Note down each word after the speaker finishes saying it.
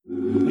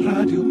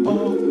Radio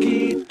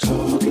Okie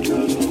Talk,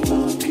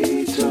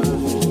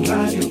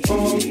 Radio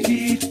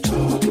Okie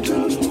Talk,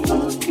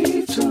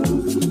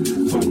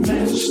 von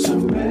Mensch zu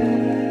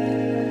Mensch.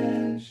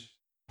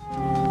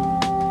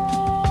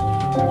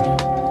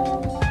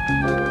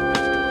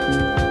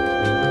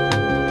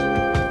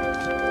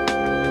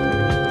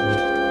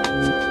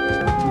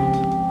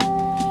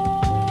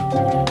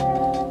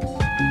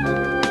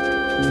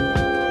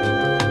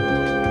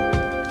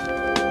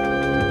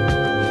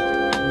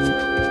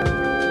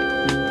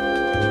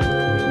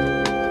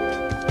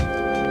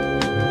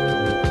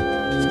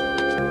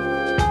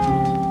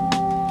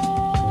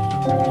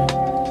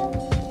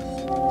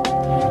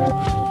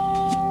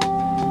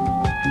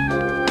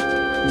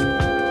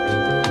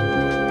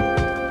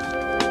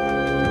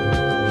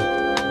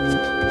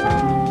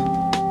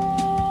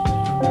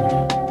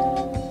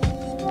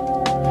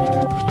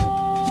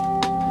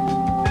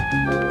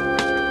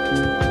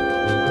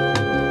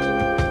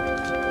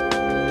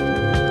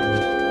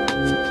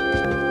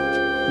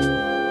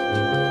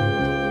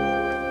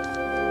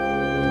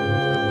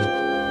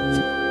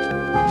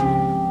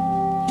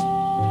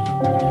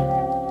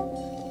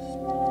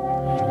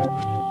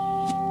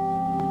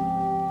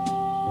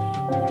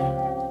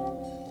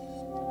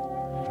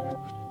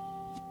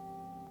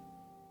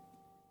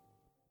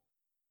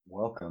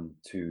 Welcome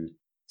to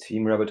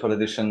Team Rabbit Hole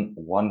Edition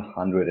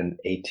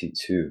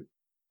 182,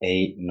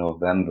 a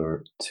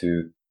November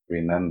to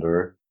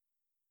remember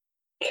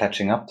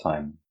catching up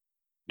time.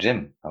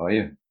 Jim, how are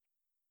you?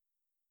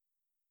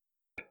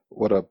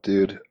 What up,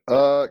 dude?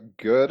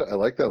 Good. I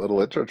like that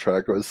little intro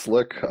track. It was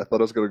slick. I thought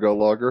it was gonna go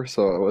longer,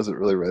 so I wasn't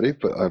really ready,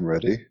 but I'm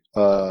ready.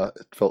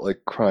 It felt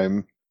like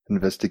crime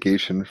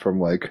investigation from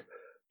like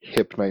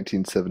hip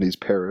 1970s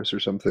Paris or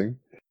something.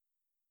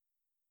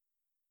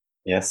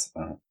 Yes,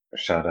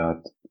 shout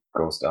out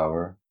Ghost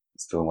Hour,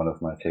 still one of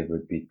my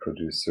favorite beat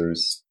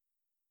producers,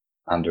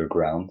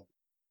 underground.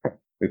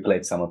 We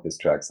played some of his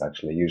tracks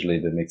actually, usually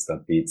the mixed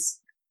up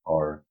beats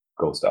or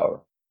Ghost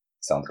Hour,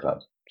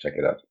 SoundCloud. Check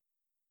it out.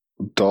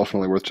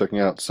 Definitely worth checking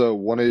out. So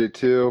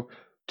 182,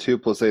 2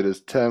 plus 8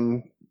 is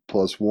 10,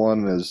 plus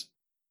 1 is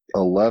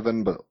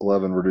 11, but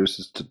 11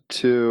 reduces to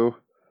 2.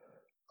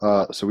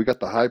 So we got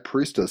the High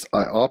Priestess.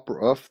 I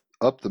opera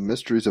up the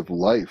mysteries of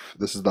life.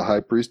 This is the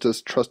High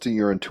Priestess, trusting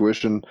your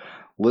intuition,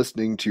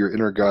 listening to your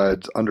inner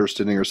guides,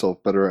 understanding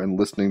yourself better, and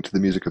listening to the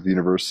music of the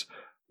universe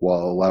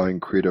while allowing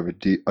creative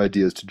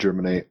ideas to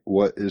germinate.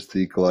 What is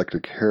the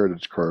Galactic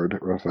Heritage card,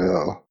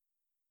 Raphael?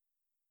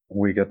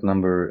 We got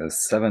number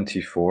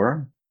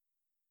 74,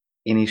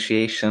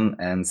 Initiation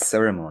and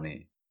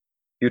Ceremony.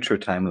 Future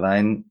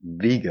timeline,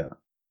 Vega.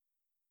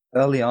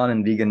 Early on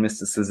in vegan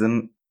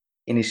mysticism,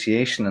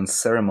 initiation and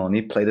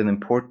ceremony played an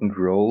important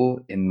role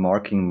in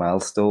marking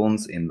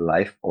milestones in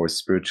life or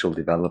spiritual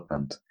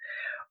development.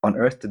 On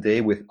Earth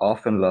today, we've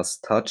often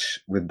lost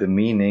touch with the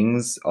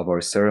meanings of our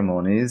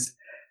ceremonies,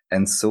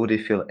 and so they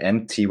feel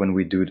empty when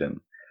we do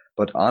them.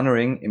 But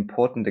honoring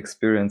important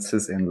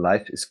experiences in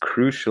life is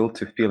crucial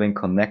to feeling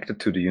connected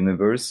to the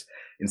universe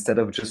instead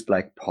of just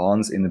like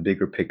pawns in a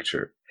bigger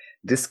picture.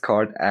 This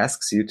card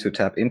asks you to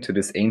tap into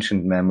this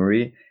ancient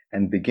memory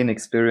and begin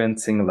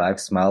experiencing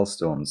life's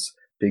milestones,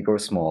 big or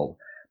small,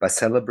 by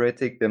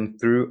celebrating them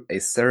through a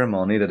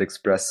ceremony that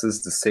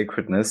expresses the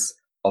sacredness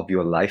of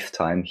your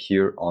lifetime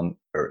here on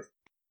Earth.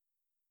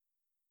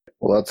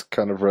 Well, that's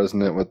kind of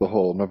resonant with the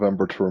whole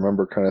November to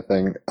remember kind of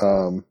thing.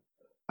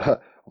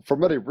 For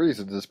many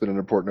reasons, it's been an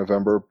important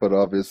November, but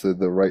obviously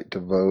the right to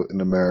vote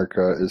in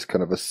America is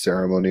kind of a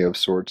ceremony of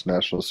sorts,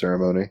 national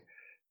ceremony.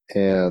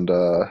 And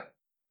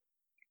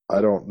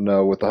I don't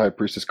know, with the High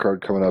Priestess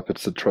card coming up,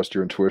 it's to trust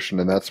your intuition,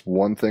 and that's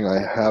one thing I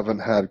haven't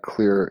had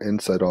clear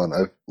insight on.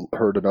 I've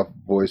heard enough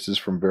voices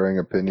from varying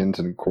opinions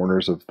in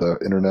corners of the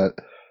internet,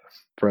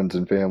 friends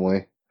and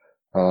family,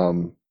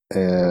 and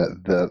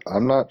that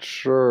I'm not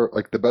sure.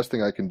 Like, the best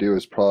thing I can do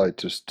is probably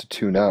just to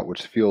tune out,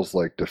 which feels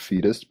like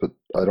defeatist, but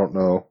I don't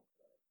know.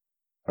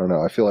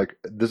 I feel like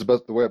this is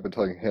the way I've been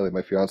telling Haley,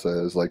 my fiance,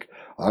 is like,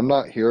 I'm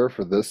not here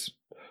for this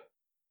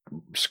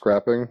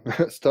scrapping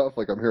stuff.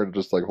 Like, I'm here to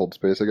just like hold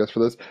space, I guess,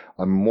 for this.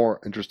 I'm more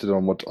interested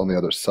on what's on the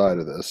other side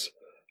of this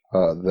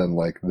than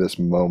like this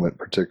moment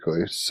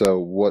particularly. So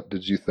what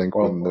did you think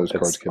when those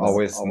cards came out?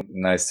 It's always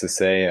nice to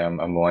say I'm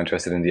more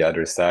interested in the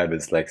other side.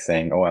 It's like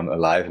saying, oh, I'm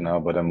alive now,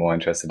 but I'm more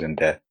interested in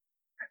death.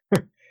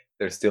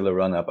 There's still a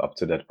run up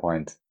to that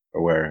point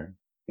where,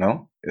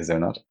 no? Is there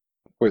not?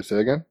 Wait, say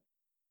again?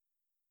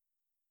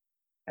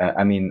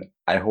 I mean,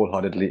 I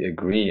wholeheartedly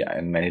agree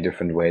in many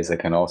different ways. I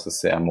can also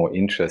say I'm more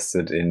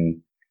interested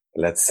in,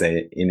 let's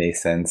say, in a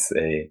sense,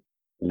 a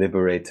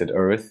liberated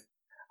Earth.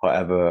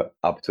 However,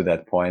 up to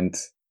that point,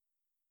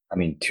 I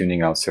mean,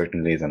 tuning out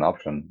certainly is an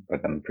option,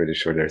 but I'm pretty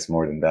sure there's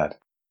more than that.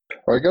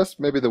 Or I guess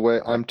maybe the way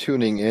I'm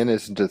tuning in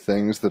is into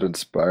things that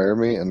inspire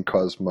me and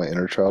cause my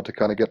inner child to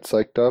kind of get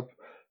psyched up,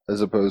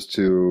 as opposed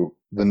to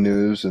the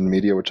news and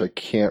media, which I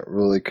can't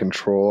really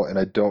control, and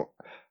I don't,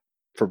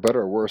 for better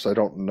or worse, I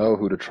don't know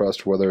who to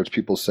trust, whether it's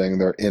people saying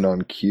they're in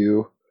on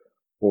cue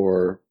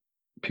or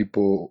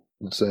people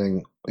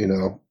saying,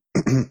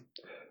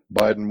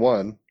 Biden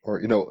won,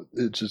 or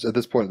it's just at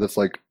this point that's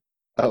like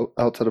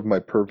outside of my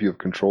purview of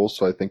control.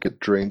 So I think it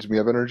drains me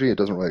of energy. It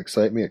doesn't really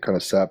excite me. It kind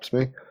of saps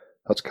me.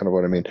 That's kind of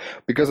what I mean.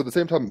 Because at the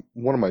same time,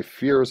 one of my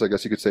fears, I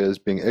guess you could say, is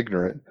being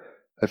ignorant.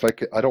 If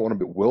I don't want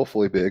to be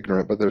willfully be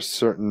ignorant, but there's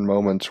certain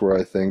moments where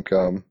I think,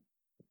 I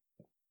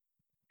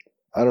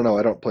don't know.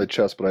 I don't play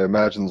chess, but I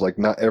imagine like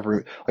not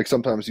every like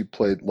sometimes you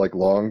play like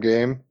long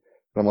game,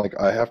 and I'm like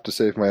I have to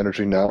save my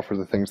energy now for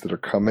the things that are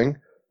coming,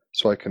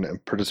 so I can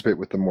participate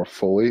with them more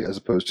fully, as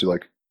opposed to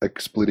like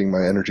expleting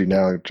my energy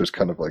now and just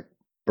kind of like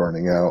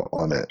burning out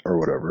on it or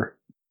whatever.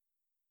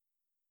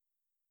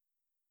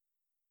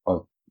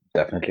 Oh,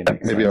 definitely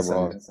makes Maybe I'm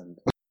sense. wrong.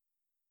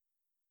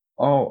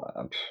 Oh,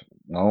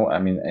 no, I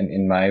mean,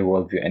 in my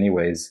worldview,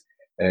 anyways,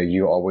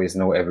 you always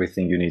know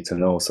everything you need to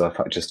know. So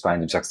I just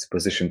find the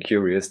juxtaposition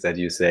curious that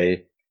you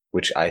say,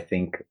 which I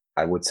think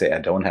I would say I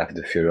don't have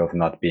the fear of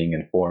not being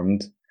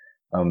informed,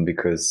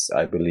 because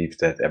I believe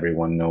that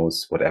everyone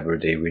knows whatever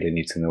they really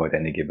need to know at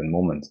any given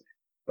moment.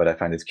 But I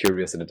find it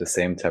curious that at the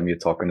same time you're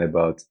talking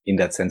about, in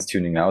that sense,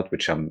 tuning out,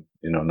 which I'm,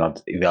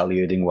 not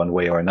evaluating one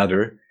way or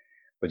another,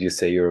 but you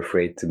say you're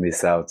afraid to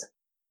miss out.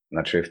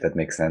 Not sure if that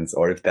makes sense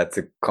or if that's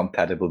a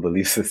compatible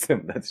belief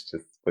system. Let's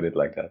just put it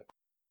like that.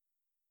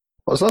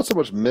 Well, it's not so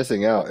much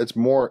missing out; it's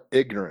more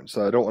ignorance.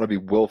 So I don't want to be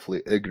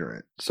willfully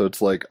ignorant. So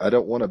it's like I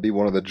don't want to be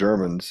one of the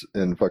Germans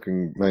in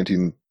fucking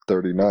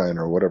 1939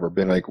 or whatever,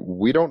 being like,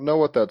 we don't know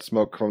what that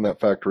smoke from that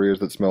factory is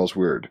that smells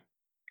weird.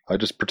 I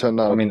just pretend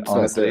not. I mean, It's not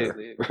honestly,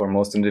 there. for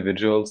most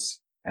individuals,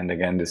 and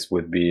again, this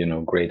would be,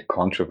 great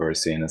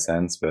controversy in a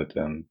sense, but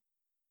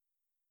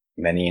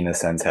many in a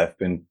sense have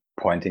been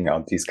pointing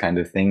out these kind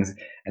of things,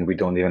 and we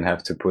don't even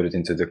have to put it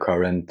into the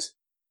current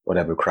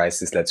whatever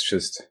crisis. Let's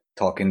just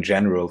talk in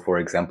general, for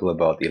example,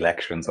 about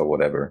elections or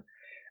whatever.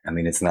 I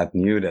mean, it's not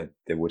new that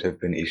there would have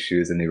been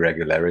issues and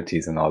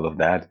irregularities and all of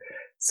that.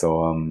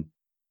 So,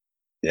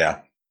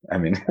 yeah, I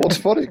mean, Well, it's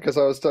funny because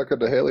I was talking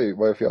to Haley,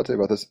 my fiance,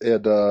 about this,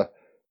 and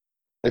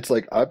it's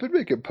like I've been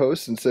making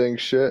posts and saying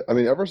shit. I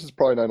mean, ever since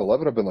probably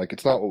 9/11, I've been like,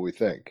 it's not what we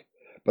think.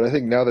 But I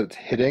think now that it's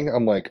hitting,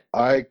 I'm like,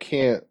 I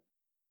can't.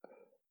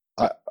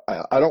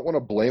 I don't want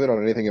to blame it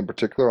on anything in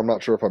particular. I'm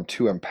not sure if I'm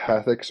too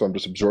empathic, so I'm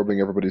just absorbing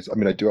everybody's. I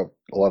mean, I do have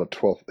a lot of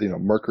 12th,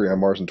 Mercury on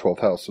Mars in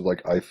 12th house, so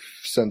like I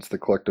sense the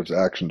collective's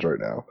actions right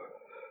now,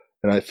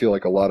 and I feel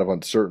like a lot of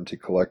uncertainty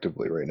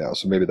collectively right now.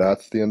 So maybe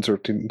that's the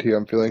uncertainty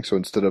I'm feeling. So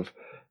instead of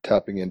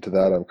tapping into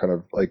that, I'm kind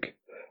of like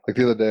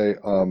the other day,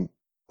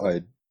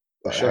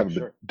 I sure, haven't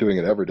been doing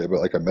it every day, but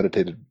like I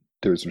meditated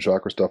doing some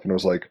chakra stuff, and it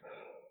was like.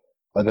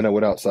 And then I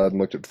went outside and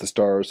looked at the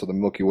stars, saw the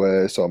Milky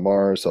Way, saw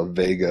Mars, saw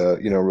Vega,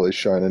 really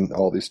shining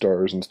all these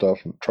stars and stuff.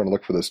 I'm trying to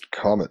look for this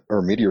comet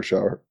or meteor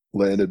shower,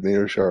 landed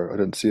meteor shower. I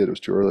didn't see it; it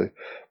was too early.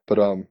 But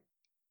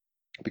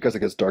because it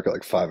gets dark at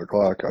like 5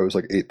 o'clock, I was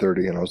like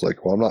 8:30, and I was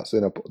like, well, I'm not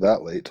staying up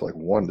that late till like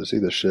 1 to see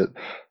this shit,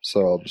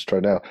 so I'll just try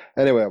now.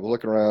 Anyway, I was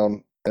looking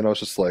around, and I was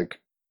just like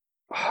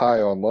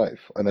high on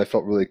life, and I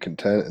felt really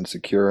content and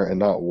secure and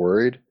not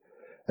worried.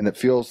 And it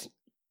feels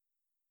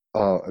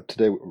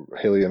today,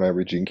 Haley and I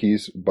read Gene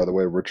Keys. By the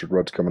way, Richard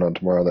Rudd's coming on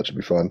tomorrow. That should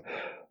be fun.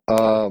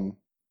 The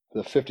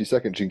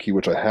 52nd Gene Key,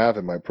 which I have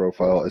in my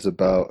profile, is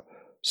about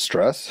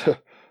stress.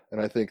 And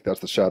I think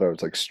that's the shadow.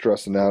 It's like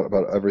stressing out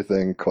about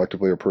everything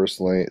collectively or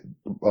personally.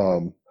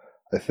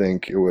 I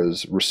think it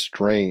was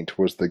restraint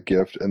was the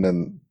gift. And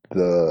then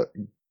the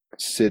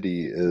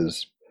city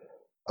is,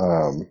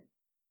 I'm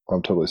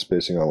totally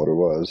spacing on what it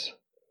was.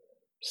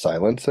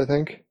 Silence, I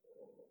think.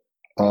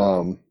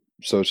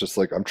 So it's just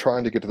like I'm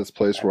trying to get to this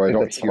place where I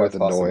don't hear the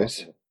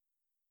noise,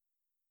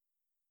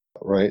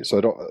 right? So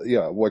I don't,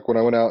 yeah. Like when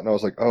I went out and I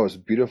was like, oh, it's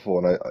beautiful,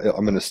 and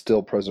I'm in a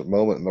still present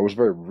moment, and it was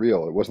very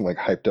real. It wasn't like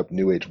hyped up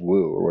new age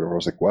woo or whatever. I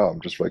was like, wow, I'm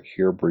just like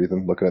here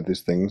breathing, looking at these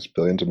things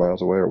billions of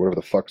miles away or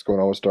whatever the fuck's going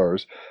on with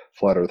stars.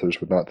 Flat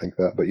earthers would not think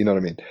that, but you know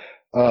what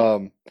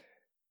I mean.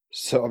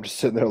 So I'm just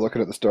sitting there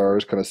looking at the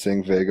stars, kind of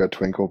seeing Vega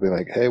twinkle, being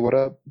like, hey, what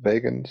up,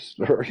 Vegans?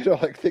 Or,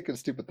 like thinking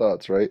stupid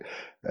thoughts, right?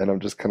 And I'm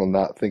just kind of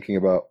not thinking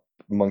about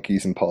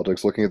monkeys and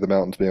politics, looking at the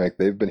mountains, being like,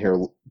 they've been here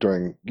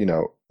during,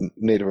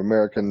 Native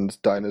Americans,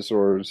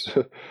 dinosaurs,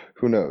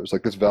 who knows?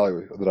 Like this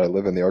valley that I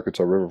live in, the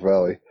Arkansas River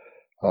Valley,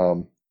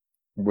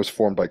 was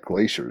formed by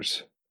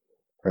glaciers,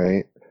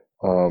 right?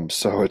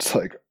 So it's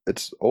like,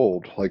 it's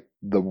old. Like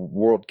the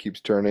world keeps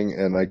turning,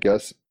 and I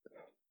guess,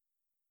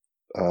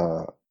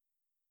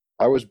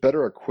 I was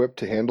better equipped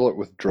to handle it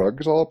with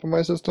drugs all up in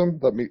my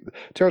system.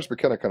 Terrence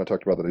McKenna kind of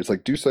talked about that. He's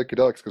like, do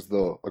psychedelics because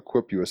they'll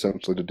equip you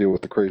essentially to deal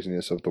with the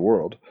craziness of the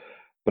world.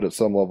 But at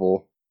some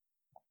level,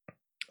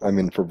 I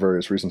mean, for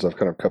various reasons, I've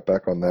kind of cut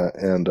back on that,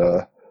 and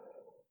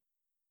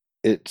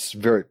it's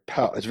very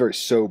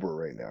sober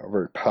right now,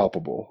 very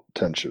palpable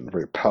tension,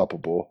 very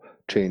palpable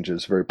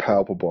changes, very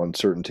palpable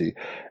uncertainty.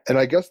 And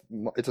I guess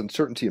it's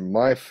uncertainty in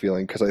my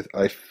feeling because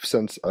I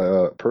sense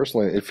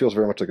personally it feels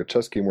very much like a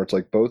chess game where it's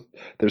like both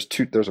there's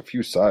a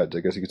few sides, I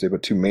guess you could say,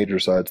 but two major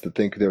sides that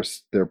think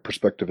their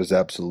perspective is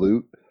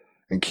absolute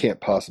and can't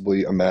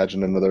possibly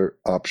imagine another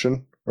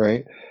option,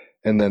 right?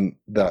 And then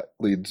that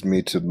leads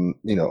me to,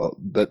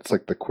 that's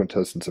like the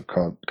quintessence of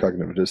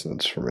cognitive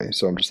dissonance for me.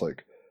 So I'm just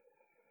like,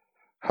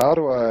 how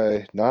do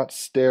I not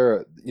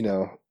stare at,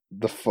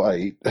 the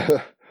fight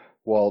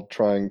while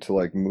trying to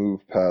like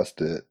move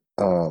past it?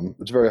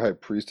 It's very high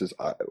priestess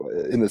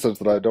in the sense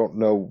that I don't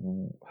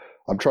know.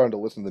 I'm trying to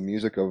listen to the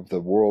music of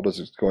the world as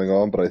it's going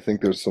on, but I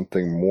think there's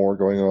something more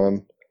going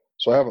on.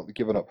 So I haven't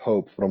given up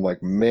hope, but I'm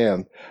like,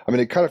 man, I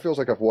mean, it kind of feels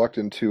like I've walked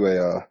into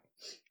a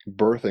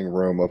birthing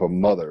room of a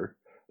mother.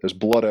 There's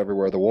blood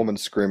everywhere. The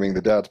woman's screaming.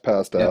 The dad's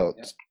passed out.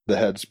 Yeah. The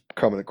head's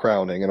coming and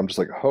crowning. And I'm just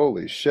like,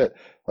 holy shit.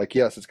 Like,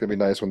 yes, it's going to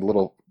be nice when the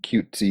little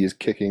cutesy is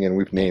kicking and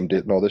we've named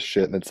it and all this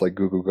shit. And it's like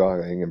goo goo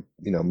gaing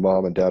and,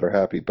 mom and dad are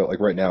happy. But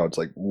like right now, it's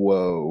like,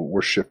 whoa,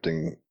 we're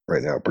shifting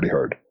right now pretty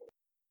hard.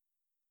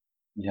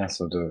 Yeah,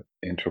 so the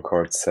intro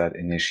card said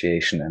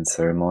initiation and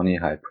ceremony,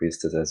 high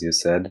priestess, as you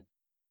said.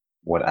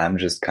 What I'm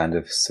just kind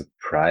of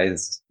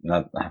surprised,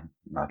 not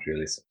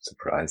really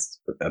surprised,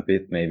 but a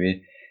bit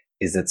maybe,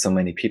 is that so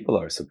many people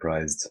are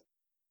surprised.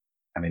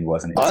 I mean,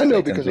 wasn't it? I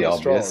know because of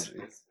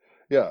astrology.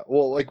 Yeah,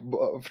 well, like,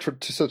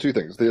 so two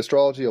things. The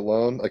astrology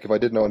alone, like, if I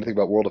didn't know anything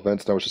about world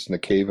events and I was just in a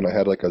cave and I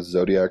had like a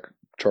zodiac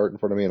chart in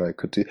front of me and I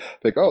could see,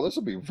 like, oh, this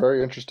would be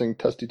very interesting,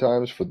 testy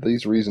times for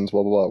these reasons,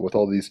 blah, blah, blah, with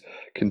all these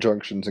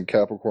conjunctions in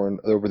Capricorn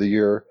over the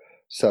year,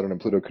 Saturn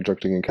and Pluto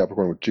conjuncting in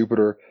Capricorn with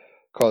Jupiter,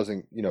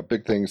 causing,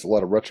 big things, a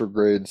lot of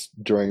retrogrades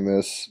during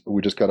this.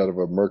 We just got out of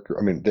a Mercury,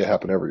 I mean, they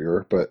happen every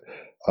year, but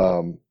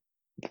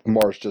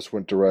Mars just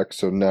went direct,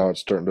 so now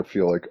it's starting to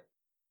feel like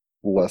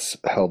less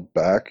held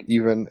back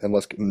even,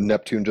 unless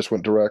Neptune just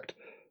went direct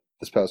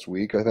this past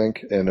week, I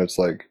think, and it's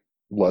like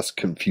less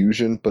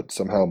confusion, but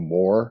somehow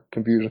more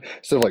confusion.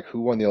 Instead of like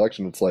who won the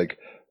election, it's like,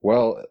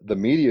 well, the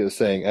media is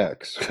saying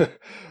X.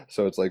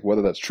 So it's like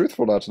whether that's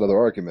truthful or not is another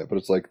argument, but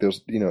it's like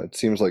there's, it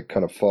seems like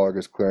kind of fog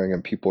is clearing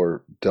and people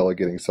are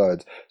delegating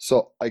sides.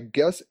 So I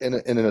guess in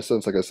a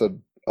sense, like I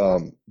said,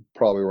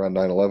 probably around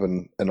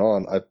 9/11 and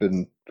on, I've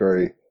been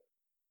very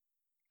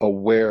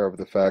aware of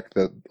the fact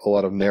that a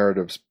lot of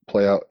narratives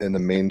play out in the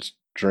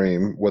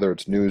mainstream, whether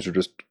it's news or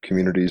just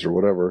communities or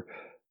whatever,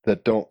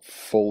 that don't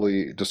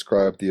fully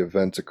describe the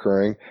events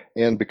occurring.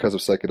 And because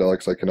of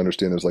psychedelics, I can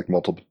understand there's like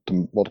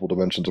multiple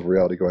dimensions of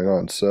reality going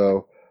on.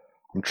 So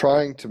I'm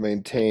trying to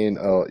maintain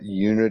a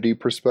unity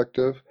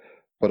perspective,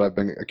 but I've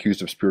been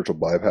accused of spiritual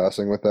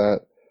bypassing with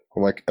that.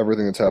 I'm like,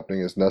 everything that's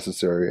happening is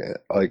necessary.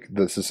 Like,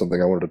 this is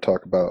something I wanted to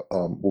talk about.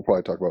 We'll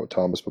probably talk about with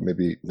Thomas, but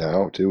maybe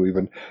now too,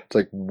 even. It's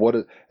like,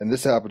 and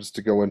this happens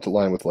to go into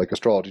line with like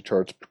astrology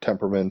charts,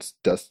 temperaments,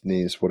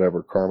 destinies,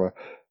 whatever, karma.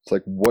 It's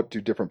like, what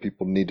do different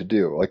people need to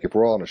do? Like, if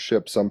we're all on a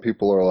ship, some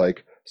people are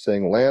like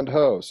saying land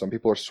ho. Some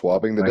people are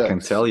swabbing the decks. I can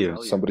tell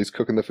you. Somebody's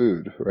cooking the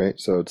food, right?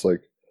 So it's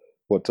like,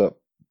 what's up?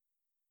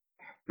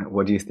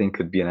 What do you think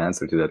could be an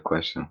answer to that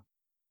question?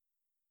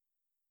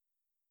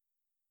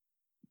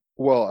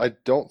 Well, I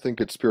don't think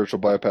it's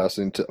spiritual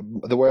bypassing.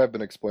 The way I've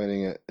been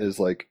explaining it is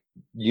like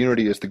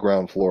unity is the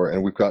ground floor,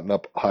 and we've gotten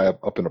high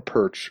up in a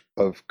perch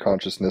of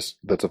consciousness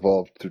that's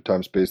evolved through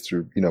time space,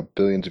 through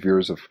billions of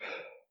years of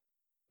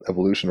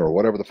evolution or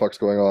whatever the fuck's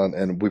going on,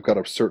 and we've got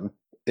a certain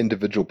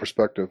individual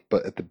perspective,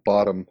 but at the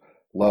bottom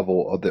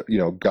level of the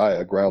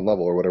Gaia ground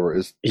level or whatever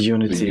is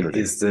unity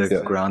is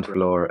the ground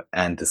floor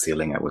and the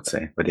ceiling, I would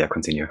say. But yeah,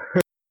 continue.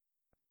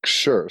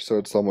 Sure. So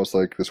it's almost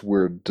like this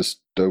weird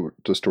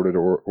distorted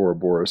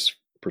Ouroboros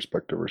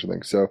perspective or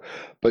something. So,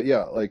 but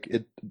yeah, like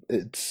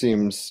it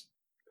seems,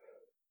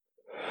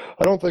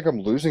 I don't think I'm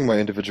losing my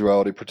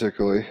individuality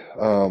particularly.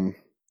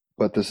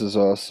 But this is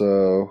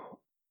also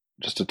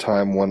just a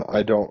time when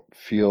I don't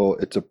feel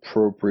it's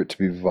appropriate to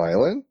be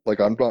violent. Like,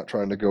 I'm not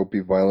trying to go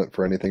be violent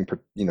for anything,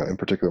 in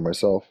particular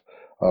myself.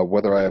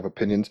 Whether I have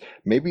opinions,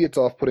 maybe it's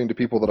off-putting to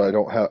people that I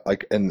don't have,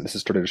 like, and this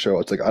is starting to show,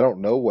 it's like, I don't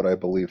know what I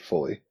believe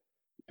fully.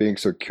 Being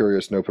so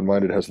curious and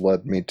open-minded has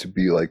led me to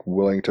be like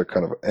willing to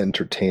kind of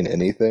entertain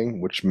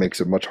anything, which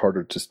makes it much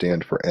harder to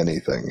stand for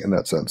anything in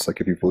that sense. Like,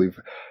 if you believe,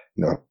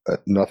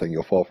 nothing,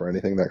 you'll fall for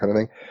anything, that kind of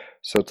thing.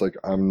 So it's like,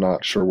 I'm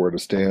not sure where to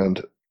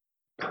stand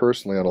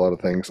personally on a lot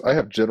of things. I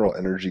have general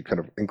energy kind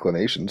of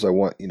inclinations. I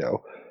want,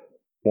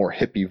 more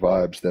hippie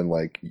vibes than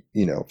like,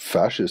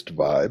 fascist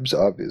vibes,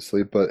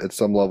 obviously, but at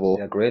some level.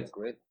 Yeah, great.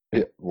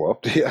 Yeah,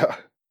 well, yeah.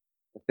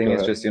 The thing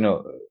is just,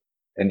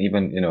 and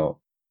even,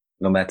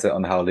 no matter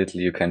on how little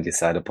you can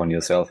decide upon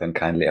yourself, and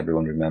kindly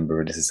everyone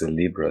remember, this is a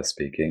Libra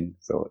speaking,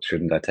 so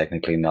shouldn't I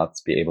technically not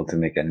be able to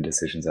make any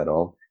decisions at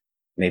all?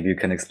 Maybe you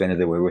can explain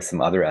it away with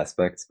some other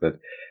aspects, but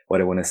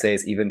what I want to say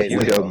is even if you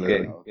don't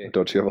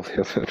you have a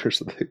Leo or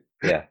something?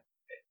 Yeah.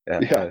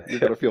 You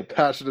gotta feel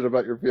passionate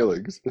about your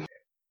feelings.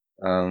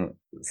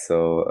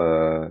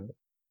 So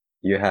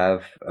you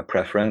have a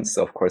preference.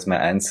 Of course, my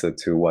answer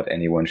to what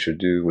anyone should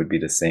do would be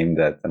the same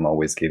that I'm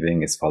always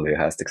giving, is follow your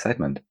highest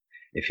excitement.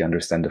 If you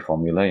understand the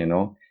formula,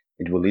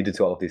 it will lead you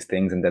to all of these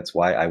things. And that's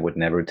why I would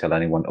never tell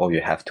anyone, oh, you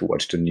have to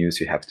watch the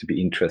news. You have to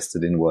be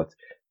interested in what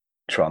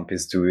Trump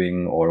is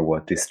doing or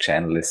what this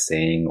channel is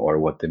saying or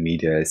what the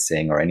media is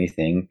saying or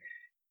anything.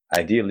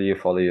 Ideally, you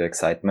follow your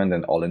excitement,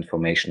 and all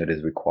information that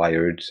is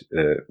required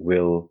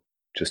will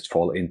just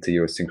fall into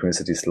your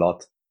synchronicity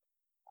slot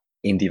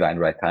in divine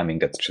right timing.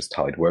 That's just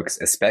how it works,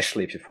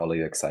 especially if you follow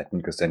your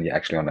excitement, because then you're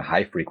actually on a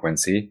high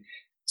frequency.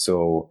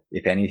 So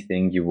if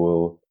anything, you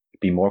will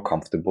be more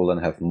comfortable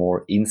and have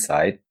more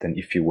insight than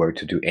if you were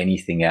to do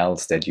anything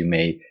else that you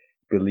may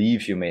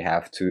believe you may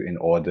have to in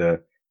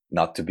order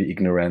not to be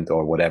ignorant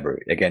or whatever.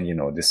 Again,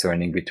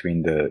 discerning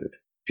between the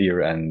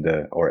fear and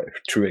or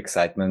true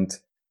excitement,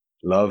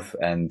 love,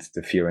 and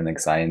the fear and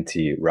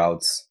anxiety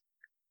routes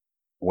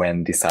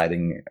when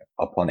deciding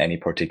upon any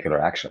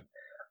particular action.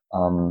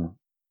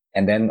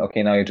 And then,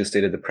 okay, now you just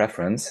stated the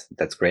preference.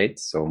 That's great.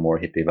 So more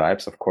hippie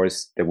vibes. Of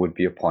course, there would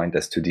be a point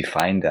as to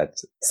define that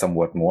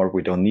somewhat more.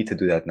 We don't need to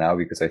do that now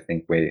because I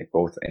think we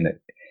both in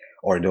it,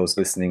 or those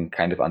listening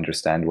kind of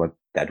understand what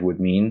that would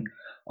mean.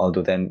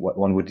 Although then what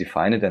one would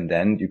define it, and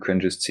then you can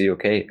just see,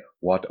 okay,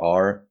 what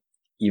are,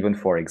 even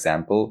for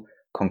example,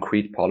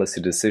 concrete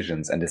policy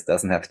decisions? And this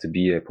doesn't have to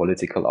be a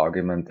political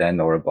argument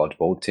then, or about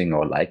voting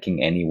or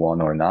liking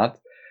anyone or not,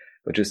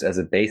 but just as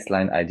a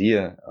baseline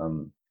idea.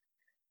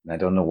 I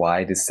don't know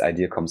why this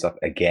idea comes up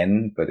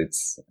again, but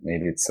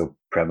maybe it's so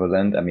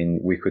prevalent. I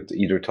mean, we could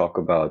either talk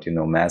about,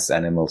 mass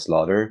animal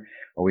slaughter,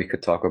 or we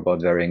could talk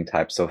about varying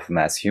types of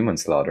mass human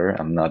slaughter.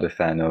 I'm not a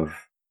fan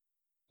of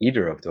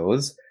either of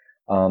those.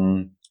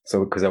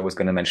 So because I was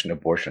going to mention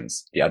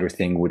abortions. The other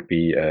thing would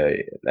be,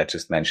 let's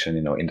just mention,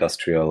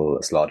 industrial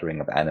slaughtering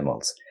of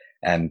animals.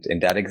 And in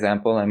that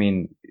example, I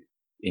mean,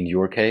 in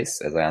your case,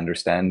 as I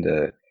understand,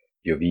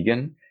 you're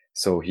vegan.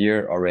 So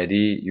here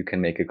already you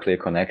can make a clear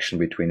connection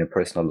between a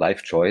personal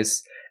life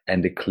choice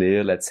and a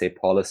clear, let's say,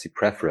 policy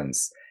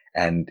preference.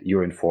 And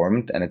you're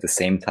informed, and at the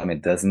same time,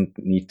 it doesn't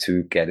need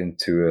to get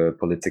into a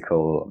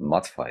political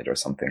mud fight or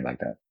something like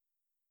that.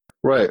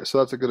 Right. So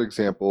that's a good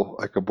example.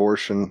 Like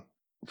abortion,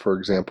 for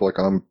example,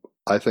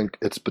 I think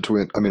it's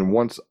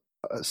once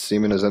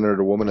semen has entered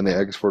a woman and the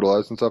eggs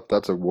fertilized and stuff,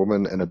 that's a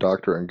woman and a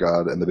doctor and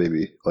God and the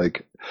baby.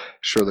 Like,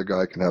 sure, the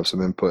guy can have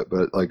some input,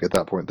 but like at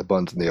that point, the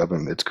bun's in the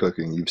oven, it's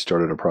cooking, you've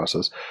started a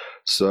process.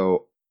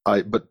 So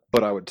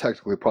but I would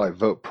technically probably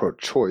vote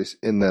pro-choice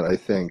in that I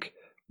think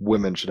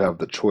women should have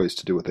the choice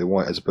to do what they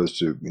want as opposed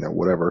to,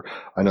 whatever.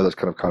 I know that's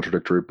kind of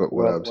contradictory, but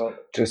well,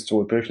 just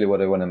briefly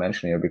what I want to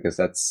mention here, because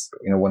that's,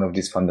 one of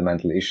these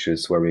fundamental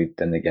issues where we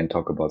then again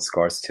talk about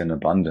scarcity and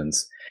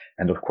abundance.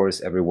 And of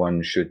course,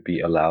 everyone should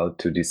be allowed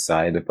to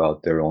decide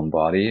about their own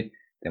body.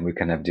 Then we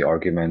can have the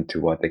argument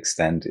to what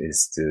extent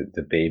is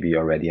the baby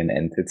already an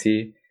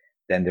entity.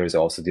 Then there's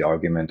also the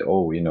argument,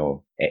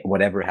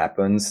 whatever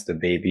happens, the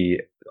baby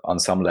on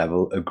some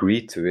level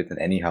agreed to it and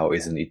anyhow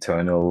is an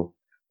eternal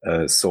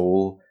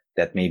soul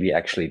that maybe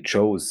actually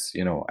chose,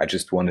 I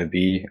just want to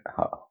be,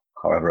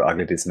 however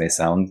ugly this may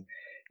sound,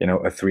 a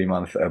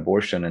 3-month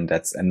abortion. And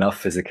that's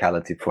enough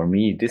physicality for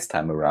me this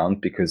time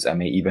around, because I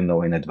may even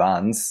know in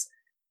advance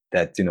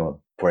that,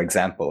 for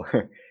example,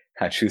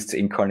 I choose to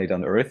incarnate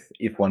on Earth.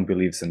 If one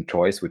believes in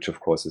choice, which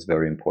of course is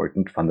very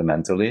important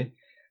fundamentally,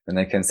 then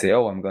I can say,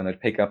 I'm going to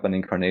pick up an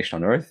incarnation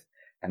on Earth,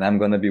 and I'm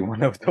going to be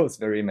one of those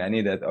very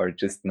many that are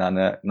just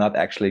not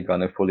actually going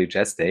to fully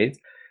gestate,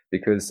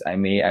 because I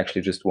may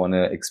actually just want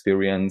to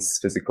experience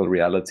physical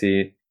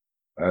reality,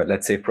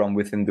 let's say from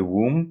within the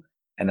womb,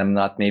 and I'm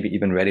not maybe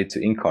even ready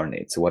to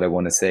incarnate. So what I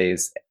want to say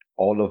is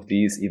all of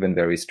these, even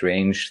very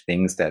strange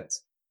things that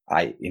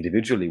I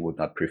individually would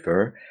not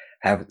prefer,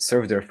 have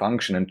served their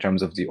function in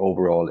terms of the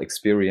overall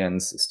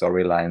experience,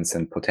 storylines,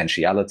 and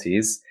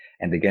potentialities.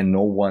 And again,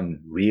 no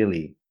one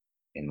really,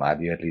 in my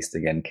view at least,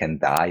 again, can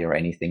die or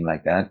anything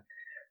like that.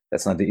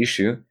 That's not the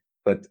issue.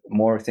 But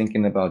more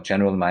thinking about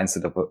general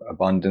mindset of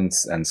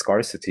abundance and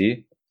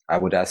scarcity, I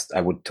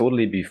would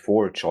totally be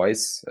for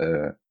choice,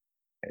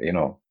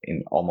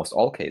 in almost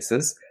all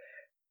cases,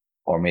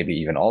 or maybe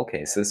even all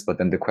cases. But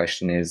then the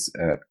question is,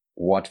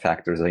 what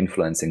factors are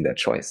influencing that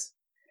choice?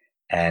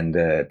 And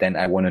then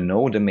I want to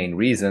know the main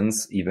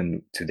reasons,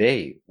 even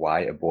today, why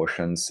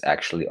abortions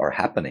actually are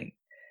happening.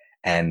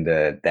 And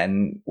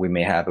then we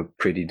may have a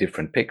pretty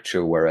different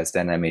picture, whereas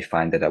then I may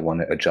find that I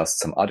want to adjust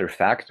some other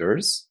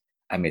factors.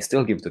 I may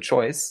still give the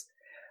choice,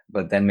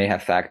 but then may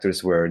have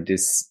factors where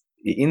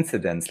the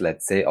incidence,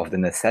 let's say, of the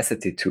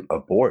necessity to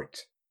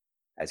abort,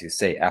 as you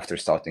say, after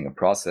starting a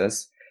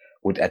process,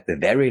 would at the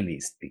very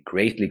least be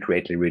greatly,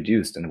 greatly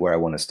reduced. And where I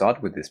want to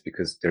start with this,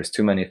 because there's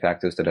too many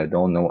factors that I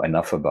don't know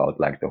enough about,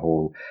 like the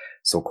whole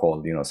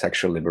so-called,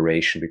 sexual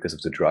liberation because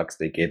of the drugs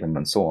they gave them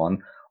and so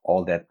on.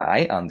 All that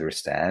I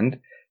understand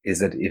is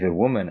that if a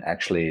woman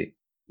actually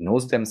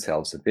knows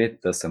themselves a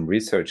bit, does some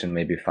research and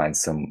maybe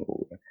finds some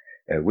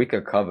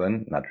Wicca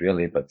coven, not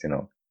really, but,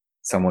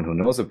 someone who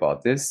knows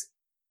about this,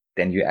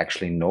 then you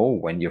actually know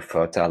when you're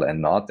fertile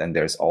and not. And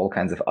there's all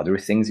kinds of other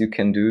things you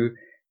can do.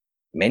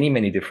 Many,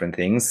 many different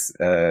things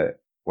where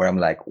I'm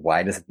like,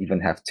 why does it even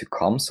have to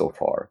come so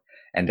far?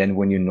 And then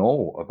when you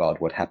know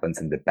about what happens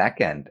in the back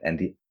end and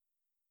the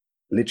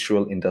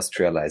literal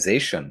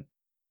industrialization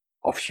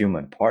of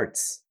human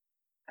parts,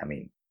 I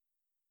mean,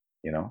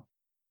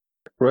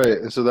 Right.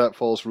 And so that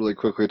falls really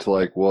quickly to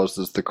like, is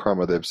this the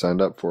karma they've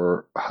signed up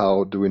for?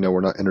 How do we know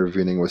we're not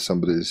intervening with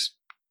somebody's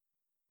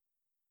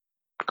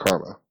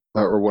karma?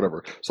 or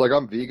whatever. So like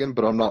I'm vegan,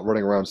 but I'm not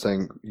running around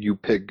saying you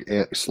pig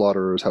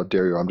slaughterers, how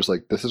dare you. I'm just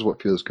like, this is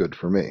what feels good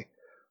for me.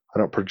 I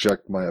don't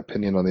project my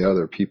opinion on the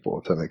other people,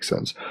 if that makes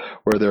sense.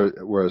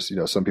 Whereas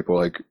some people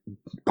like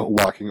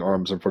locking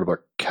arms in front of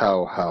a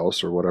cow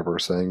house or whatever,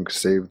 saying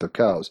 "save the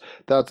cows."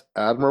 That's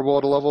admirable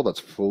at a level.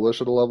 That's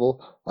foolish at a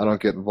level. I don't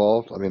get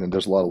involved. I mean, and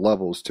there's a lot of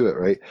levels to it,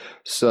 right?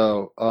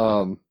 So,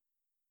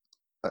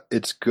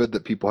 it's good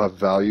that people have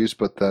values,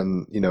 but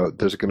then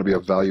there's going to be a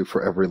value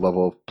for every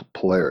level of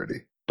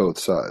polarity, both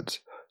sides.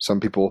 Some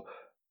people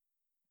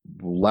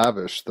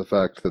lavish the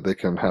fact that they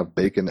can have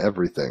bacon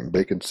everything,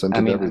 bacon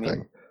scented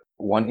everything.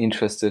 One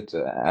interested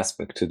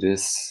aspect to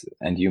this,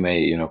 and you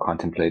may,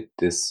 contemplate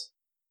this,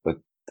 but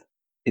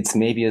it's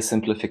maybe a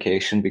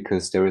simplification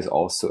because there is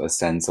also a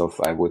sense of,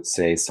 I would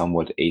say,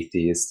 somewhat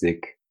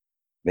atheistic,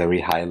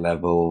 very high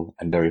level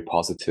and very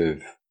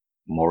positive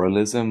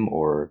moralism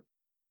or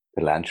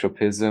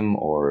philanthropism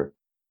or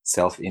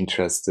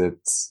self-interested,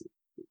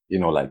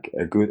 like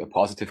a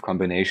positive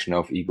combination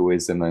of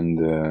egoism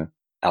and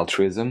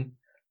altruism.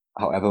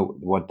 However,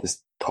 what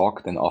this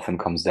talk then often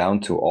comes down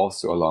to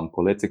also along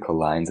political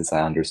lines, as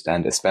I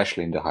understand,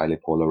 especially in the highly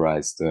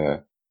polarized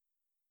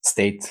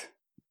state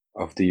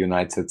of the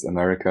United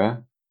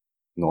America,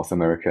 North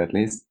America at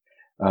least,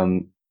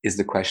 is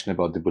the question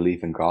about the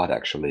belief in God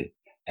actually,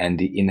 and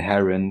the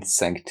inherent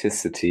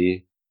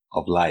sancticity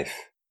of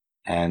life.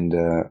 And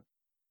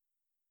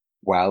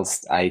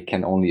whilst I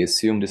can only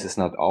assume this is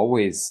not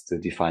always the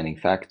defining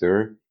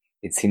factor,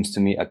 it seems to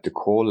me at the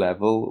core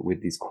level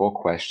with these core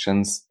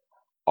questions,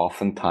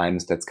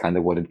 oftentimes that's kind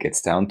of what it gets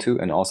down to.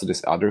 And also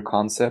this other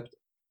concept,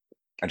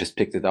 I just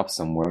picked it up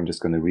somewhere. I'm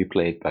just going to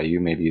replay it by you.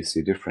 Maybe you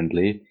see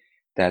differently,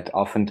 that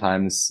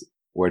oftentimes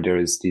where there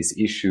is these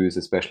issues,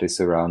 especially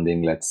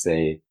surrounding, let's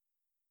say,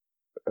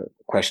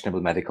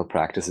 questionable medical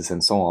practices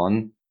and so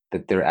on,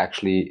 that there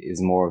actually is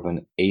more of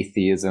an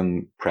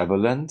atheism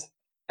prevalent.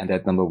 And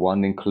that number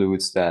one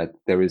includes that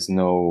there is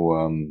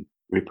no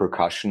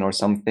repercussion or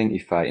something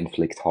if I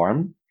inflict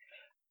harm.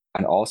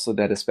 And also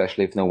that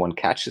especially if no one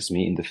catches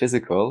me in the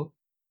physical,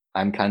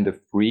 I'm kind of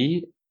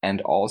free.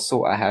 And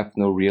also I have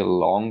no real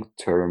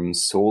long-term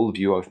soul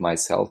view of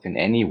myself in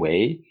any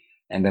way.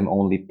 And I'm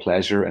only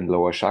pleasure and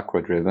lower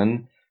chakra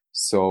driven.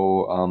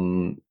 So,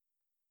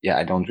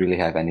 I don't really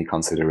have any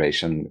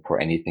consideration for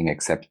anything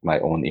except my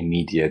own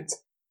immediate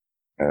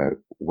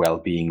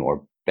well-being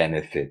or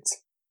benefit.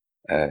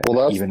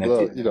 Well, that's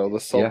the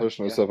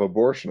selfishness of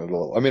abortion.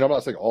 I mean, I'm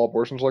not saying all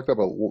abortions are like that,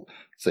 but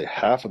say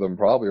half of them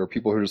probably are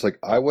people who are just like,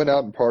 I went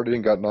out and partied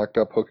and got knocked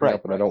up, hooking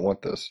up, and I don't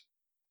want this.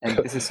 And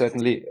this is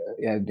certainly,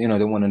 I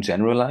don't want to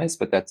generalize,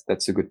 but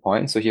that's a good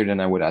point. So here then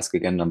I would ask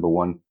again, number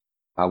one,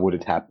 how would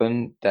it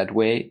happen that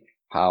way?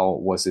 How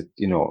was it,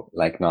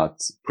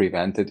 not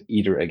prevented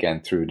either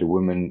again through the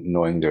women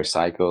knowing their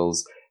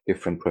cycles,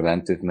 different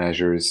preventive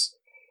measures?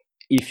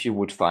 If you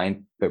would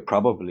find, but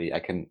probably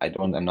I'm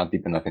not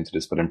deep enough into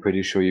this, but I'm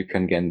pretty sure you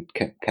can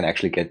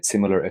actually get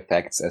similar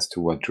effects as to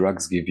what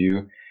drugs give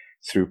you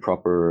through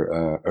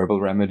proper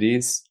herbal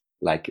remedies,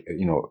 like,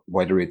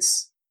 whether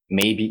it's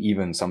maybe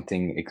even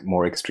something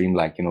more extreme,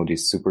 like,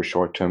 these super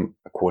short-term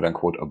quote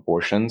unquote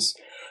abortions,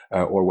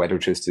 or whether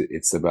just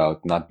it's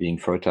about not being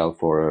fertile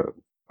for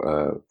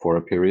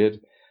a period.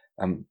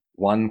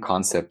 One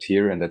concept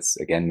here, and that's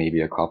again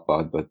maybe a cop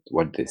out, but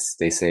what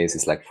they say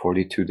is like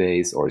 42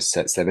 days or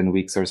 7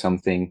 weeks or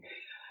something.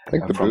 I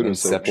think the Buddha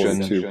said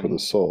 42 for the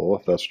soul,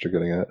 if that's what you're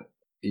getting at.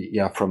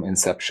 Yeah, from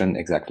inception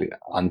exactly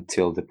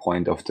until the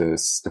point of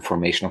the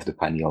formation of the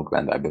pineal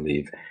gland, I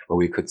believe, where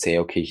we could say,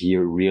 okay,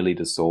 here really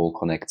the soul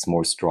connects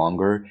more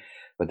stronger.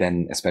 But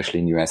then,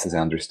 especially in US, as I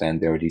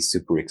understand, there are these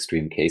super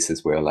extreme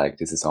cases where like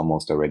this is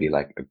almost already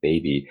like a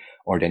baby,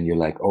 or then you're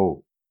like,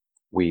 oh,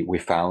 we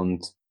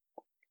found,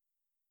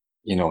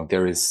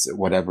 there is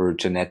whatever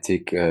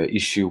genetic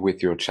issue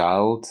with your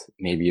child,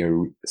 maybe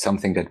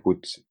something that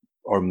would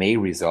or may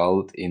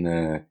result in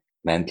a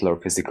mental or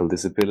physical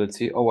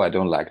disability. Oh, I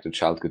don't like the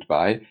child,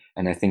 goodbye.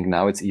 And I think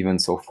now it's even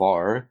so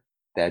far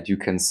that you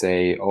can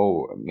say,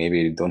 oh, maybe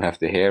you don't have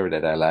the hair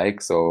that I like,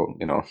 so,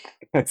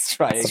 let's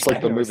try It's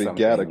like the movie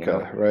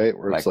Gattaca, right?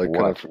 Where it's like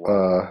kind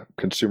of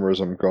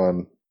consumerism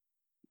gone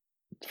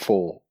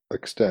full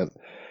extent.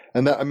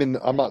 And that, I mean,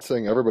 I'm not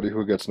saying everybody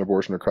who gets an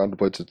abortion or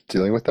contemplates it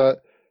dealing with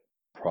that.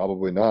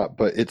 Probably not,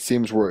 but it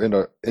seems we're in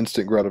an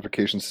instant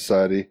gratification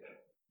society.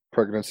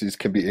 Pregnancies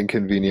can be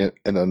inconvenient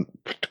and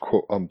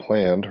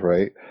unplanned,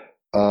 right?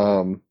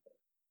 And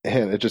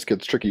it just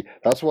gets tricky.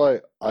 That's why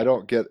I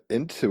don't get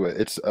into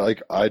it. It's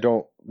like I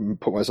don't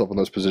put myself in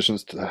those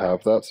positions to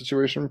have that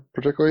situation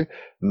particularly,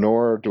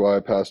 nor do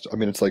I pass. I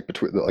mean, it's like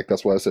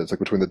that's why I said it's like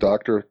between the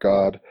doctor,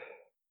 God,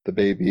 the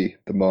baby,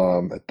 the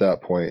mom. At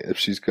that point, if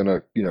she's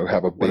gonna,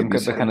 have a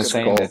baby's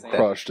skull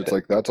crushed, it's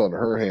like that's on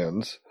her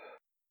hands.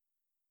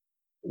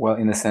 Well,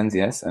 in a sense,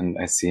 yes. And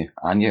I see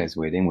Anya is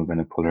waiting. We're going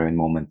to pull her in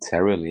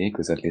momentarily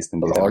because at least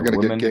we're all going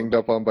to get ganged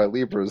up on by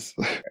Libras.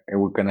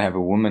 We're going to have a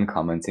woman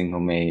commenting who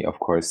may, of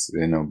course,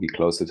 be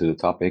closer to the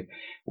topic.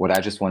 What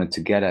I just wanted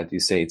to get at, you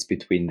say it's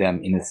between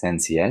them. In a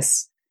sense,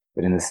 yes.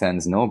 But in a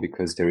sense, no,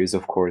 because there is,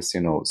 of course,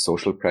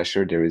 social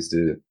pressure. There is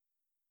the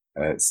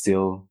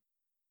still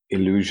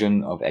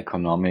illusion of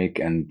economic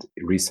and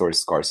resource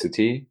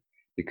scarcity,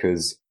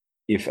 because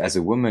if as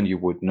a woman you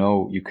would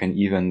know you can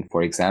even,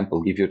 for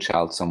example, give your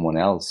child someone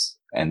else,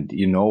 and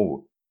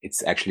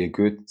it's actually a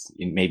good,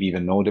 you maybe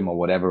even know them or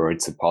whatever, or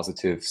it's a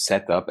positive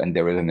setup and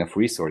there are enough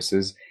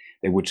resources,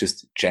 there would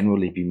just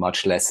generally be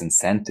much less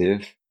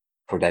incentive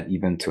for that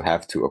even to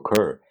have to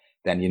occur.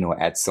 Then,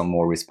 add some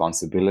more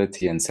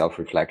responsibility and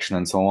self-reflection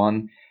and so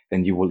on,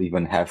 then you will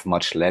even have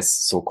much less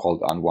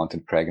so-called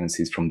unwanted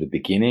pregnancies from the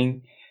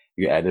beginning.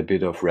 You add a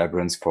bit of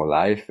reverence for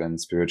life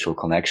and spiritual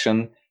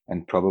connection,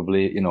 and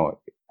probably,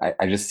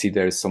 I just see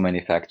there's so many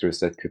factors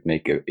that could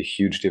make a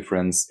huge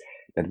difference,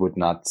 that would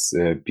not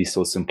be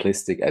so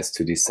simplistic as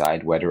to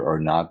decide whether or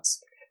not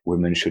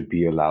women should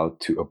be allowed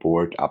to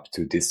abort up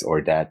to this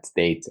or that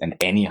date. And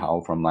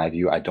anyhow, from my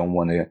view, I don't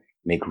want to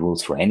make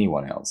rules for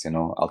anyone else.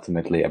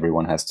 Ultimately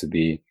everyone has to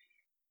be,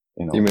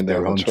 You mean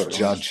their own choice.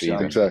 judge.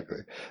 Even. Exactly.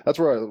 That's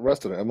where I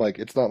rested it. I'm like,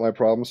 it's not my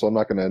problem, so I'm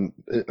not going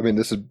to. I mean,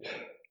 it's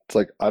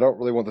like, I don't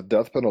really want the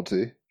death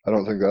penalty. I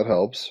don't think that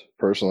helps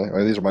personally. I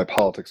mean, these are my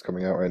politics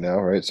coming out right now,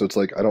 right? So it's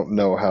like, I don't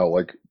know how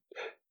like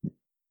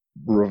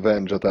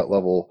revenge at that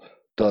level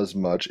does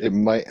much. It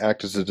might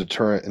act as a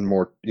deterrent in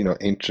more,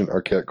 ancient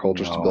archaic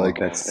cultures to be like,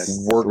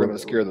 we're going to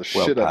scare the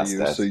shit out of you.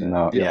 That. So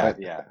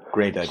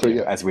great idea. So,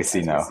 yeah, as we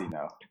see now.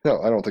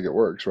 No, I don't think it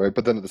works, right?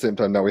 But then at the same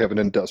time, now we have an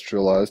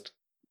industrialized,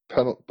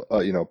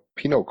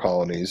 penal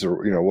colonies,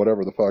 or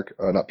whatever the fuck,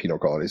 not penal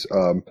colonies,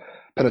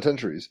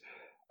 penitentiaries.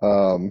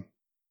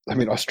 I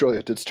mean,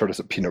 Australia did start as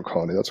a penal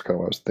colony. That's kind of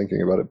what I was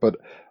thinking about it. But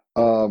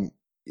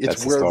it's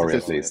That's weird the story,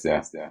 because, at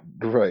least, yeah.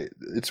 Right.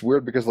 It's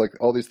weird because like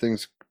all these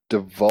things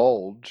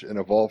divulge and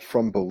evolve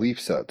from belief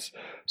sets.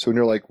 So when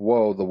you're like,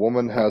 whoa, the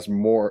woman has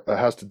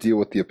to deal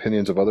with the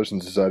opinions of others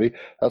in society,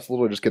 that's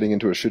literally just getting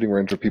into a shooting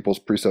range of people's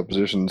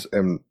presuppositions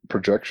and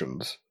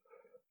projections.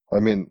 I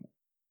mean,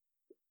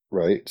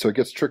 right? So it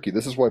gets tricky.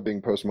 This is why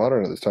being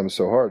postmodern at this time is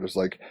so hard. It's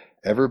like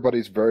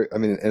everybody's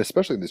and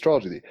especially in the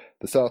astrology,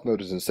 the South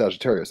Node is in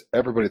Sagittarius.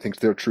 Everybody thinks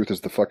their truth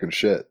is the fucking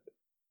shit.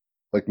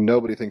 Like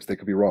nobody thinks they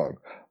could be wrong.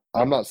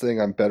 I'm not saying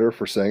I'm better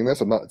for saying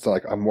this. It's not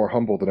like I'm more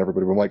humble than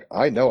everybody, but I'm like,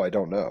 I know I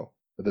don't know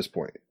at this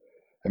point.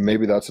 And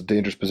maybe that's a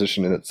dangerous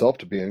position in itself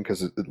to be in,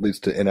 because it leads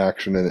to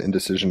inaction and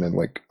indecision and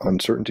like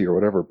uncertainty or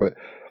whatever. But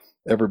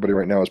everybody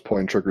right now is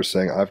pulling triggers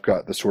saying, I've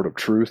got the sort of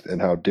truth,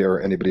 and how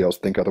dare anybody else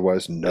think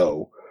otherwise?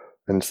 No.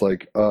 And it's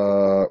like,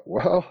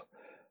 well,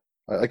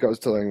 like I was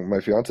telling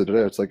my fiance today,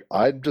 it's like,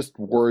 I'm just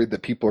worried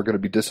that people are going to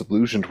be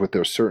disillusioned with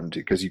their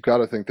certainty, because you've got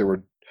to think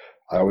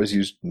I always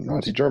use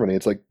Nazi Germany.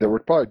 It's like there were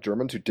probably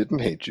Germans who didn't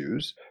hate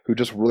Jews, who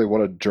just really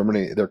wanted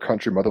Germany, their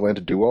country, motherland,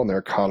 to do well and their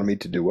economy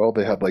to do well.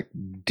 They had like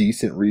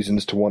decent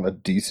reasons to want a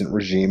decent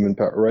regime in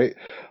power, right?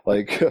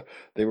 Like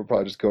they were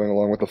probably just going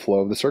along with the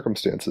flow of the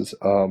circumstances.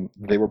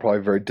 They were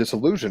probably very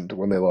disillusioned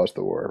when they lost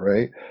the war,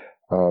 right?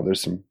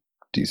 There's some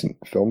decent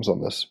films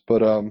on this,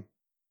 but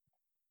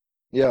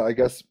yeah, I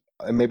guess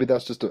maybe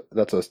that's just a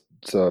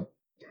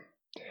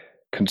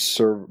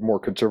more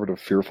conservative,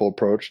 fearful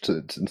approach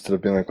to instead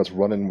of being like, let's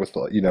run in with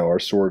our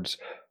swords,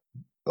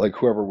 like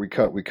whoever we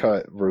cut,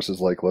 versus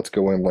like, let's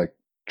go in, like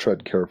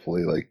tread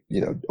carefully, like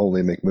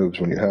only make moves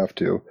when you have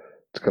to.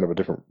 It's kind of a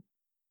different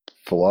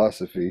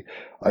philosophy.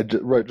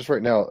 Just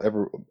right now,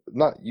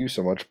 not you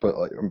so much, but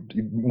like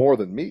more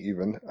than me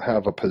even,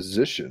 have a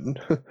position.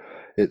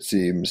 It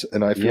seems,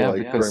 and I feel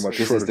like very much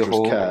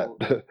Schrodinger's cat.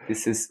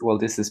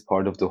 This is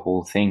part of the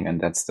whole thing,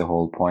 and that's the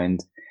whole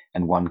point.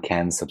 And one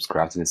can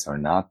subscribe to this or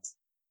not,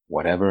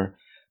 whatever.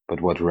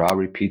 But what Ra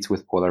repeats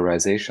with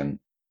polarization,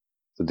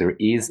 so there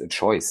is a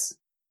choice,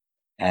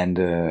 and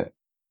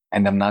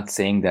I'm not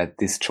saying that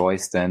this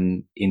choice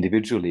then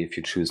individually, if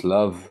you choose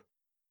love,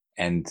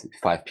 and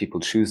 5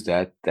 people choose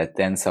that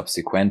then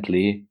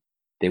subsequently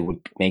they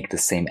would make the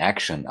same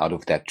action out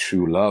of that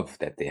true love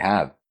that they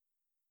have.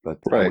 But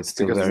right, I would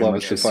still because very love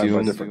much is defined by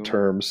assume different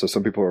terms. So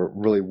some people are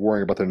really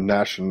worrying about their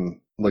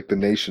the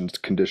nation's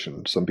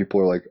condition. Some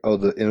people are like, oh,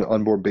 the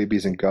unborn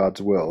baby's in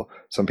God's will.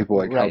 Some people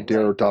are like, how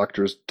dare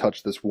doctors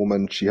touch this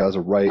woman? She has a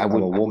right. I'm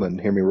a woman.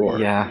 Hear me roar.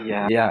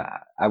 Yeah.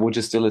 I would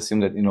just still assume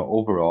that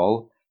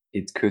overall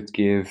it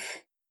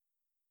gives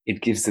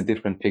a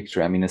different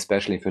picture. I mean,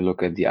 especially if you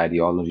look at the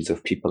ideologies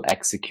of people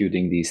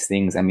executing these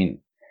things. I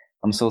mean,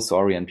 I'm so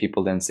sorry, and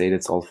people then say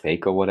it's all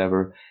fake or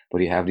whatever,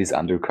 but you have these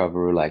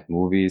undercover like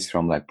movies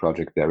from like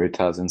Project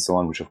Veritas and so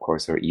on, which of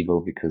course are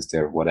evil because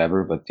they're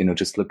whatever, but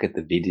just look at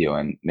the video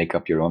and make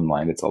up your own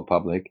mind. It's all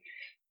public.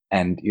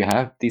 And you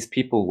have these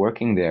people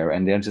working there,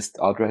 and they're just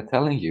outright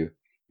telling you,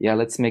 yeah,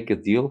 let's make a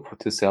deal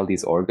to sell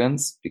these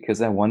organs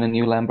because I want a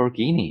new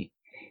Lamborghini.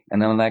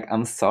 And I'm like,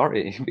 I'm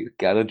sorry, we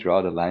gotta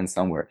draw the line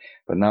somewhere.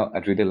 But now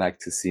I'd really like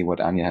to see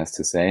what Anya has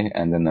to say,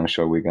 and then I'm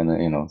sure we're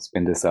gonna,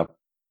 spin this up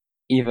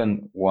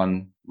even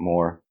one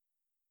more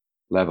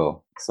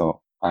level.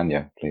 So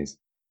Anya, please.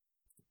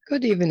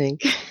 Good evening.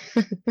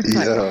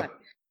 Yeah.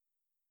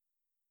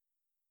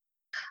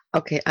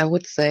 Okay, I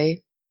would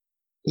say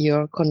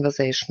your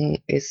conversation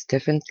is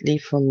definitely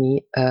for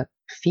me a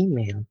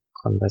female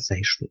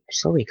conversation.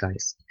 Sorry,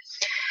 guys.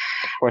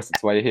 Of course,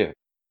 that's why you're here.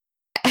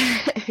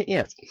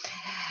 Yes.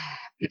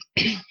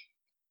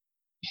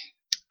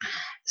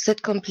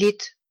 That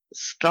complete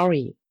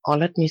story, or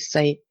let me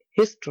say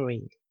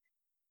history,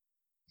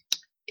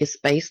 is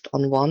based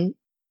on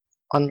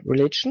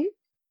religion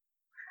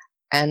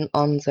and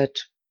on that,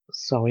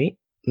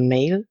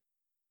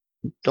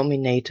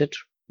 male-dominated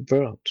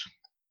world.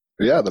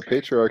 Yeah, the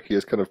patriarchy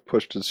has kind of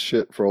pushed his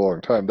shit for a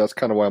long time. That's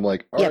kind of why I'm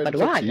like, all Yeah, right, but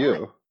it's up why? to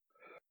you.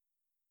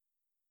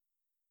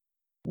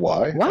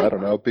 Why? Why? I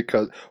don't know.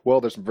 Because, well,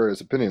 there's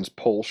various opinions.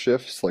 Pole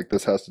shifts, like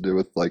this has to do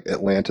with like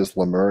Atlantis,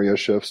 Lemuria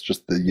shifts,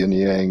 just the yin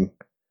yang.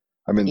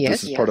 I mean,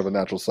 Yes, this is part of a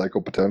natural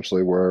cycle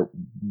potentially where,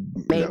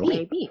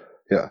 maybe.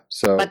 yeah.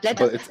 So, But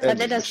let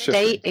us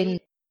stay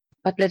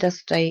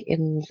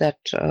in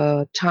that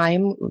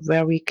time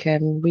where we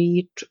can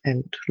read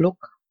and look.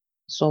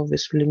 So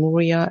with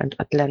Lemuria and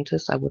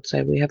Atlantis, I would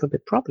say we have a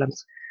bit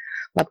problems.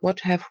 But what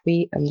have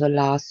we in the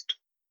last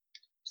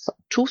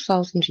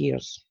 2,000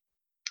 years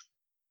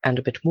and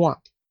a bit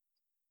more?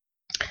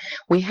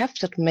 We have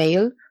that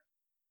male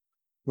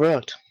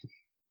world,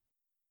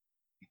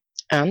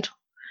 and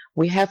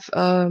we have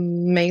a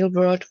male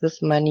world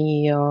with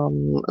many.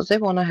 They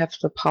want to have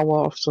the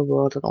power of the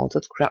world and all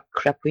that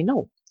crap we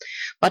know.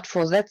 But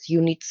for that, you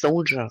need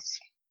soldiers,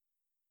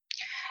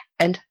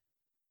 and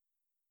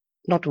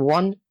not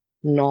one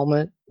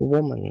normal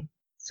woman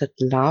that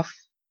love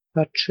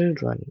her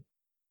children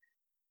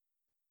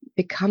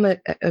become a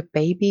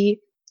baby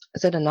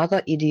that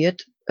another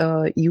idiot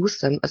use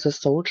them as a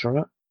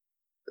soldier,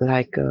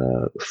 like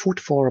food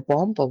for a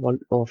bomb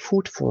or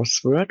food for a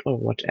sword or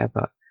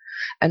whatever.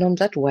 And on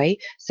that way,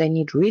 they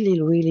need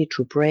really, really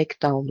to break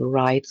down the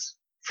rights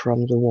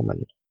from the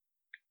woman.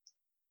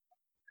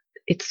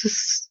 It's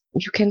this,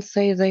 you can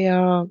say they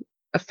are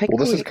a factory.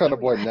 Well, this is kind of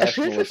why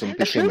nationalism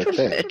became a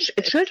thing.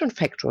 A children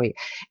factory.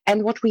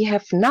 And what we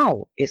have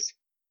now is,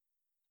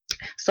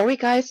 sorry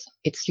guys,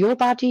 it's your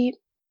body.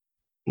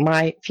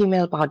 My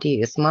female body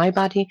is my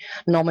body.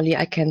 Normally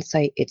I can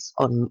say it's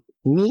on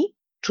me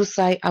to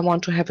say I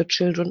want to have a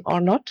children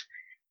or not,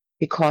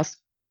 because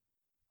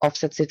of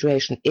that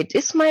situation. It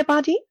is my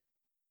body.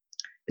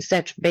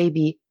 That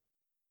baby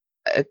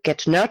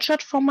get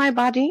nurtured from my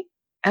body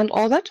and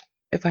all that,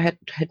 if I had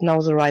now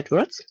the right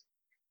words.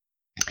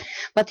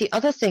 But the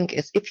other thing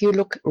is, if you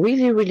look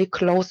really, really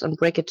close and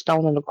break it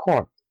down in the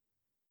core,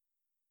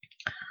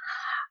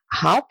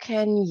 how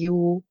can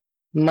you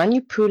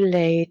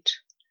manipulate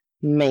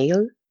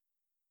male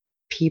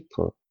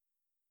people?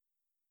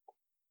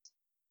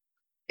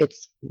 It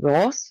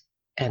was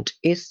and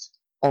is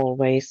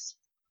always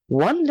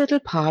one little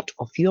part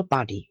of your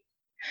body.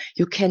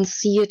 You can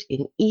see it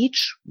in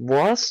each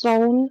war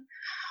zone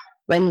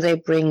when they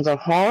bring the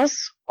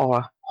horse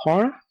or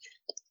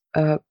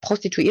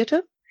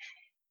Prostituierte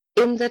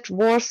in that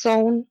war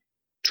zone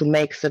to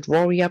make that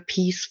warrior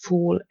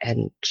peaceful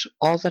and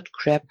all that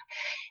crap.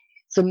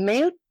 The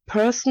male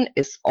person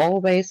is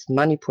always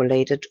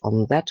manipulated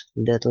on that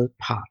little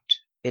part.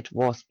 It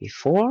was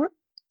before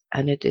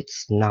and it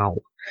is now.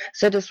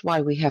 That is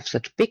why we have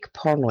that big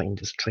porno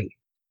industry.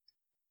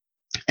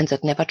 And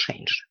that never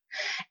changed.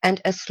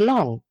 And as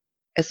long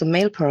as a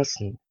male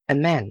person, a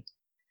man,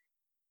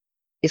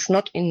 is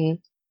not in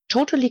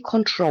totally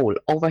control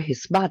over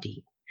his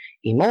body,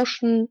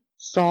 emotion,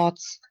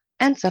 thoughts,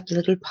 and that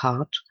little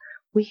part,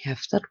 we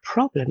have that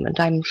problem. And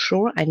I'm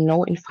sure I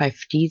know in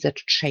 5D that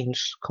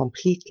changed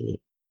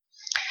completely.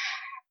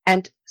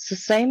 And the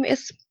same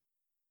is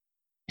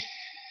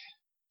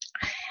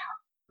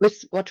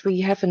with what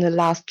we have in the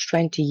last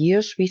 20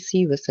 years, we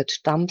see with that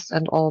dumps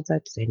and all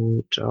that, they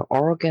need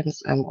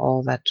organs and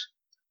all that.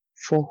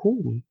 For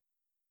whom?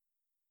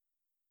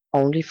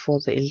 Only for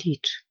the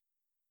elite.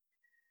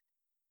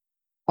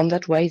 On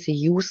that way, they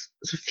use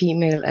the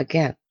female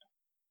again.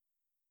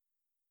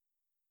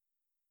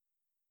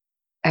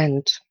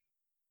 And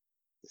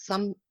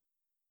I'm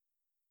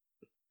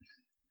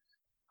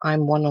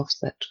one of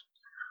that.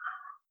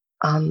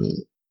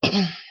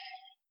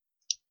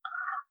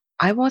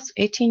 I was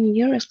 18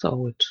 years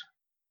old.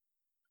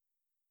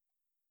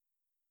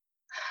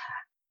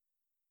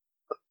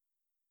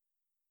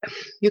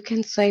 You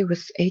can say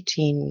with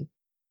 18,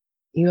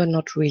 you are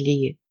not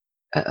really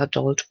an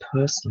adult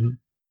person.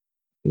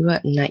 You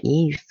are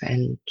naive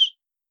and,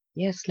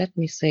 yes, let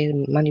me say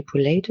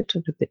manipulated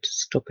and a bit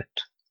stupid.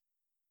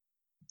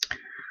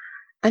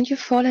 And you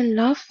fall in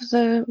love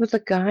with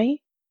a guy,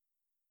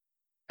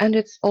 and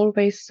it's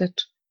always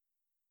that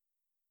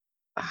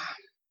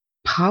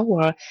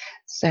power,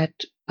 that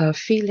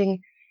feeling,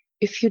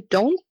 if you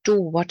don't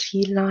do what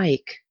he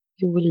like,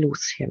 you will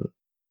lose him.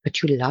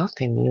 But you love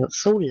him. You're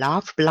so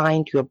love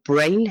blind, your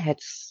brain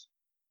has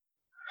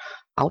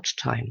out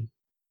time.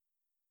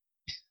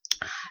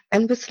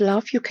 And with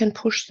love, you can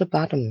push the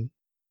button.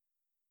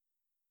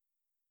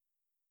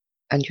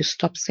 And you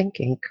stop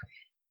thinking.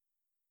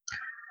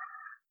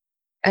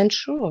 And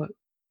sure,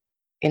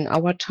 in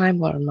our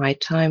time or in my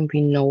time,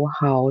 we know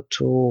how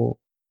to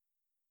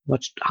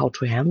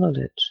handle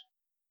it.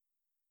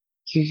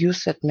 You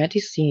use that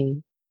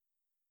medicine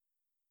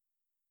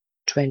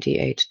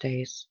 28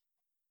 days.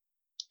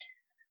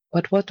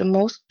 But what the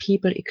most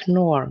people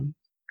ignore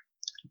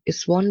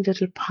is one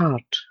little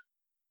part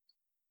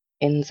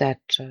in that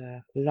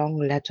long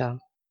letter,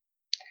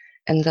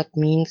 and that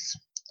means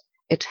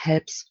it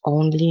helps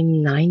only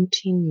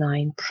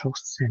 99%.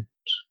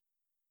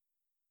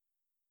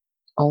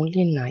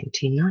 Only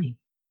 99,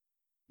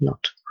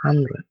 not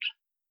 100.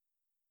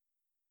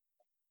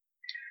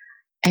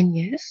 And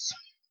yes,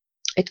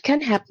 it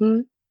can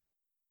happen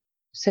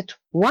that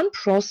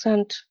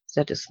 1%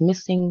 that is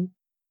missing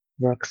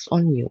works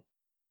on you.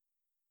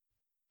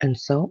 And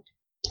so,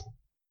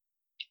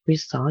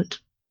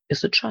 result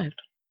is a child.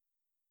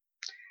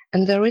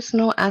 And there is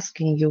no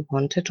asking you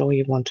want it or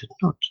you want it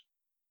not.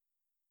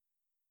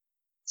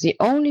 The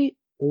only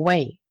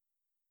way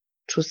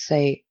to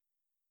say,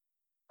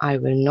 I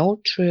will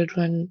no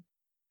children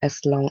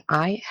as long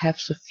I have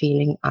the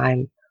feeling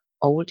I'm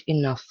old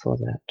enough for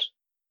that,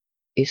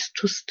 is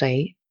to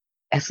stay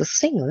as a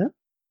single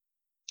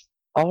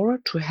or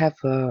to have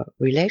a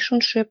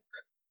relationship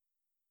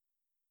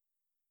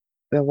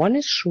where one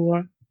is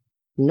sure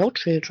no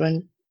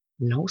children,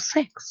 no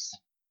sex.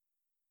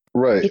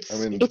 Right. It's-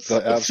 I mean, it's- the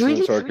it's abstinence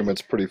really-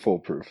 argument's pretty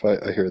foolproof.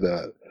 I hear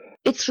that.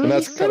 It's And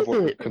really that's kind of what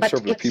simple, but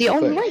conservative it's the people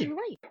only think.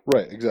 way.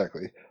 Right,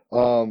 exactly.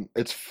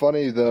 It's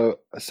funny though,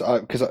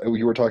 because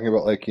you were talking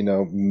about like,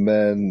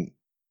 men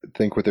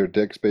think with their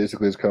dicks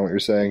basically is kind of what you're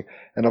saying.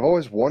 And I've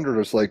always wondered,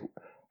 it's like,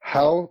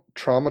 how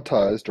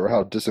traumatized or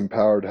how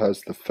disempowered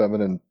has the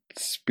feminine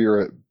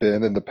spirit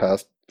been in the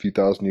past few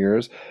thousand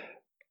years?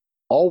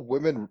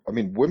 Women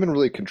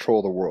really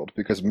control the world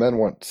because men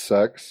want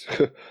sex,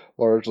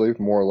 largely,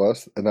 more or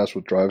less, and that's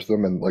what drives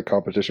them. And like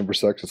competition for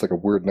sex, it's like a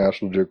weird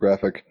National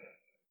Geographic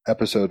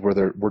episode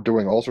where we're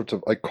doing all sorts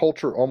of like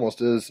culture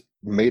almost is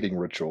mating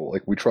ritual.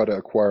 Like we try to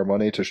acquire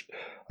money to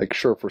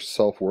sure for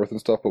self-worth and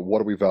stuff, but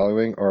what are we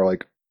valuing? Our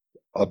like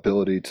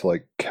ability to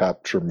like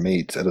capture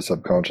mates at a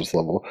subconscious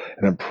level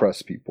and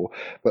impress people.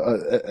 But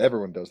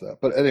everyone does that.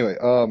 But anyway,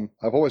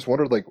 I've always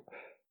wondered like,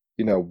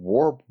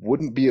 war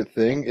wouldn't be a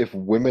thing if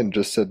women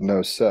just said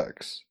no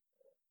sex.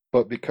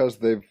 But because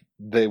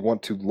they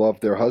want to love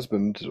their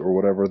husband or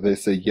whatever, they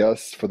say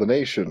yes for the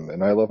nation,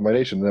 and I love my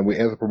nation. And then we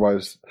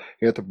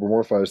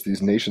anthropomorphize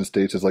these nation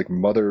states as like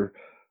Mother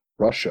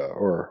Russia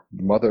or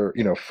Mother,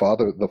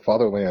 the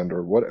fatherland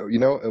or what,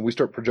 and we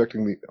start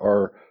projecting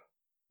our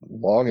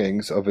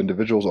longings of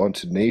individuals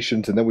onto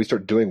nations, and then we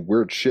start doing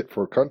weird shit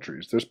for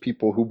countries. There's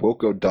people who will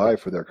go die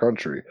for their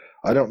country.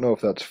 I don't know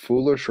if that's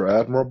foolish or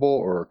admirable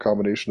or a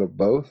combination of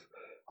both.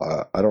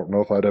 I don't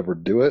know if I'd ever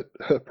do it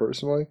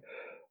personally.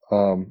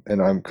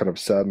 And I'm kind of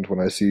saddened when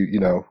I see,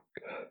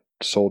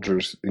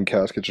 soldiers in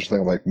caskets or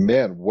something. I'm like,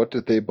 man, what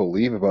did they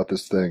believe about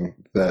this thing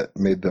that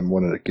made them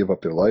want to give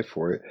up their life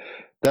for it?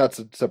 That's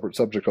a separate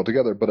subject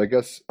altogether. But I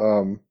guess,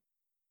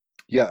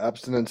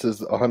 abstinence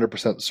is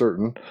 100%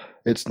 certain.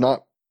 It's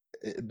not,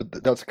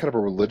 but that's kind of a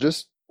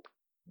religious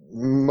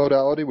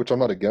modality, which I'm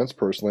not against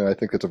personally. I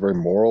think it's a very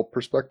moral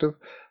perspective.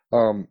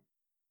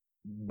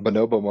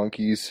 Bonobo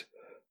monkeys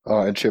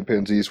and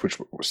chimpanzees, which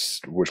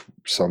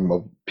some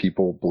of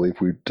people believe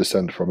we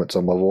descend from at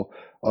some level,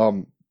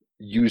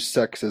 use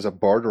sex as a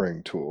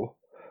bartering tool.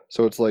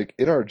 So it's like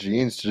in our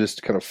genes to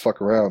just kind of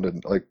fuck around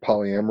and like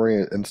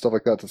polyamory and stuff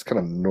like that. That's kind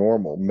of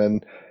normal.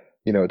 Men,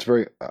 it's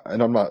very,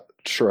 and I'm not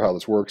sure how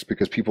this works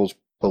because people's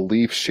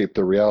beliefs shape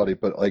their reality.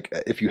 But like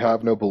if you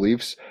have no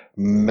beliefs,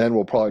 men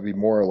will probably be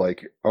more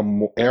like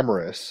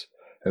amorous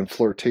and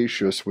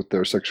flirtatious with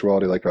their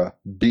sexuality, like a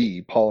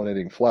bee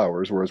pollinating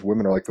flowers, whereas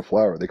women are like the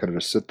flower. They kind of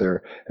just sit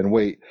there and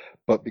wait.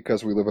 But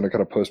because we live in a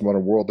kind of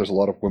postmodern world, there's a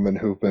lot of women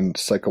who've been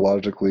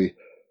psychologically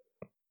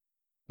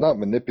not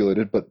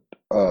manipulated, but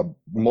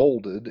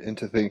molded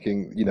into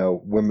thinking,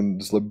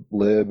 women's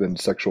lib and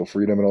sexual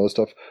freedom and all this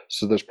stuff.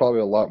 So there's probably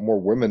a lot more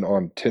women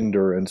on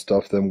Tinder and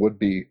stuff than would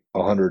be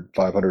 100,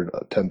 500,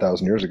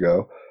 10,000 years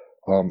ago.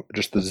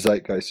 Just the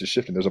zeitgeist is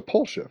shifting. There's a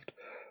pole shift.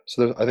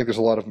 So I think there's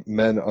a lot of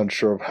men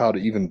unsure of how to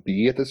even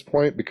be at this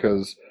point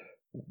because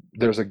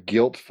there's a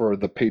guilt for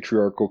the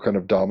patriarchal kind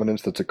of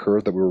dominance that's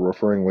occurred that we were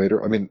referring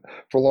later. I mean,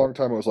 for a long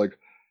time, it was like,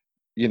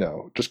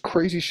 just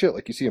crazy shit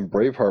like you see in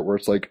Braveheart where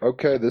it's like,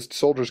 okay, this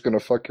soldier's going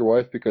to fuck your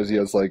wife because he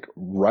has like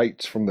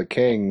rights from the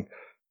king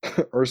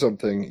or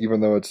something,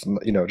 even though it's,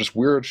 just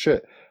weird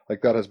shit.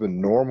 Like that has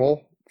been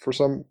normal for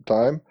some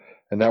time.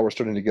 And now we're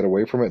starting to get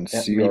away from it and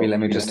see. Maybe let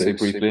me just say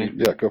briefly.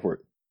 Yeah, go for it.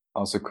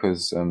 Also,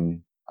 because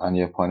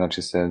Anya pointed out,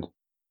 she said,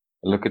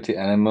 look at the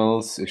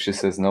animals. If she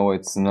says no,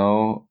 it's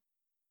no.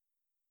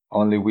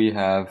 Only we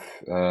have,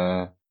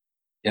 the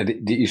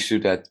issue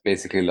that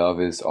basically love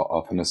is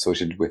often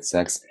associated with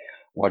sex.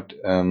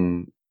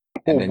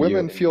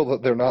 Women feel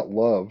that they're not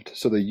loved,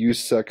 so they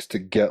use sex to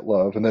get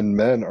love, and then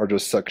men are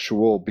just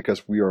sexual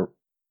because we are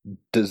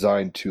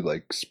designed to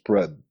like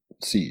spread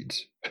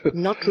seeds.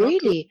 Not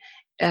really.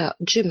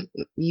 Jim,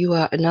 you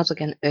are another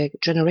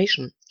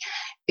generation.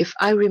 If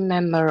I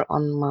remember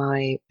on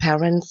my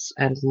parents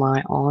and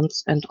my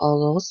aunts and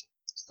all those,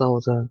 so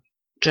the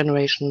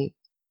generation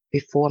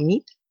before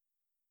me,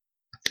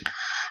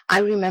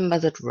 I remember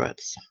that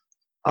words.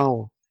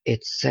 Oh,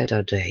 it's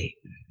Saturday.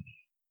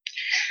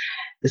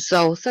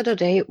 So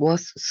Saturday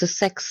was the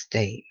sex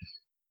day,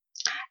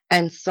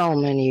 and so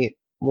many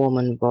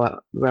women were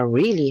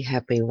really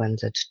happy when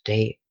that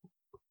day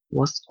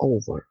was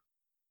over.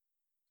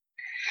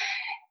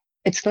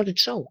 It's not a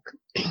joke,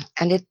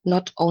 and it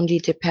not only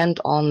depend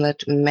on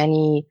that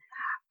many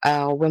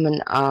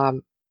women are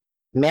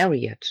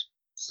married,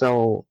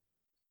 so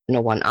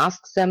no one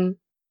asks them.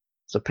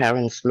 The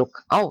parents look,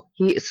 oh,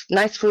 he is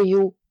nice for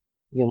you,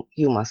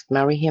 you must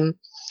marry him.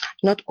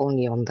 Not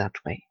only on that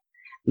way,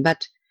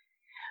 but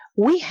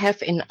we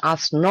have in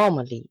us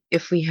normally,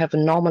 if we have a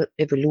normal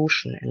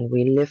evolution and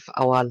we live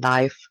our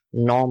life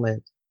normal,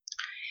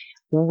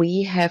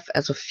 we have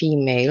as a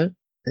female,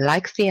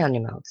 like the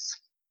animals,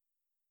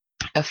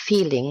 a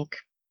feeling,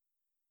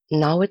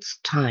 now it's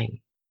time.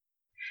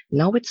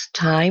 Now it's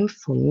time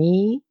for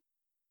me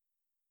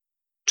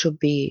to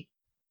be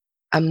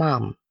a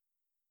mom.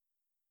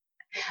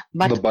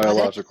 But the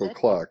biological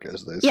clock,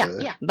 as they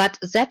say. Yeah, but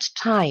that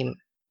time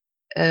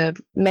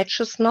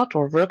matches not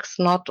or works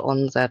not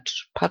on that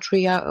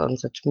on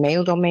that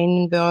male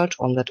domain world,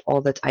 on that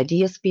all that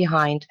ideas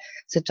behind,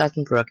 that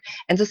doesn't work.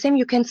 And the same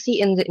you can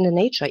see in the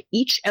nature.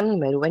 Each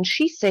animal, when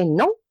she say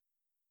no,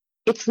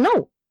 it's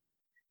no.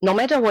 No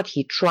matter what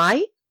he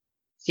try,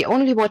 the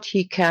only what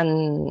he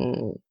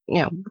can,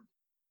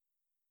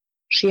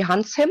 she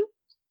hunts him.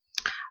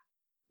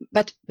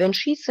 But when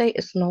she say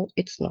is no,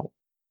 it's no.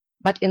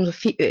 But in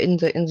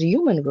the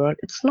human world,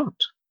 it's not.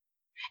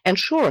 And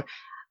sure,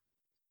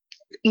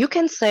 you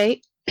can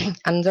say,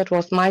 and that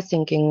was my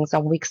thinking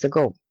some weeks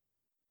ago,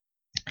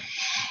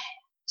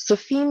 the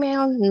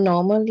female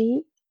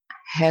normally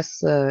has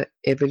the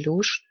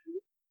evolution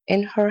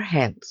in her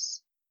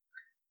hands.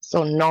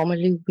 So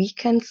normally we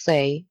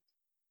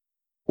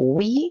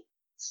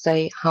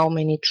say how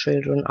many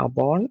children are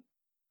born,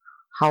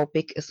 how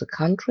big is the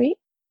country,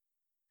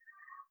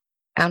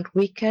 and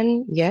we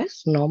can,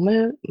 yes,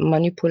 normal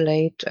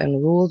manipulate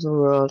and rule the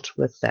world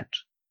with that.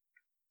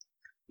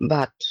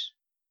 But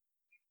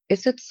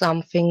is it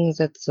something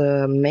that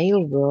the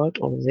male world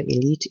or the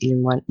elite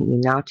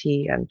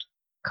Illuminati and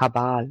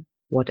cabal,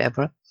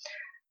 whatever,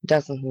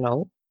 doesn't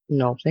know?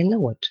 No, they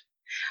know it.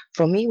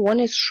 For me, one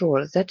is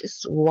sure, that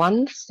is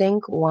one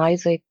thing why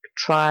they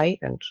try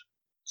and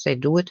they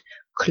do it,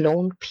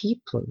 clone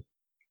people.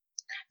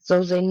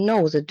 So they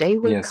know the day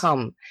will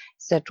come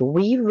that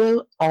we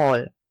will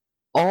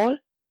all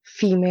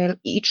female,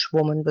 each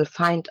woman will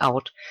find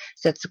out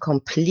that the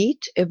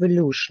complete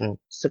evolution,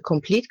 the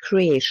complete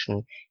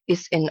creation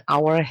is in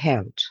our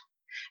hand.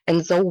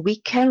 And so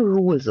we can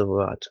rule the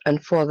world.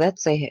 And for that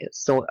they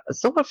are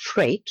so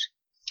afraid.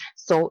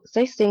 So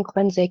they think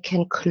when they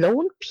can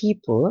clone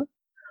people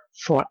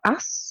for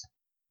us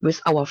with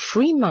our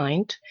free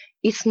mind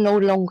is no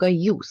longer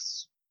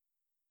use.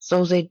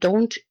 So they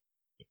don't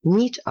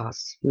need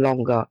us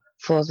longer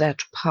for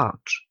that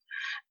part.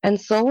 And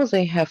so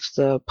they have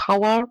the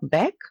power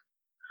back.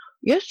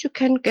 Yes, you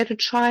can get a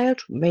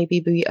child,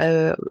 maybe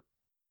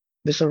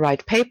with the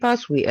right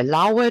papers, we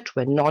allow it,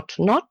 when not.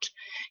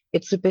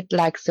 It's a bit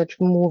like that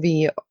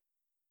movie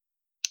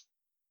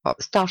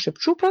Starship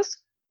Troopers.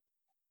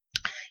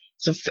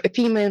 The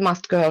female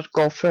must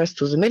go first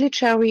to the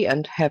military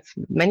and have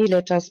many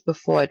letters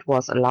before it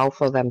was allowed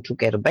for them to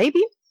get a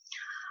baby.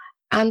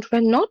 And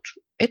when not,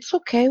 it's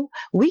okay.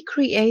 We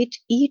create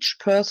each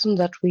person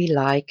that we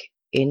like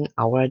in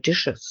our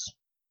dishes.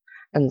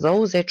 And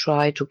though they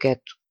try to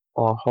get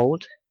or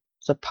hold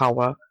the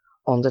power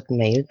on that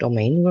male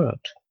domain world.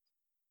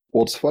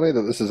 Well, it's funny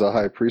that this is a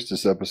High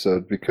Priestess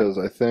episode because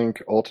I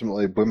think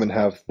ultimately women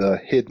have the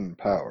hidden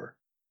power.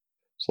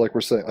 So like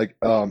we're saying, like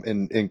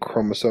in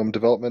chromosome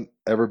development,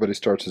 everybody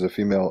starts as a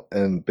female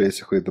and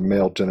basically the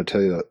male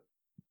genitalia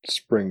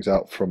springs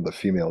out from the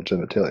female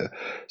genitalia.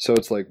 So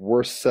it's like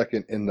we're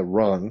second in the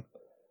rung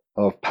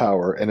of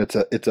power, and it's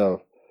a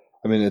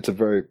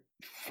very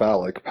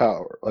phallic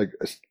power.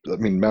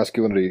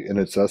 Masculinity in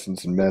its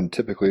essence in men,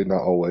 typically,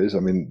 not always.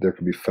 There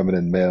can be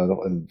feminine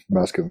male and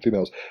masculine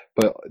females,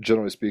 but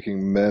generally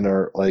speaking, men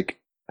are like,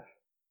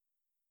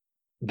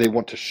 they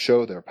want to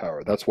show their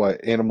power. That's why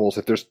animals,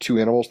 if there's two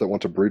animals that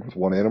want to breed with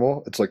one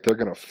animal, it's like they're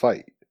going to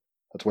fight.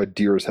 That's why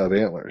deers have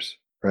antlers,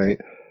 right?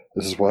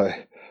 This is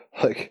why,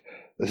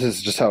 this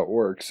is just how it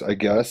works, I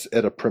guess,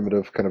 at a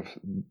primitive kind of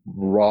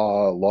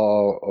raw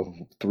law of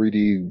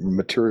 3D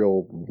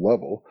material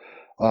level.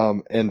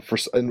 And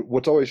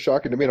what's always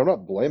shocking to me, and I'm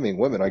not blaming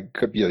women. It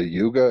could be a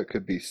yuga, it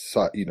could be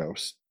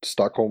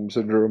Stockholm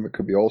syndrome, it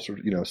could be all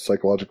sorts of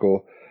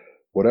psychological,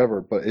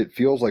 whatever. But it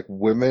feels like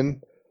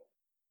women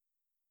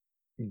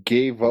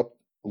gave up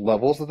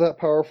levels of that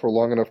power for a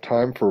long enough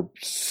time for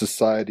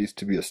societies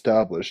to be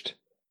established,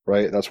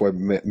 right? That's why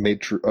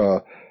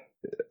matriarchies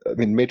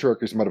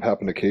might have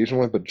happened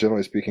occasionally, but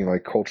generally speaking,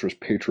 like culture is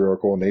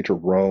patriarchal in nature.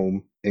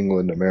 Rome,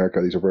 England, America,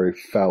 these are very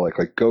phallic.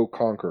 Like go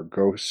conquer,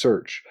 go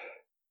search.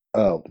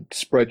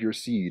 Spread your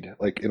seed,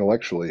 like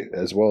intellectually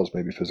as well as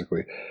maybe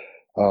physically.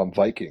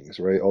 Vikings,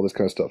 right? All this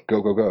kind of stuff.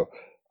 Go.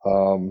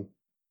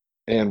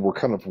 And we're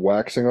kind of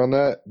waxing on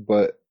that,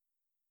 but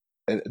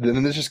and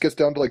then this just gets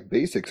down to like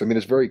basics. I mean,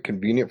 it's very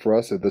convenient for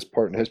us at this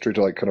part in history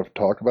to like kind of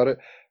talk about it,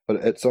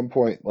 but at some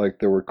point, like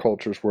there were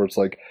cultures where it's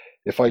like,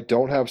 if I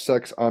don't have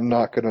sex, I'm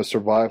not going to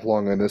survive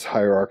long in this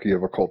hierarchy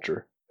of a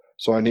culture.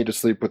 So I need to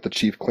sleep with the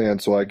chief clan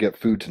so I get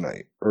food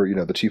tonight, or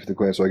the chief of the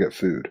clan so I get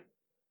food.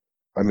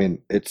 I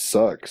mean, it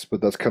sucks,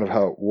 but that's kind of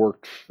how it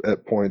worked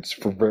at points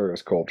for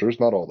various cultures,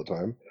 not all the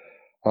time.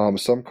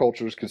 Some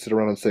cultures can sit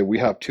around and say, we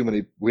have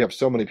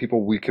so many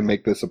people, we can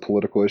make this a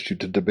political issue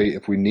to debate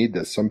if we need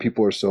this. Some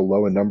people are so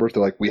low in numbers,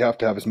 they're like, we have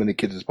to have as many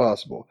kids as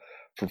possible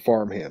for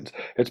farm hands.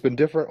 It's been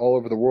different all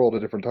over the world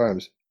at different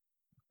times.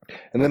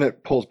 And then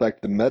it pulls back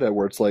to the meta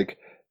where it's like,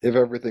 if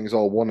everything's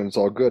all one and it's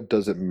all good,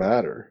 does it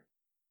matter?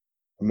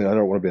 I mean, I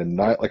don't want to be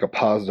like a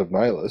positive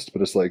nihilist,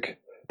 but it's like,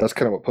 that's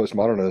kind of what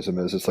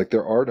postmodernism is. It's like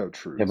there are no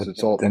truths. Yeah, but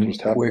it's all then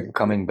just happening. we're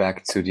coming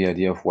back to the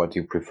idea of what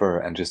you prefer,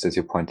 and just as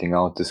you're pointing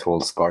out, this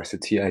whole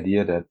scarcity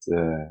idea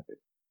that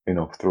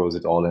throws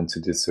it all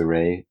into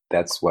disarray.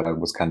 That's what I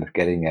was kind of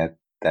getting at.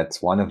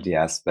 That's one of the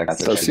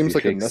aspects. That seems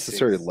like a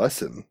necessary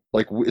lesson.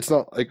 Like it's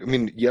not like, I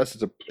mean, yes,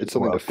 it's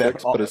something to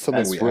fix, but it's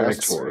something we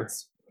asked for.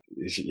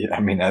 I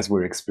mean, as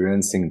we're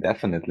experiencing,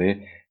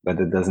 definitely, but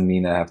it doesn't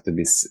mean I have to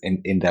be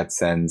in that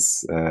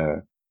sense.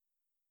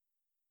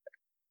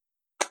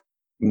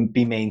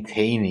 Be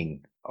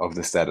maintaining of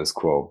the status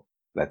quo,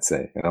 let's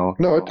say, No,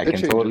 I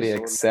can totally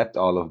accept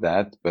all of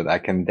that, but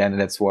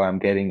that's where I'm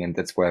getting, and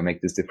that's where I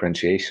make this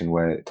differentiation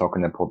where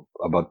talking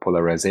about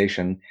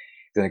polarization,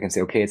 then I can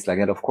say, okay, it's like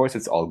that. Of course,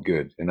 it's all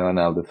good,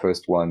 now the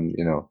first one,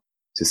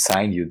 to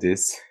sign you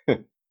this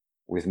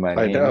with my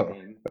name. I know.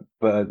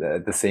 But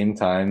at the same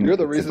time, you're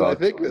the reason I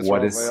think this,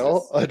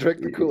 Raphael. I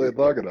drank the Kool-Aid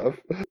long enough.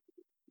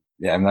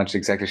 Yeah, I'm not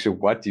exactly sure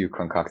what you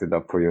concocted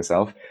up for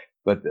yourself,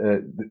 but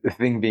the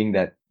thing being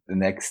that the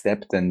next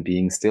step then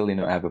being still,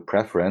 I have a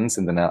preference,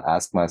 and then I'll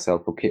ask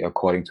myself, okay,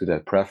 according to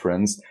that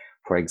preference,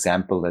 for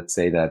example, let's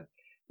say that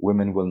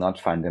women will not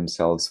find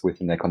themselves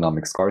with an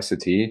economic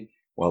scarcity.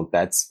 Well,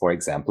 that's, for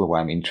example, why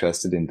I'm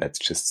interested in, let's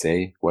just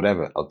say,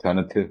 whatever,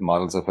 alternative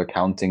models of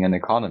accounting and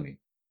economy.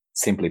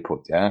 Simply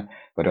put, yeah.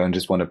 But I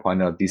just want to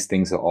point out these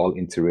things are all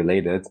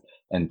interrelated,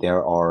 and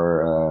there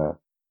are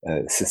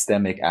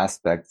systemic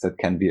aspects that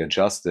can be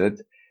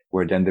adjusted,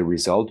 where then the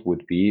result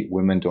would be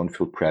women don't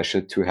feel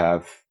pressured to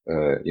have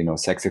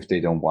sex if they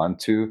don't want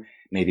to.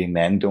 Maybe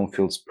men don't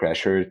feel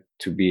pressure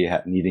to be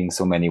needing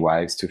so many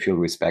wives to feel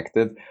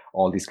respected.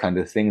 All these kind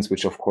of things,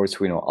 which of course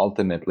we know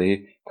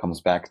ultimately comes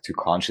back to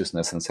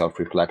consciousness and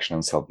self-reflection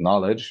and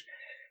self-knowledge.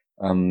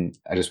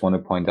 I just want to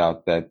point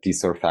out that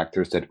these are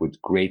factors that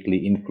would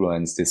greatly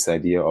influence this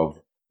idea of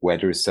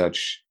whether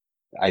such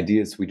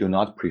ideas we do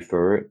not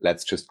prefer,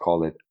 let's just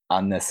call it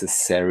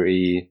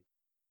unnecessary,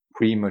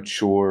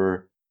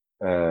 premature,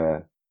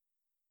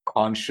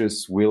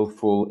 conscious,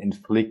 willful,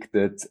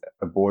 inflicted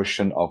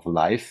abortion of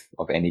life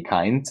of any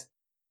kind,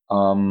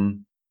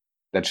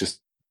 that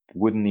just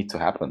wouldn't need to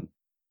happen.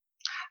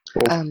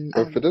 Well,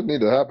 if it didn't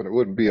need to happen, it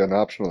wouldn't be an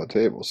option on the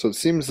table. So it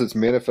seems it's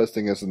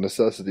manifesting as a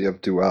necessity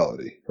of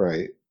duality,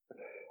 right?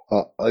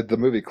 Like the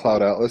movie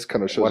Cloud Atlas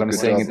kind of shows. What I'm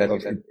saying is that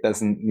it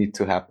doesn't need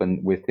to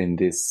happen within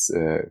this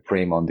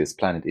frame on this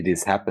planet. It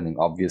is happening,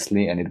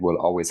 obviously, and it will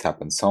always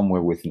happen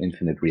somewhere within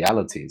infinite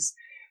realities.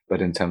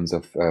 But in terms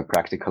of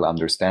practical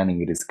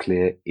understanding, it is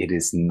clear it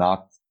is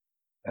not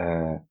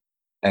a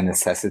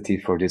necessity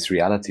for this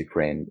reality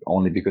frame.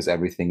 Only because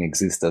everything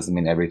exists doesn't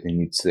mean everything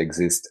needs to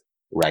exist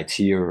right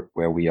here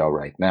where we are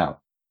right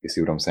now. You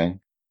see what I'm saying?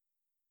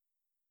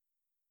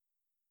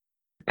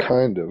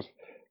 Kind of.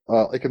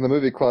 Like in the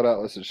movie Cloud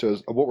Atlas, it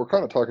shows what we're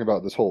kind of talking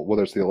about, this whole,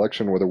 whether it's the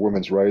election, whether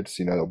women's rights,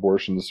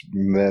 abortions,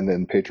 men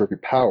and patriarchy,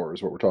 power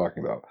is what we're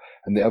talking about,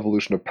 and the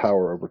evolution of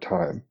power over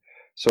time.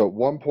 So at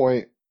one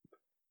point,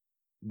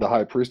 the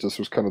high priestess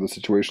was kind of the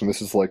situation.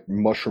 This is like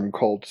mushroom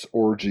cults,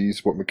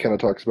 orgies, what McKenna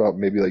talks about,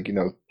 maybe like,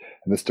 and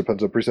this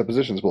depends on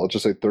presuppositions, but let's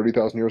just say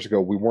 30,000 years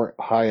ago, we weren't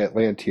high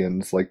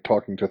Atlanteans like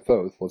talking to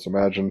Thoth. Let's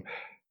imagine,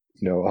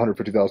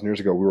 150,000 years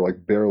ago, we were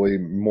like barely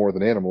more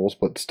than animals,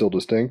 but still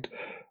distinct.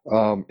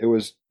 It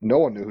was, no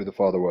one knew who the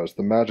father was.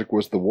 The magic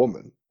was the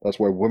woman. That's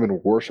why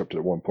women worshipped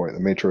at one point. The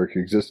matriarchy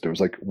existed. It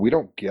was like, we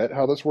don't get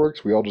how this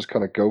works. We all just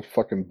kind of go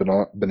fucking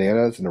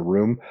bananas in a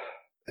room,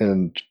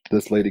 and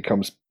this lady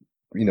comes,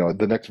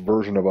 the next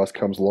version of us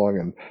comes along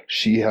and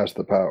she has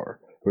the power.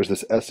 There's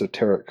this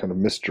esoteric kind of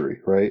mystery,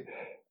 right?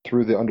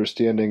 Through the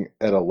understanding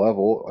at a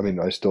level, I mean,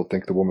 I still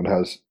think the woman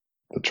has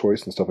the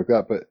choice and stuff like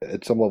that, but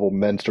at some level,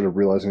 men started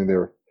realizing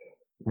their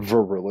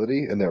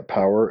virility and their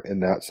power in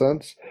that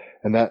sense,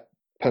 and that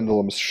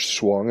pendulum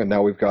swung, and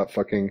now we've got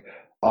fucking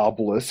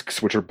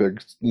obelisks, which are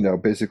big,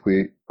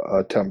 basically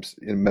attempts,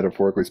 in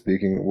metaphorically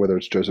speaking, whether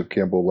it's Joseph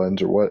Campbell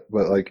lens or what,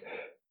 but like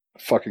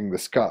fucking the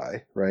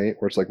sky, right?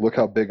 Where it's like, look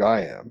how big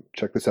I am.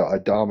 Check this out. I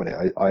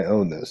dominate. I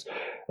own this.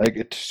 Like,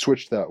 it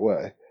switched that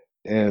way,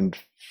 and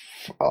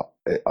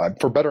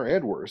for better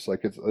and worse.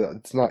 Like,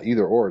 it's not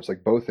either or. It's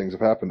like both things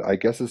have happened. I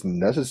guess it's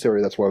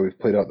necessary. That's why we've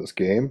played out this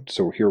game.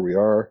 So here we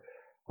are.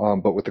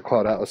 But with the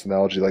Cloud Atlas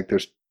analogy, like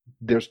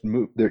there's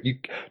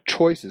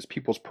choices,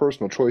 people's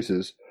personal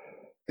choices,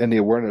 and the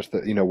awareness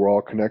that, you know, we're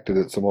all connected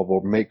at some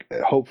level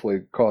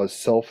hopefully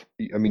cause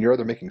you're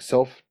either making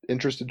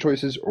self-interested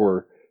choices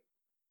or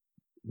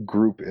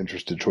group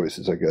interested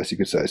choices, I guess you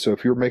could say. So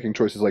if you're making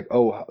choices like,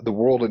 oh, the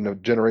world in a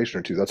generation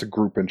or two, that's a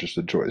group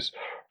interested choice.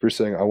 If you're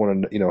saying I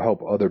want to, you know,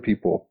 help other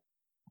people,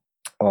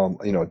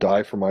 you know,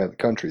 die for my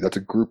country, that's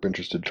a group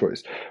interested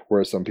choice.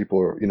 Whereas some people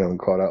are, you know, in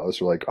Cloud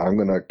Atlas are like, I'm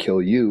gonna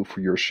kill you for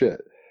your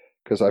shit.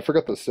 Because I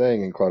forgot the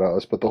saying in Cloud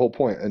Atlas, but the whole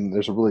point, and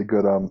there's a really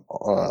good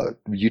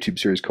YouTube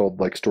series called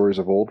like Stories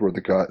of Old, where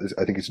the guy is,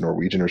 I think he's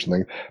Norwegian or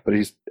something, but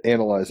he's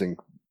analyzing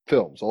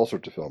films, all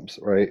sorts of films,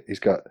 right? He's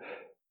got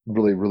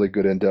really, really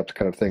good in-depth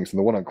kind of things. And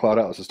the one on Cloud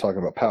Atlas is talking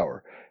about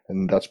power.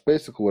 And that's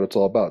basically what it's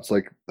all about. It's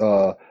like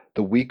the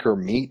weaker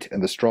meet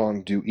and the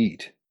strong do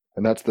eat.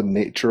 And that's the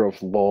nature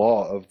of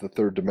law of the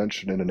third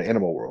dimension in an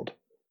animal world.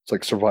 It's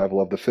like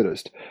survival of the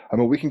fittest. I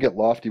mean, we can get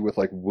lofty with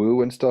like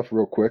woo and stuff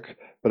real quick,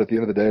 but at the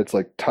end of the day, it's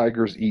like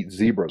tigers eat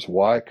zebras.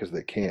 Why? Because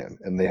they can,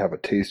 and they have a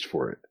taste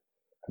for it.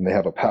 And they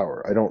have a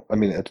power.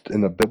 It's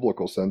in a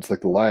biblical sense,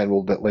 like the lion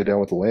will lay down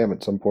with the lamb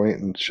at some point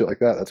and shit like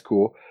that. That's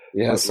cool.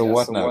 Yeah, so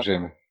what now,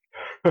 Jim?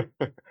 Where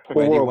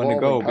do you want to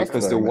go?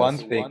 Because the one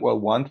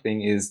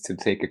thing is to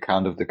take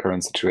account of the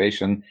current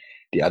situation.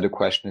 The other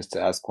question is to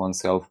ask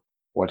oneself,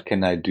 what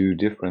can I do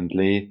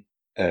differently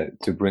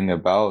to bring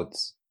about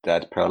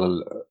that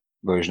parallel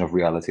version of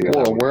reality?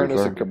 Well,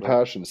 awareness and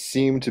compassion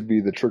seem to be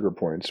the trigger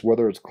points,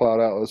 whether it's Cloud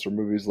Atlas or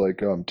movies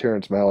like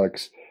Terrence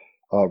Malick's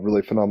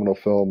really phenomenal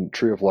film,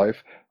 Tree of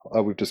Life.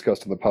 We've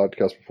discussed in the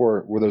podcast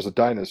before, where there's a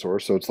dinosaur.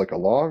 So it's like a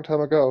long time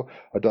ago,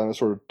 a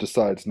dinosaur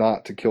decides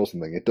not to kill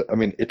something.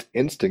 Its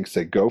instincts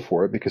say go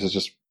for it because it's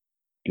just,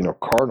 you know,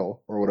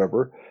 carnal or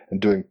whatever, and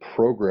doing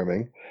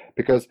programming.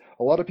 Because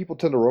a lot of people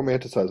tend to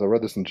romanticize. I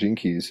read this in Gene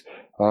Keys.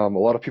 A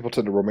lot of people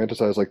tend to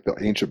romanticize like the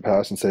ancient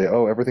past and say,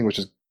 oh, everything was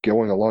just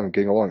going along and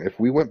getting along. If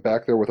we went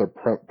back there with our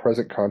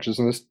present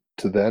consciousness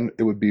to then,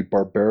 it would be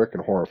barbaric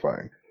and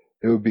horrifying.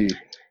 It would be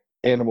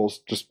animals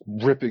just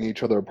ripping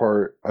each other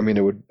apart.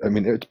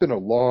 It's been a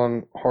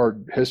long,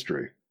 hard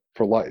history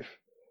for life,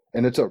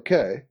 and it's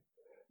okay.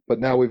 But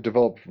now we've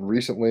developed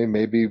recently,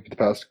 maybe the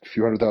past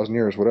few 100,000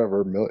 years,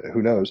 whatever,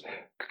 who knows,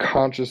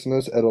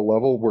 consciousness at a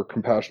level where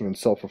compassion and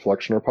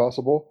self-reflection are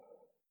possible.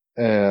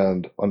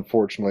 And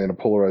unfortunately, in a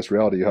polarized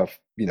reality, you have,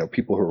 you know,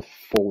 people who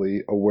are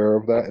fully aware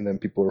of that, and then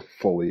people who are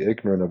fully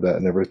ignorant of that,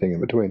 and everything in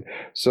between.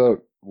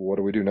 So what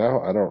do we do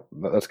now?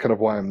 That's kind of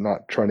why I'm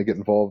not trying to get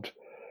involved.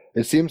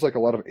 It seems like a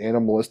lot of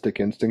animalistic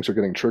instincts are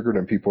getting triggered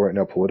in people right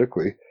now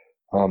politically,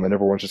 and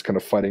everyone's just kind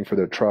of fighting for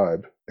their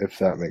tribe, if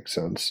that makes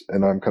sense.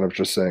 And I'm kind of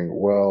just saying,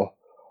 well,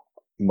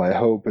 my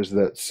hope is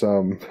that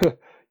some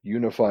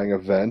unifying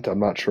event,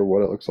 I'm not sure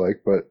what it looks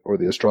like, or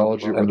the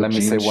astrology, or the let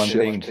me say one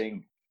shift.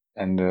 thing,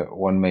 and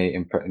one may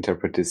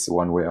interpret this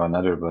one way or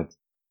another, but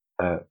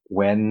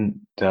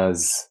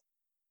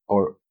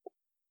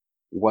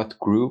what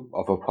group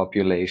of a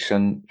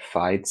population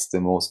fights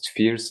the most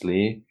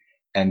fiercely?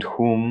 And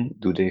whom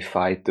do they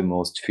fight the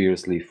most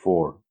fiercely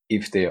for,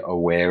 if they're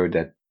aware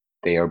that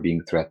they are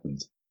being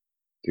threatened?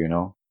 Do you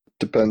know?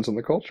 Depends on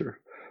the culture.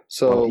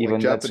 So Well, even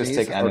like let's just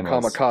Japanese take are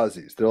animals.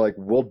 kamikazes. They're like,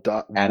 we'll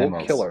die, we'll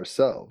Animals. kill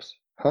ourselves.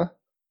 Huh?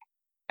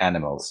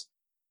 Animals.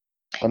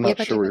 I'm Yeah, not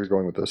but sure where you're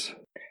going with this.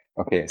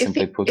 Okay,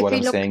 simply put, if what we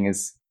I'm look- saying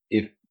is,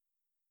 if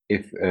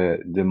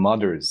the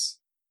mothers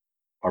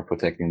are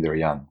protecting their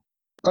young,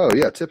 Oh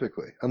yeah,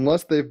 typically.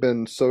 Unless they've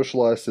been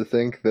socialized to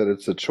think that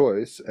it's a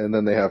choice and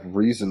then they have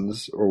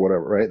reasons or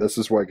whatever, right? This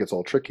is why it gets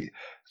all tricky.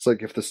 It's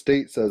like if the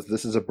state says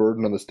this is a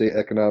burden on the state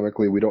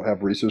economically, we don't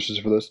have resources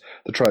for this,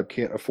 the tribe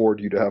can't afford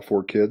you to have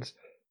 4 kids,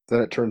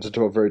 then it turns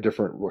into a very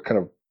different kind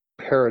of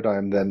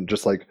paradigm than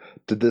just like,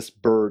 did this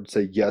bird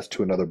say yes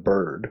to another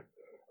bird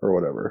or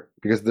whatever?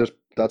 Because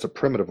that's a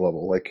primitive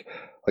level. Like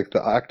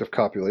the act of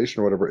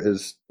copulation or whatever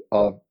is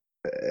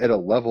at a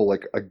level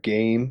like a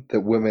game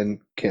that women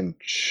can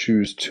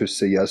choose to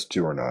say yes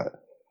to or not.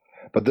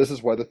 But this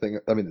is why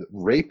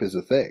rape is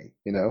a thing,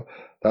 you know?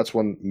 That's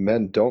when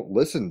men don't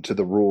listen to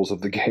the rules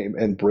of the game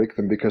and break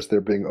them because they're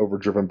being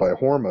overdriven by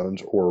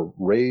hormones or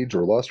rage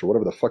or lust or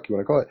whatever the fuck you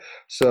want to call it.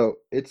 So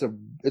it's a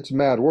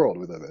mad world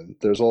we live in.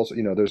 There's also,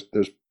 you know, there's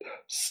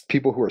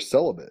people who are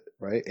celibate,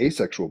 right?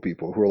 Asexual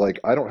people who are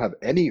like, I don't have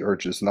any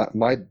urges, not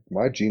my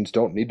genes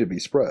don't need to be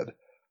spread.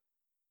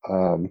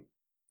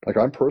 Like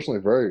I'm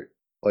personally very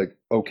like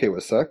okay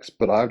with sex,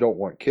 but I don't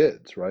want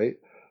kids, right?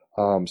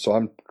 So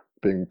I'm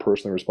being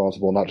personally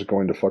responsible, not just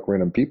going to fuck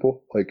random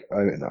people. Like,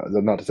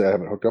 not to say I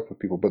haven't hooked up with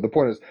people, but the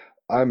point is,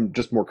 I'm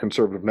just more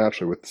conservative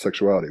naturally with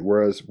sexuality.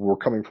 Whereas we're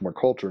coming from a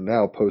culture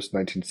now, post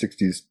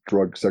 1960s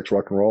drug, sex,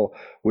 rock and roll,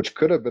 which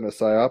could have been a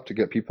psyop to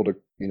get people to,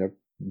 you know,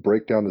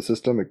 break down the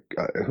system.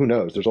 Who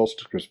knows? There's all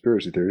sorts of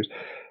conspiracy theories.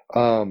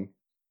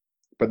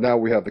 But now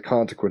we have the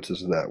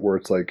consequences of that, where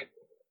it's like,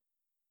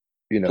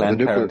 you know,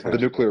 the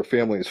nuclear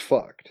family is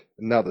fucked.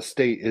 And now the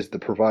state is the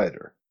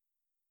provider.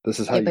 This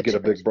is how you get a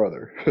big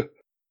brother.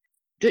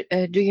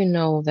 Do you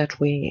know that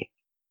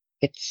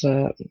it's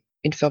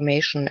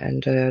information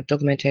and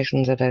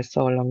documentation that I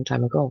saw a long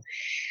time ago.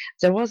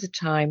 There was a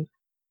time,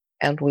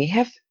 and we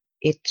have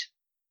it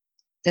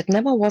that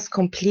never was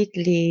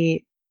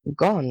completely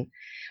gone.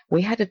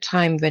 We had a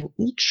time when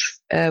each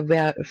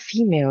were a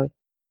female.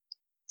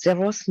 There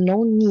was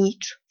no need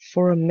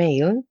for a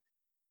male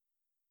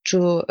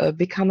to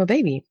become a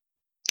baby.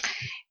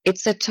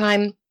 It's a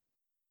time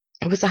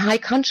with a high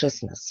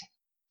consciousness.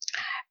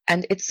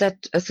 And it's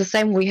the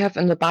same we have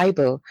in the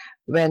Bible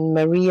when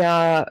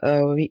Maria,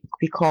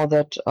 we call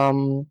that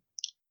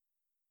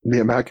The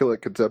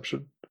Immaculate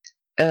Conception.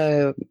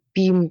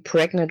 being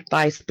pregnant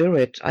by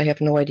spirit. I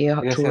have no idea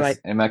how Yes, to yes. write.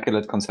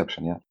 Immaculate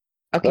Conception, yeah.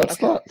 Okay,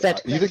 That's not.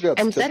 that You think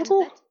that's and that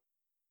typical?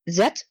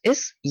 that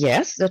is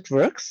yes, that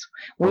works.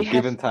 Well, We have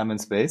given time and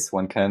space,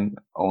 one can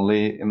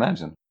only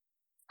imagine.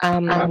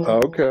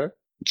 Okay.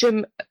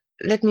 Jim,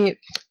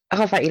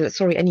 Raphael,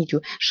 sorry, I need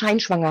you.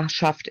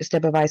 Scheinschwangerschaft ist der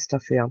Beweis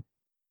dafür.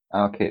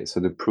 Okay, so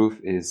the proof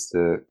is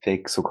the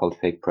so-called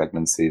fake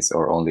pregnancies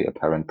or only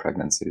apparent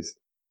pregnancies.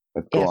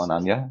 But go Yes. on,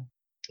 Anja.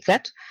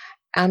 That,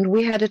 and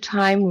we had a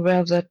time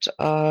where that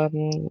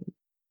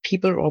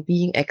people or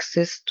being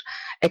exist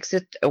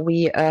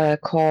we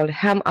call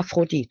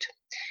hermaphrodite.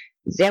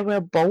 They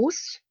were both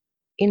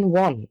in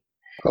one.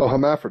 Oh,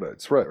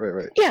 hermaphrodites.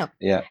 Right. Yeah,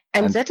 Yeah.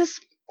 and And- that is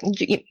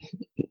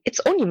it's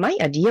only my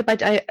idea,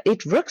 but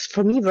it works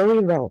for me very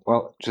well.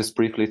 Well, just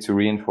briefly to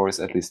reinforce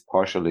at least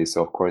partially.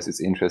 So, of course,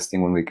 it's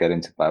interesting when we get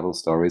into Bible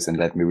stories, and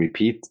let me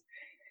repeat.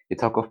 They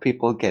talk of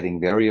people getting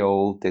very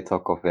old. They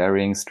talk of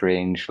varying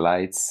strange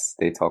lights.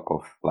 They talk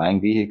of flying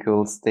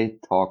vehicles. They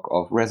talk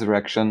of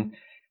resurrection.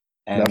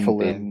 And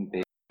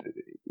Nephilim.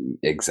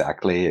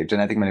 exactly.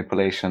 Genetic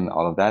manipulation,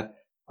 all of that.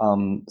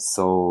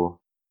 So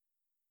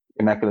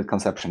Immaculate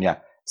Conception. Yeah.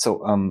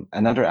 So,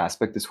 another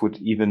aspect, this would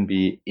even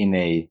be in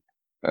a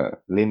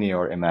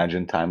linear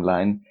imagined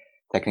timeline,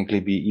 technically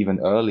be even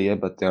earlier,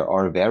 but there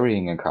are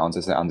varying accounts,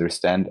 as I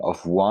understand,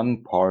 of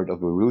one part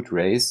of a root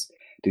race.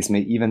 This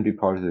may even be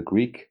part of the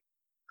Greek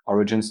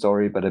origin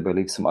story, but I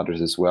believe some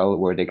others as well,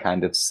 where they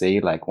kind of say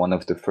like one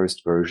of the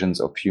first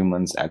versions of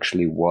humans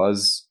actually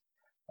was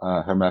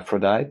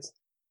hermaphrodite.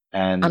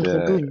 And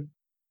Androgyn.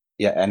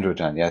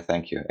 androgen. Yeah,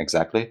 thank you.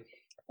 Exactly.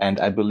 And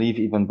I believe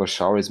even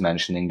Bashar is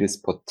mentioning this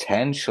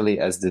potentially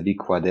as the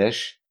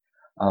Vikwadesh.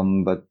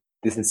 But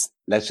this is,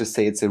 let's just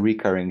say it's a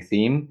recurring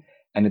theme.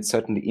 And it's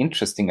certainly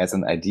interesting as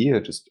an idea,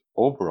 just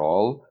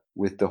overall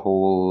with the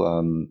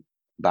whole,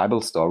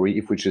 Bible story.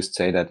 If we just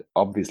say that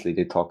obviously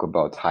they talk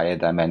about higher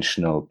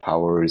dimensional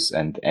powers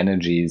and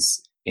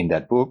energies in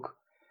that book.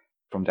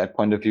 From that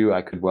point of view,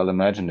 I could well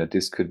imagine that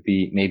this could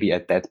be maybe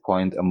at that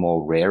point a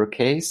more rare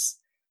case.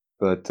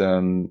 But,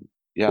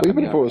 yeah, Well,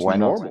 even if it was why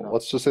not? normal,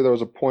 let's just say there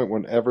was a point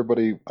when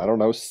everybody, I don't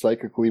know,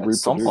 psychically At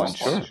some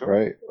reproduced, point, sure.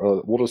 right?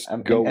 We'll just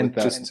And- go and with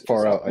that just-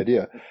 far out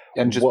idea.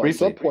 And just Well,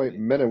 briefly, at some point,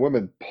 men and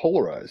women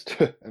polarized,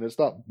 and it's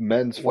not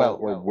men's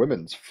fault or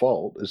women's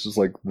fault. It's just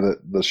like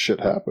the shit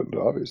happened,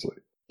 obviously.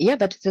 Yeah,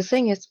 but the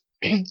thing is,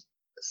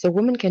 the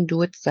woman can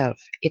do it self.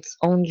 It's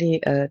only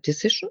a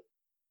decision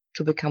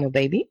to become a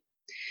baby.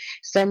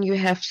 Then you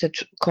have that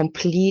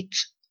complete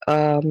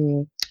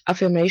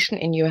affirmation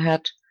in your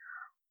head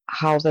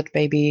how that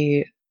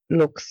baby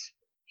looks,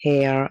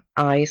 hair,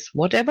 eyes,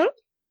 whatever.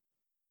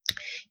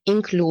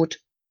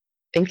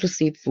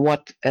 Inclusive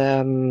what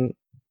they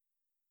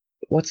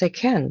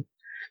can.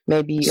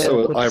 Maybe a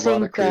So good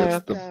ironically,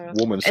 it's thinker.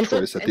 the woman's and so-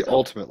 choice at the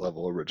ultimate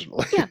level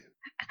originally. Yeah.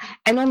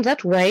 And on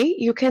that way,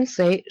 you can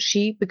say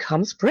she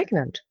becomes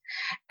pregnant.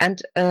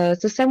 And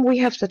the same we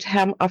have that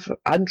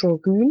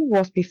androgyn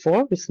was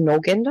before with no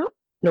gender.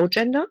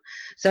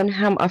 Then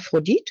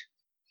hermaphrodite.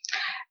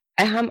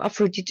 A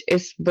hermaphrodite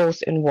is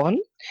both in one.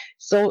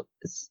 So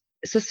it's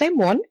the same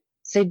one.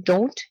 They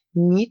don't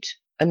need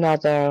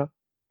another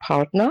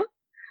partner,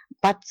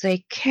 but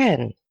they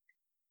can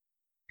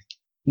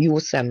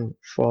use them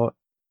for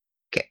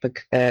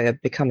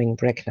becoming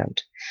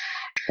pregnant.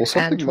 Well,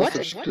 something And must what-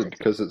 have shifted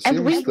because it and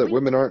seems we- that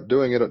women aren't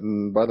doing it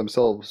by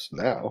themselves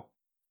now.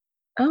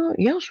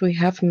 Yes, we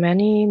have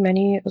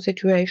many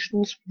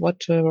situations,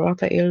 what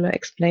Raphael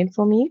explained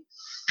for me.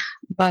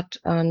 But,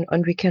 and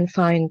we can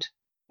find,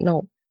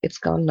 no, it's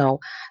gone now.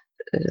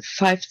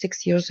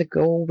 5-6 years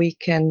ago, we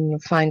can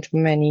find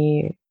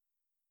many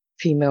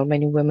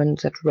women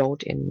that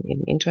wrote in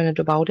internet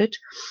about it,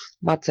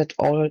 but that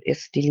all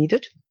is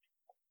deleted.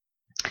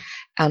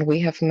 And we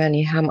have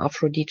many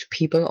hermaphrodite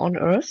people on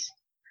Earth.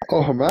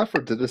 Oh,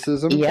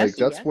 hermaphroditism? Yes. Like,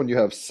 that's when you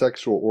have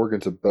sexual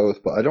organs of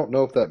both, but I don't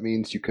know if that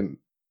means you can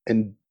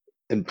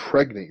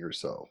impregnate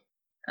yourself.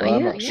 Well,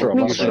 I'm not sure. I'm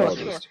not a sure.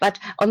 biologist. But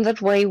on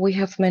that way, we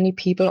have many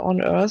people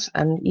on Earth,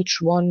 and each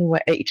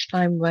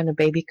time when a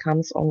baby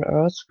comes on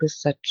Earth with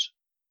that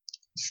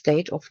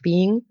state of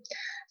being,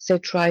 they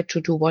try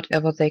to do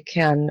whatever they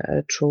can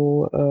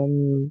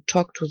to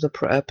talk to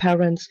the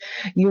parents.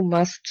 You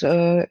must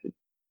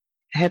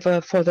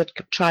have for that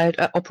child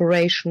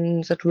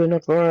operation that will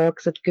not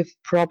work, that give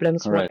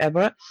problems, Right.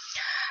 whatever.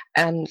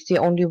 And the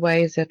only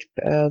way that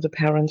the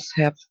parents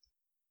have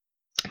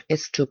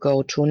is to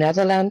go to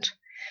Netherlands.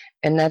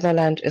 In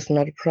Netherlands is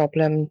not a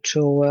problem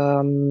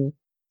to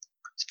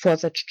for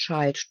that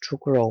child to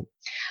grow.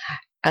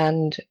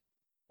 And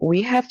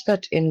we have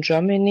that in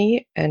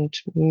Germany and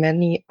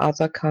many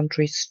other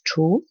countries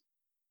too,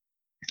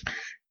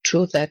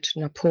 to that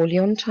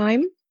Napoleon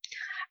time.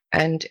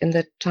 And in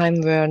that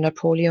time where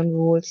Napoleon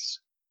rules,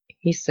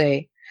 he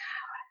say,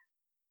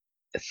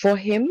 for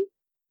him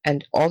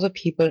and other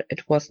people,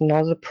 it was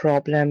not a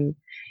problem.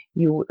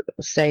 You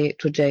say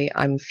today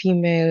I'm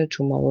female,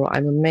 tomorrow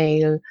I'm a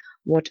male,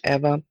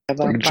 whatever.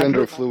 Like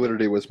gender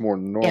fluidity was more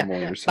normal,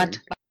 you're saying.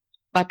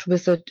 But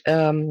with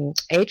the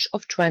age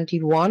of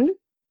 21,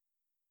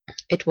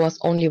 it was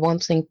only one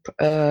thing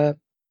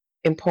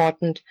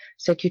important,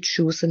 that you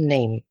choose a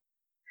name.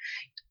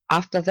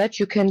 After that,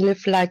 you can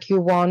live like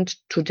you want.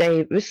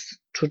 Today this,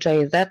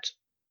 today that.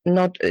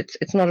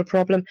 It's not a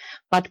problem,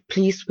 but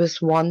please with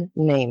one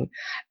name.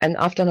 And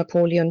after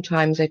Napoleon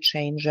time, they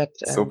changed it.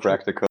 So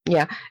practical.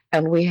 Yeah,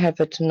 and we have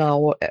it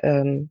now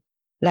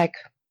like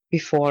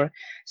before.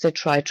 They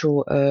try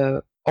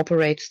to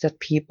operate that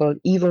people,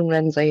 even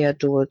when they are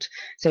adult,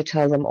 they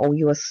tell them, oh,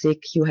 you are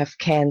sick, you have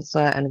cancer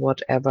and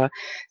whatever.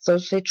 So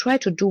they try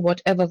to do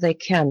whatever they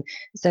can,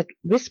 that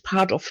this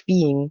part of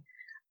being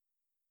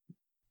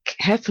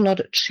have not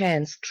a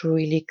chance to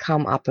really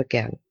come up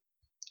again.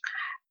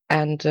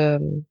 And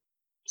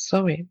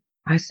sorry,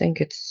 I think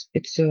it's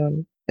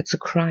a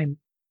crime.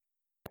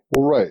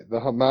 Well, right. The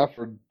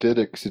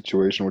hermaphroditic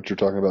situation, what you're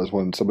talking about, is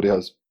when somebody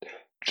has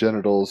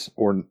genitals,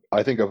 or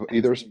I think of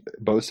either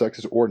both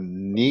sexes or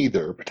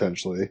neither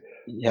potentially.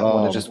 Yeah,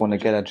 I just want to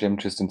get at Jim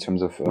just in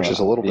terms of which is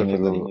a little being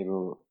different able-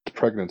 than the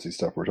pregnancy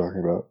stuff we're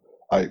talking about.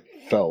 I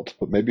felt,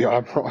 but maybe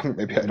I'm wrong.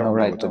 Maybe I don't No, know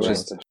right. what But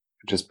to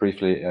just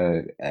briefly,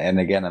 and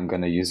again, I'm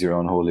going to use your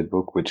own holy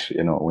book, which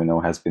we know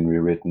has been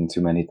rewritten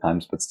too many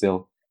times, but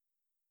still,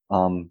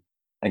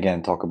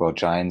 again, talk about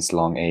giants,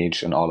 long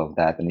age, and all of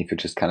that. And if you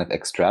just kind of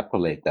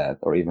extrapolate that,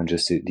 or even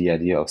just the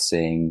idea of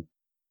saying,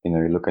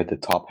 you look at the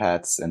top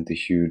hats and the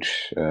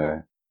huge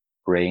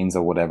brains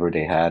or whatever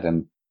they had,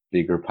 and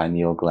bigger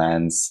pineal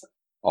glands,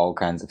 all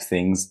kinds of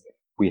things,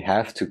 we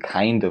have to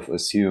kind of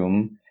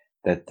assume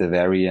that the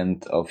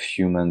variant of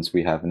humans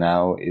we have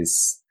now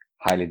is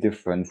highly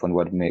different from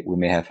what we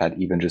may have had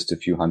even just a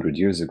few hundred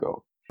years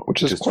ago.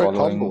 Which is Just quite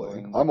following-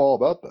 humbling. I'm all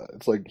about that.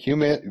 It's like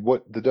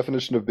what the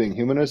definition of being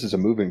human is a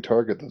moving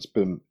target that's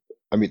been,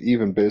 I mean,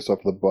 even based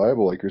off the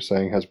Bible, like you're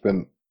saying, has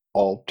been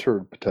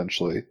altered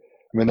potentially.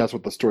 I mean, that's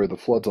what the story of the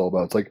flood's all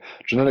about. It's like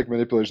genetic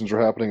manipulations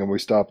are happening and we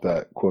stop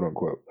that, quote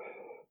unquote.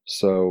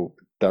 So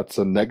that's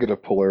a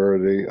negative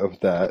polarity of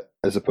that,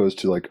 as opposed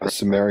to like a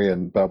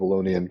Sumerian,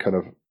 Babylonian kind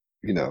of,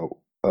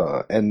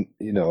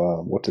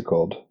 what's it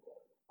called?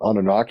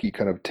 Anunnaki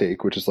kind of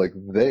take, which is like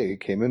they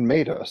came and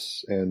made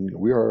us, and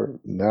we are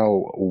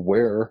now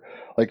aware.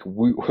 Like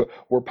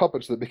we're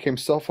puppets that became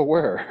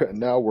self-aware, and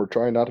now we're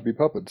trying not to be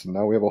puppets, and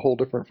now we have a whole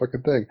different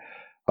fucking thing.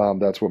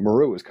 That's what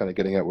Maru is kind of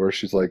getting at, where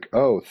she's like,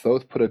 "Oh,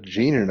 Thoth put a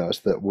gene in us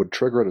that would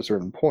trigger at a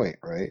certain point,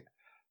 right?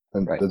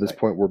 And Right, at this right.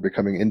 point, we're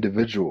becoming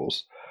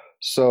individuals."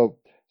 So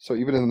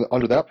even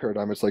under that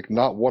paradigm, it's like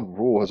not one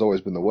rule has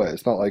always been the way.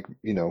 It's not like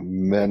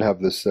men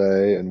have the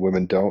say and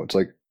women don't. It's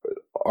like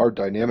our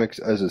dynamics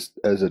as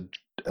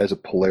a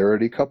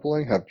polarity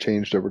coupling have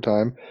changed over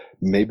time.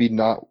 Maybe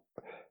not.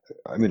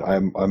 I mean, I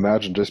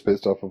imagine just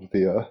based off of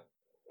the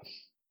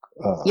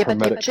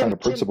hermetic Jim, kind of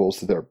principles,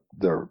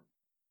 they're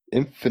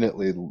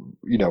infinitely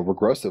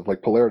regressive.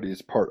 Like polarity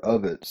is part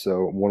of it.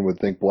 So one would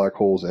think black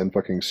holes and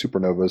fucking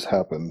supernovas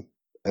happen,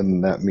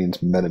 and that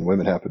means men and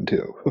women happen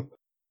too.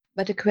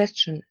 But a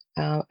question,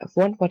 I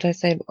want to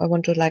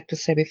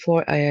say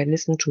before, I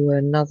listened to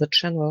another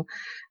channel,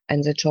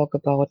 and they talk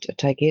about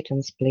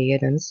Taygetans,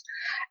 Pleiadians,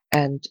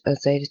 and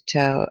they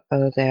tell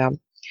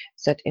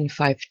that in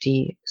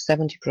 5D,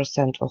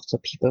 70% of the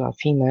people are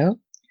female,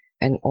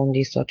 and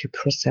only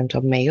 30%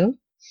 are male,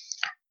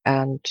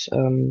 and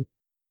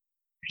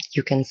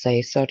you can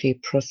say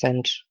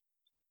 30%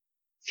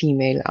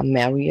 female are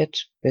married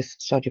with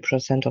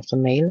 30% of the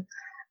male,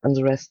 and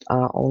the rest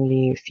are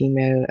only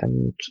female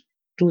and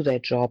do their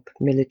job,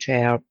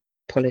 military,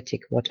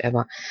 politic,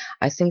 whatever.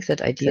 I think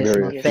that idea is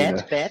Very not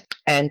Athena. bad,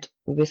 and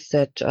with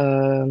that,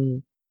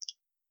 on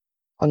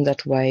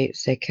that way,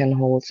 they can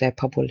hold their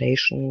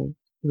population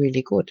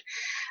really good.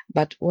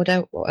 But what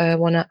I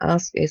want to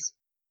ask is,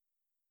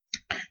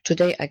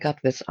 today I got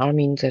with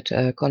Armin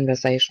that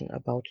conversation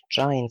about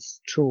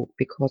giants too,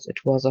 because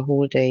it was a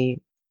whole day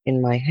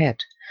in my head.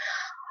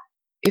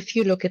 If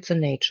you look at the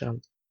nature,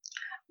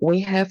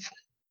 we have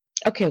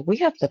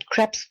that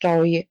crab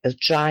story. A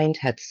giant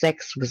had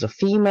sex with a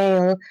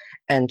female,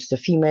 and the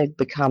female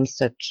becomes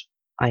that,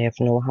 I have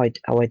no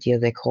idea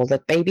they call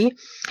that baby.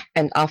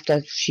 And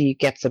after she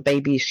gets a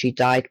baby, she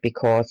died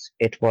because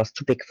it was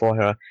too big for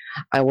her.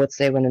 I would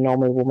say when a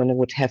normal woman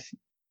would have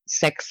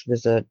sex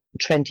with a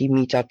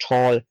 20-meter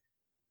tall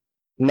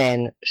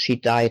man, she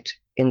died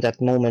in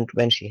that moment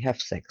when she have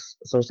sex.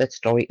 So that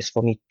story is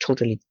for me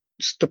totally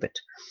stupid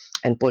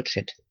and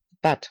bullshit.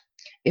 But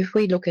if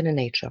we look in the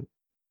nature,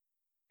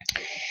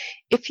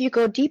 if you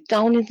go deep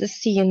down in the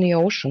sea, in the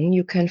ocean,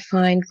 you can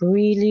find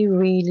really,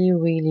 really,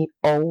 really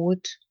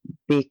old,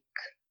 big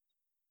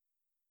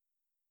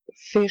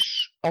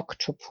fish,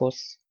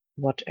 octopus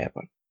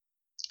whatever.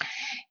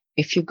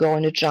 If you go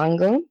in the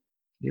jungle,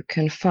 you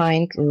can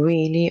find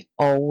really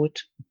old,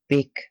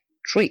 big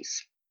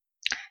trees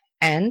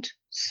and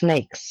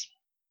snakes.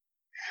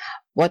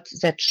 What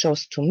that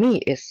shows to me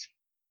is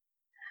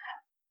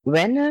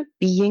when a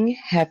being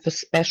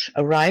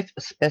arrive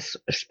a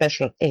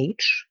special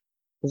age,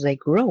 they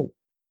grow.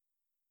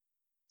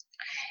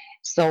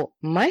 So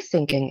my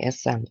thinking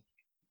is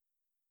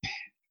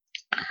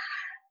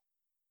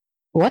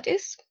what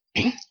is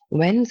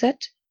when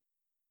that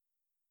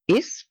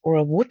is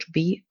or would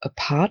be a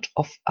part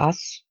of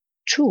us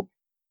too?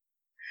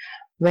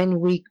 When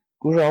we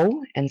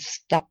grow and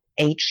stop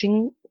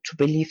aging to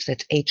believe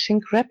that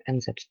aging crap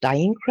and that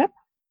dying crap,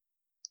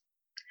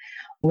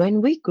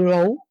 when we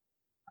grow,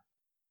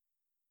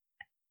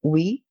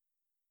 when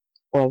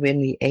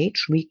we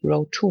age, we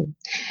grow too.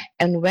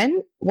 And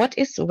what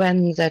is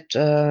when that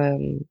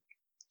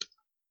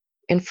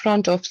in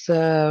front of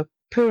the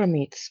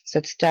pyramids,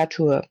 that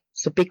statue,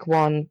 the big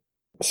one,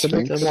 the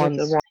little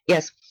Sphinx? one,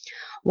 yes.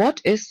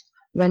 What is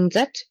when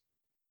that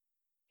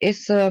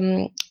is,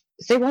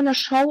 they want to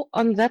show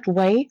on that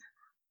way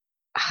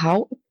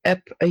how a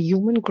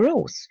human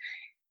grows.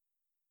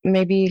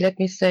 Maybe, let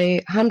me say,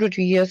 100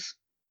 years,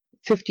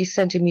 50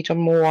 centimeter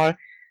more,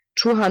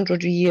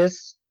 200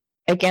 years,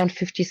 again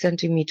 50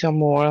 centimeter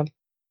more.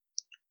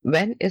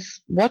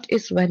 What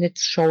is when it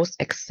shows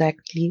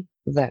exactly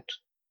that?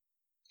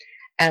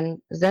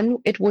 And then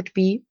it would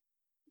be,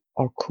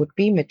 or could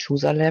be,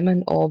 Methuselah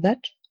and all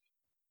that,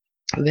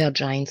 were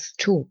giants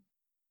too,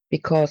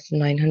 because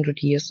 900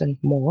 years and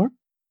more.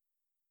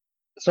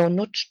 So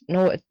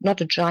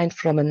not a giant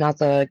from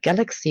another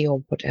galaxy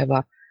or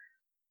whatever.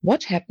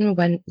 What happened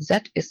when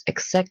that is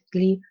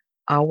exactly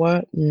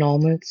our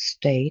normal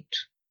state,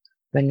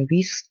 when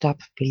we stop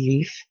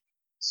believe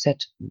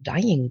that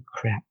dying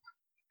crap?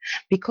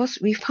 Because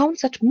we found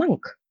that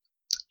monk.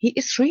 He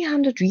is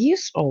 300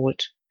 years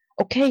old.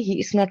 Okay, he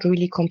is not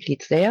really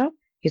complete there.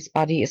 His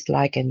body is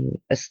like in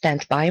a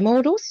standby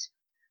modus.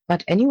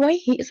 But anyway,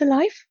 he is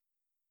alive.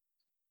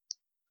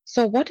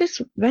 So what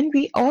is when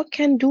we all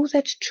can do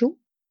that too?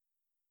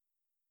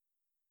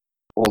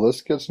 Well,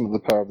 this gets into the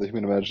power of the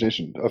human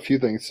imagination. A few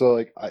things.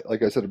 So,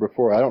 like I said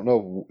before, I don't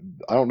know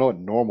what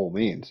normal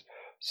means.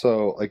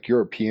 So, like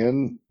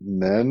European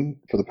men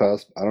for the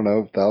past, I don't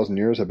know, 1,000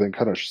 years have been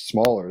kind of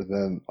smaller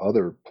than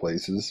other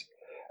places,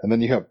 and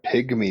then you have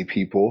pygmy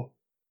people,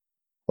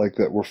 like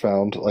that were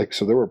found. Like,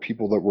 so there were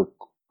people that were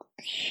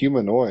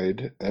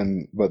humanoid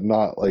but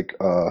not like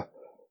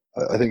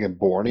I think in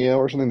Borneo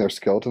or something, their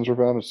skeletons were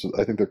found.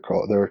 I think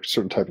they're a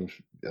certain type of,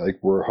 like,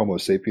 we're Homo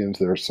sapiens.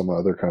 There's some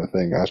other kind of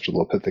thing,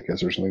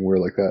 Australopithecus or something weird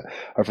like that.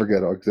 I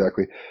forget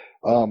exactly.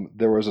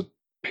 There was a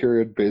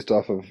period based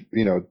off of,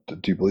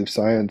 do you believe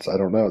science? I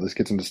don't know. This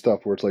gets into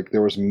stuff where it's like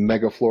there was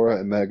megaflora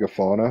and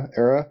megafauna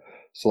era.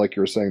 So like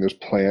you were saying, there's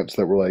plants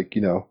that were like,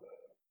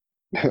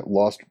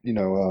 lost,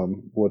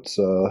 what's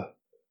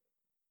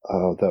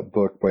that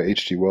book by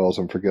H.G. Wells?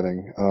 I'm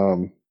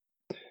forgetting.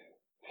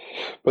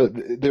 But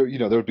there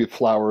would be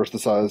flowers the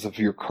size of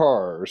your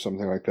car or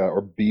something like that, or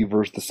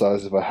beavers the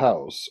size of a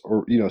house,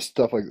 or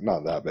stuff like,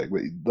 not that big,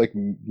 but like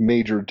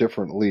major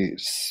differently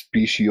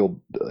special.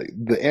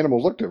 The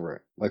animals look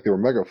different, like they were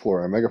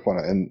megaflora and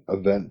megafauna, and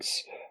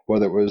events,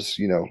 whether it was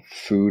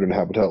food and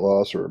habitat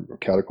loss or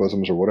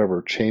cataclysms or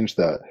whatever, changed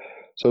that.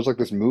 So it's like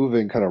this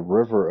moving kind of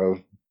river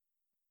of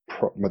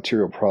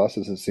material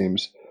process. It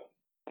seems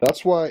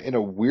that's why, in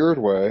a weird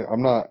way,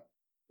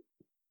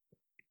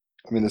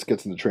 this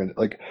gets into trend.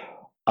 Like,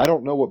 I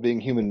don't know what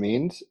being human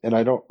means, and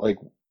I'm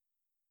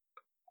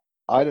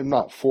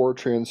not for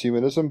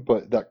transhumanism,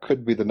 but that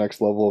could be the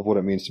next level of what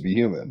it means to be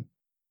human,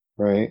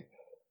 right?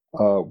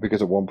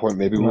 Because at one point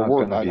maybe we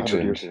were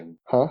 900 years.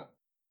 Huh?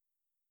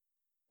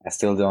 I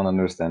still don't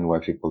understand why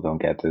people don't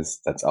get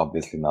this. That's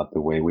obviously not the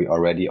way. We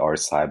already are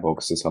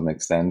cyborgs to some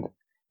extent,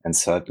 and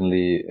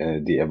certainly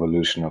the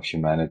evolution of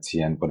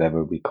humanity and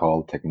whatever we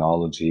call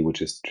technology,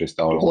 which is just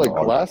our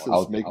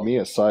glasses make me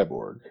a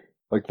cyborg.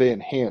 Like, they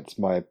enhance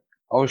my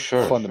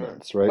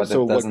fundamentals, right? But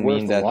that doesn't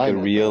mean that the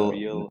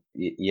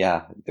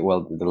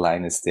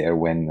line is there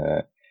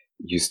when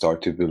you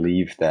start to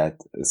believe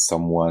that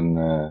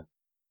someone,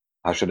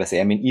 how should I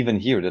say? Even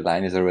here, the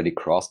line is already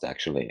crossed,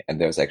 actually,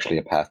 and there's actually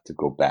a path to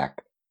go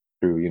back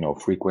through,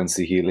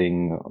 frequency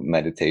healing,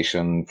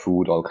 meditation,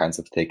 food, all kinds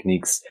of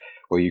techniques,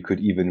 where you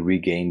could even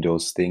regain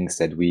those things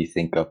that we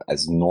think of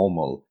as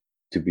normal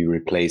to be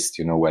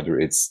replaced, whether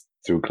it's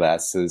through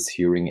glasses,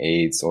 hearing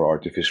aids, or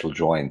artificial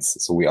joints.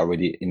 So we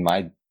already, in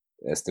my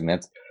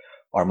estimate,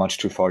 are much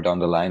too far down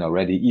the line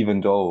already,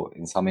 even though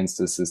in some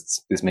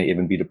instances this may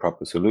even be the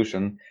proper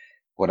solution.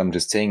 What I'm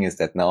just saying is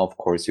that now, of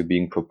course, you're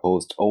being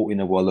proposed, in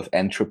a world of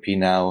entropy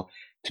now,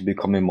 to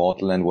become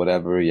immortal and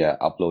whatever,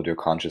 upload your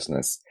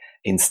consciousness.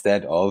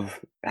 Instead of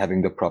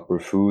having the proper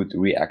food,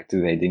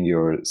 reactivating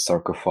your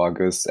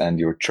sarcophagus and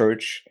your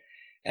church,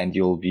 and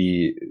you'll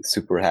be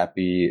super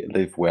happy,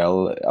 live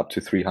well up to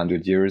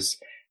 300 years.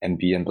 and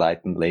be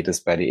enlightened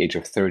latest by the age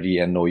of 30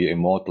 and know you're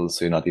immortal,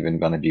 so you're not even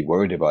going to be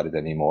worried about it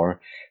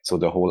anymore. So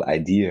the whole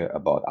idea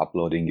about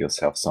uploading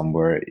yourself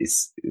somewhere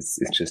is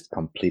just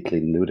completely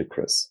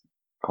ludicrous.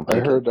 I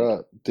heard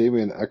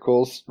Damien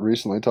Eccles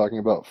recently talking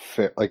about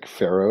like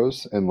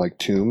pharaohs and like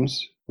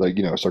tombs, like,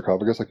 you know,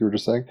 sarcophagus, like you were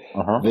just saying.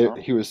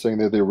 He was saying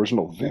they're the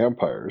original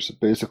vampires.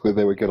 Basically,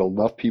 they would get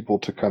enough people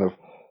to kind of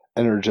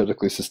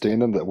energetically sustain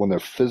them that when their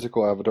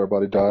physical avatar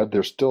body died,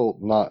 they're still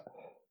not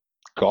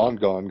gone.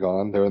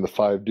 They're in the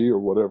 5D or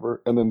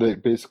whatever, and then they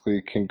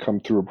basically can come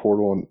through a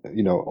portal and,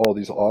 you know, all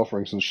these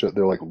offerings and shit.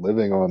 They're like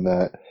living on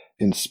that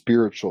in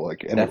spiritual,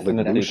 like, and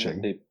like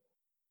whooshing.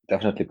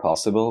 Definitely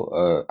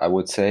possible, I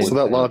would say. So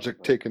that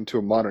logic taken to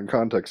a modern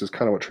context is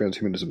kind of what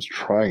transhumanism is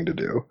trying to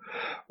do.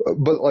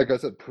 But like I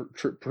said,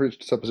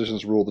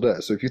 presuppositions rule the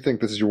day. So if you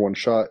think this is your one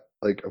shot,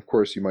 like, of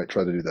course you might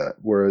try to do that.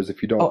 Whereas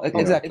if you don't... Oh,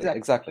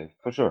 exactly.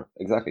 For sure.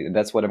 Exactly. And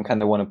that's what I'm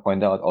kind of want to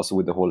point out also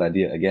with the whole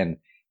idea. Again,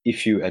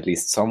 if you at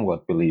least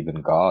somewhat believe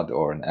in God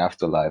or an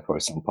afterlife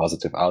or some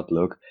positive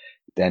outlook,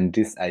 then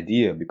this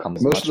idea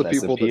becomes most much of the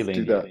less people appealing. that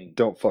do that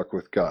don't fuck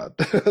with God.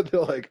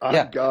 They're like,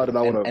 I'm God and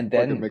I want to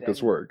fucking make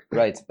this work.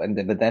 Right. But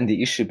then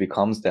the issue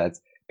becomes that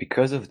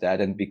because of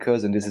that, and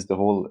this is the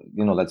whole,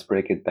 you know, let's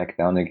break it back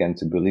down again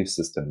to belief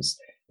systems.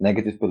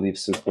 Negative belief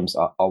systems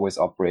always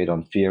operate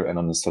on fear and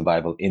on the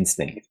survival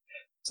instinct.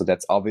 So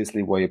that's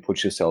obviously where you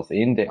put yourself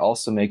in. They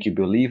also make you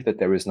believe that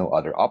there is no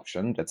other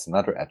option. That's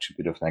another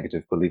attribute of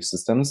negative belief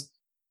systems.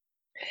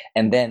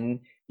 And then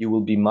you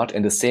will be much,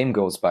 and the same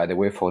goes, by the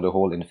way, for the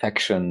whole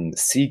infection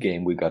C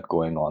game we got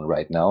going on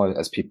right now,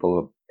 as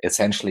people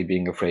essentially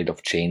being afraid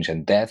of change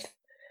and death.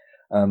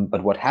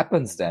 But what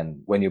happens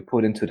then when you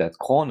put into that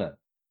corner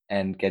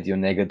and get your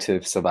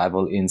negative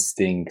survival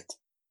instinct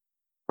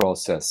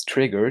process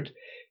triggered,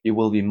 you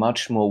will be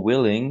much more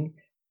willing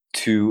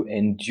to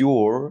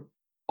endure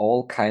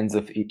all kinds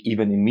of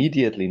even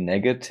immediately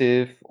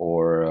negative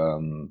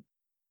or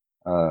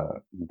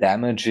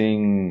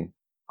damaging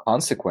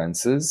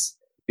consequences,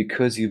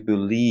 because you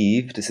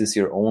believe this is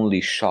your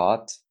only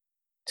shot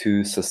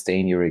to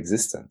sustain your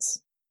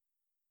existence.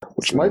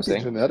 Which might be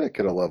genetic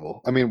at a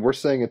level. I mean, we're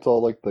saying it's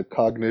all like the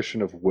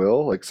cognition of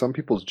will. Like, some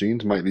people's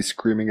genes might be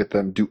screaming at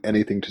them, do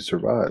anything to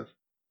survive.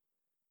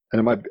 And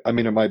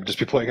it might just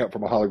be playing out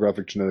from a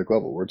holographic genetic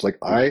level where it's like,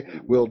 I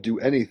will do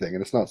anything.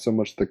 And it's not so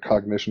much the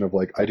cognition of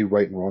like, I do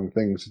right and wrong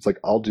things. It's like,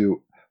 I'll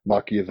do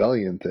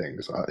Machiavellian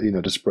things, you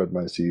know, to spread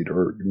my seed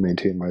or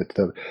maintain my,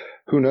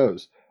 who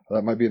knows?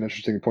 That might be an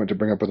interesting point to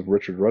bring up with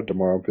Richard Rudd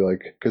tomorrow. Be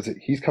like, because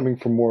he's coming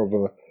from more of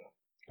a,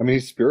 I mean,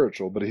 he's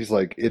spiritual, but he's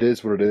like, it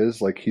is what it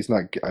is. Like, he's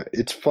not,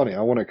 it's funny.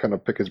 I want to kind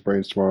of pick his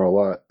brains tomorrow a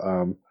lot.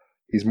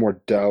 He's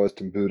more Taoist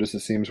and Buddhist,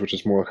 it seems, which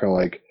is more kind of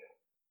like,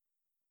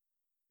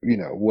 you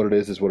know, what it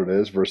is what it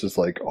is, versus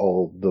like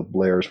all the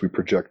layers we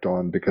project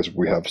on because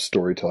we have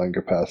storytelling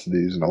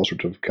capacities and all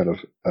sorts of kind of,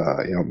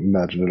 you know,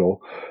 imaginative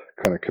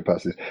kind of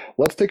capacities.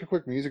 Let's take a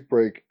quick music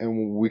break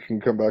and we can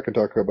come back and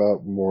talk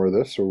about more of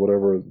this or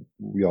whatever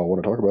y'all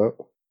want to talk about.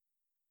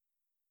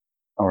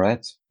 All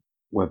right.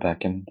 We're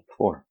back in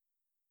 4.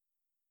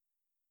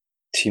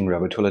 Team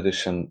Rabbit Hole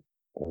Edition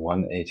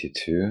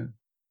 182,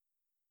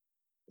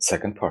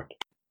 second part.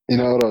 You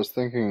know what I was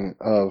thinking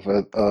of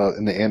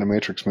in the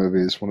Animatrix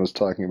movies when I was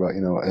talking about,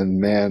 you know,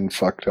 and man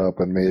fucked up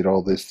and made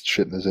all this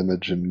shit in his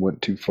image and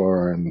went too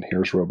far and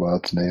here's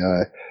robots and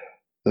AI.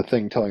 The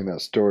thing telling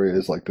that story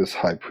is like this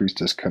high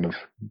priestess kind of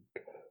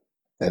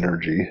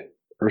energy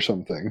or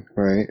something,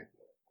 right?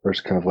 Or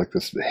it's kind of like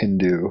this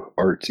Hindu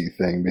artsy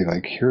thing being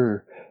like,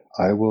 here,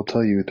 I will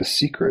tell you the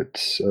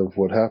secrets of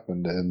what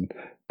happened and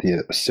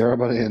the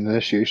ceremony and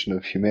initiation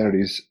of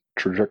humanity's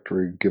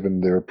trajectory given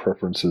their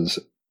preferences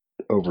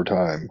over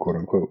time, quote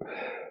unquote.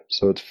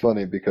 So it's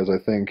funny because I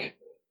think,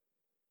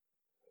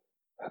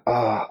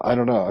 I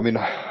don't know. I mean,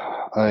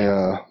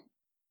 I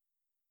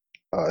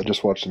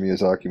just watched a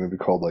Miyazaki movie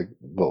called like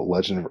The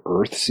Legend of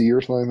Earthsea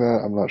or something like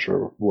that. I'm not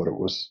sure what it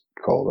was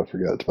called. I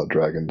forget. It's about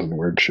dragons and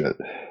weird shit.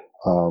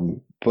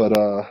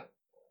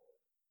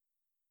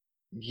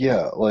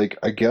 Yeah, like,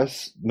 I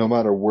guess no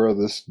matter where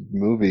this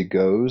movie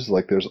goes,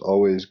 like, there's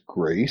always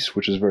grace,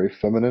 which is very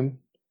feminine.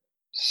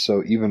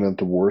 So even at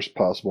the worst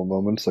possible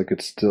moments, like,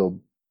 it's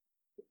still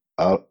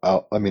out.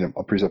 I mean,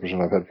 a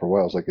presupposition I've had for a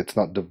while is like, it's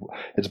not,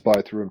 it's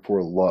by, through, and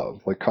for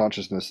love. Like,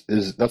 consciousness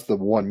that's the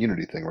one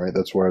unity thing, right?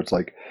 That's where it's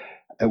like,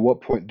 at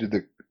what point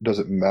does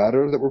it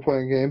matter that we're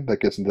playing a game?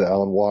 That gets into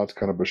Alan Watts,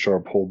 kind of a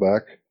sharp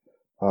pullback.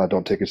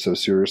 Don't take it so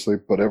seriously,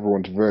 but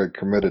everyone's very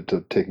committed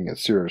to taking it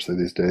seriously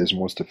these days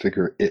and wants to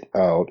figure it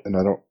out. And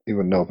I don't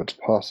even know if it's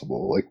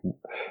possible, like,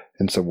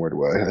 in some weird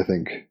way. I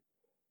think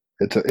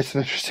it's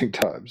an interesting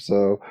time.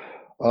 So,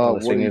 well,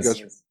 the thing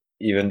is,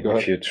 even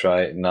if you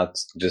try not,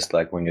 just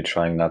like when you're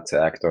trying not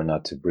to act or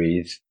not to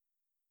breathe,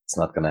 it's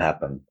not going to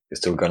happen. You're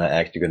still going to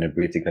act, you're going to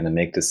breathe, you're going to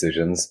make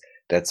decisions.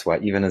 That's why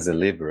even as a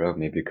Libra,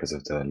 maybe because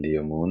of the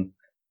Leo moon,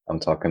 I'm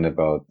talking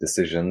about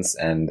decisions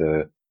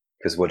and,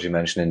 because what you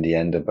mentioned in the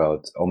end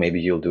about, oh, maybe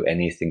you'll do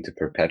anything to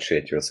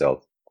perpetuate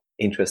yourself.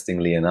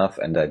 Interestingly enough,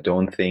 and I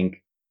don't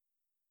think,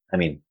 I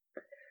mean,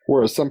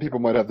 Whereas some people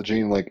might have the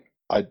gene like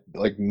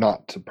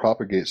not to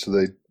propagate, so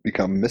they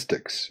become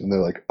mystics, and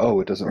they're like,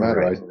 oh, it doesn't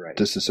matter, I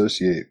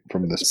disassociate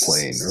from this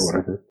plane or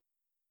whatever.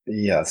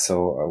 Yeah,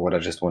 so what I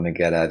just want to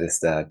get at is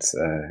that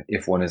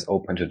if one is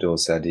open to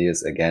those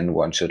ideas, again,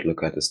 one should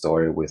look at the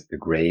story with the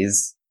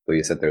grays. So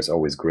you said there's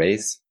always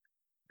grays,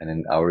 and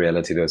in our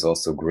reality, there's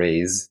also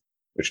grays,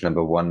 which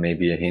number one may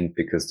be a hint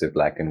because they're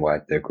black and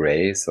white, they're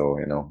gray. So,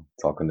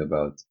 talking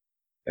about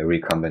a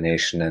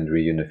recombination and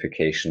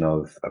reunification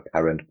of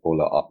apparent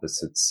polar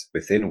opposites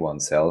within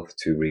oneself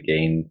to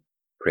regain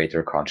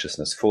greater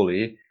consciousness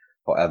fully.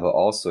 However,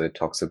 also it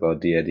talks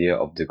about the idea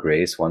of the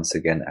grays once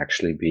again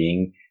actually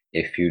being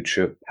a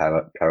future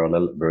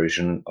parallel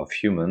version of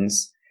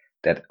humans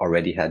that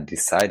already had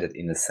decided,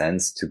 in a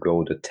sense, to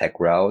go the tech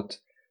route,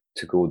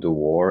 to go the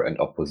war and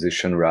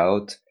opposition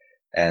route,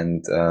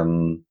 and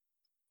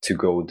to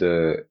go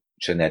the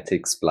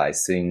genetic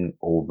splicing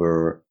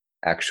over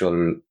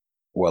actual,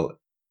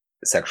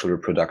 sexual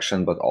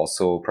reproduction, but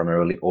also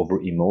primarily over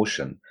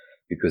emotion,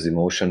 because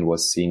emotion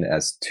was seen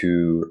as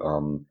too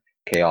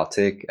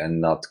chaotic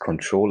and not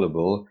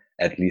controllable,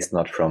 at least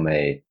not from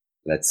a,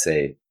 let's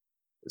say,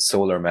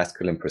 solar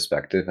masculine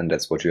perspective. And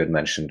that's what you had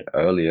mentioned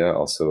earlier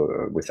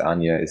also with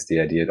Anya, is the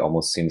idea it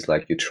almost seems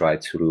like you try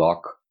to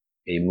lock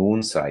a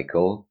moon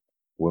cycle,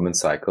 women's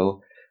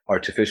cycle,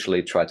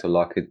 artificially try to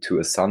lock it to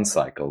a sun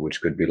cycle, which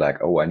could be like,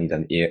 oh, I need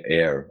an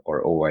heir,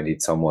 or oh, I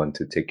need someone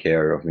to take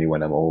care of me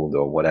when I'm old,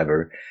 or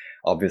whatever.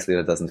 Obviously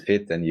that doesn't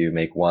fit, and you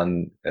make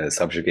one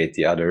subjugate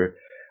the other.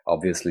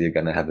 Obviously you're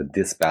going to have a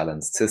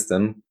disbalanced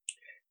system.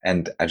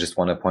 And I just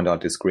want to point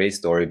out this gray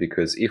story,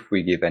 because if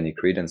we give any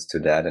credence to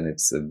that, and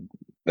it's a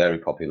very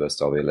popular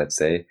story, let's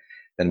say,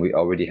 then we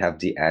already have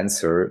the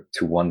answer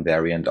to one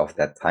variant of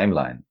that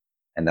timeline.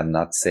 And I'm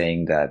not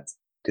saying that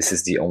this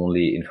is the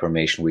only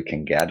information we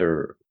can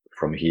gather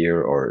from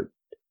here, or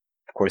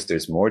of course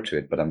there's more to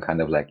it, but I'm kind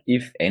of like,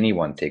 if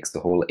anyone takes the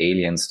whole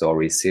alien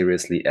story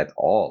seriously at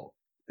all,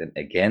 then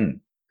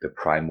again, the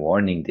prime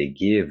warning they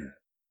give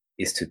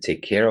is to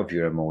take care of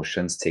your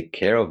emotions, take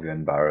care of your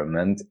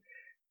environment,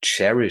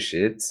 cherish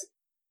it,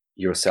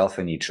 yourself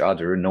and each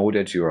other, know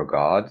that you are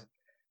God,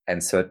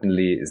 and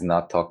certainly is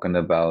not talking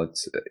about,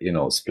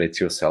 split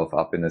yourself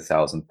up in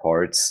 1,000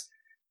 parts,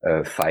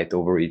 fight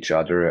over each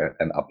other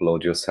and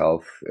upload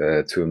yourself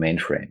to a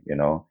mainframe,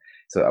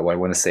 So what I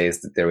want to say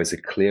is that there is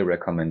a clear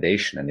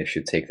recommendation, and if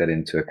you take that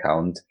into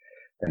account,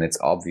 then it's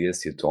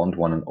obvious you don't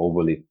want an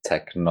overly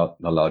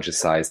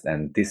technologicized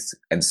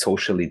and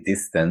socially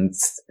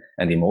distanced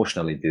and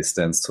emotionally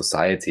distanced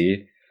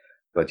society,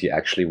 but you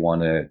actually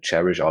want to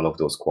cherish all of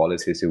those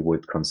qualities you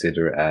would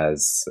consider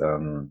as,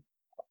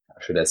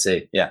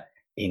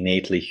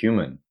 innately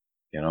human,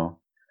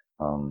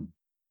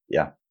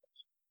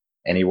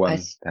 Anyone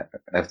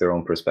have their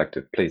own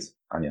perspective, please,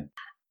 Anya.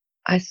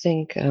 I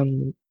think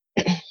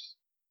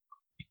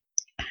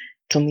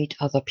to meet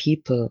other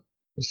people,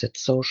 that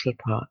social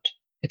part,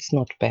 it's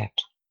not bad.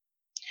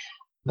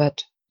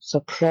 But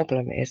the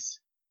problem is,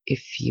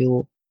 if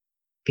you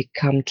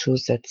become to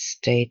that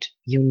state,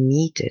 you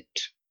need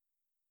it.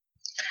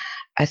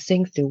 I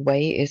think the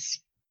way is,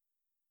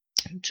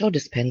 Joe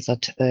Dispenza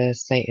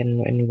say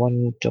in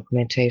one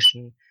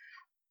documentation,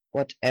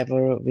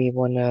 whatever we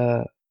want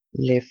to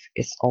live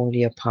is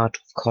only a part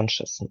of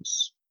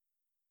consciousness.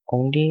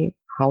 Only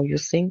how you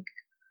think,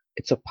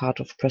 it's a part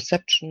of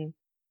perception,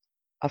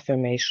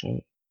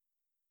 affirmation.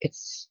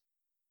 It's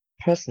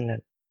personal.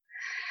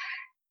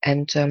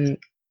 And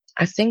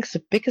I think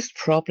the biggest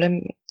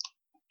problem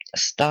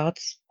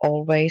starts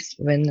always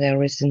when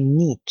there is a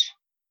need.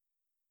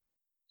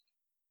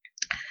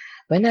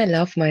 When I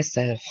love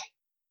myself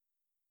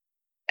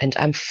and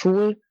I'm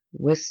full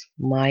with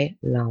my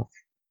love,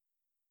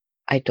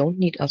 I don't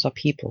need other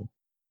people.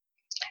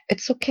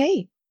 It's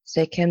okay.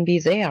 They can be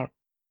there,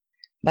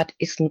 but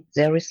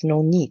there is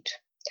no need.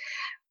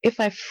 If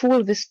I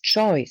full with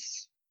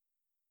choice,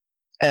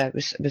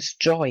 with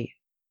joy,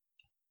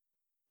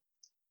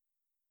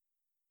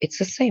 it's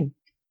the same.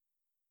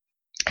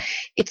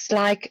 It's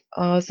like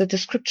the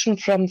description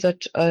from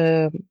that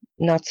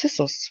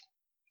Narcissus.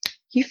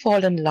 He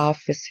fall in love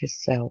with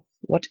himself.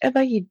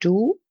 Whatever he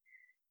do,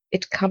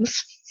 it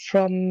comes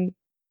from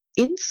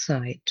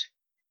inside.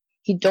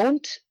 He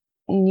don't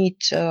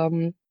need a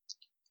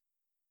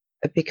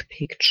big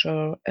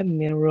picture, a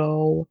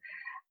mirror,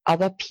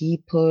 other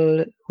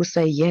people who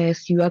say,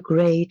 yes, you are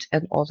great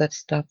and all that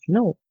stuff.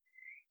 No,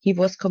 he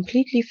was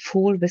completely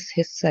full with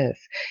himself.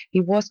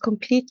 He was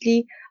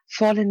completely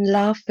fall in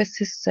love with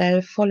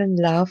himself, fall in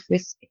love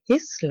with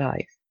his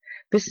life.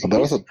 That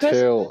was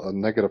a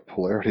negative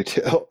polarity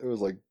tale. It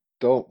was like,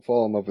 don't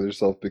fall in love with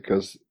yourself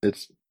because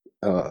it's,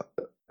 well,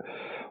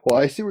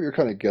 I see what you're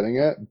kind of getting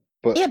at,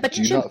 but yeah, but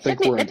do you not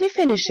think let me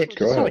finish it.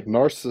 Go ahead.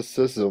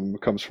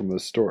 Narcissism comes from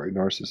this story,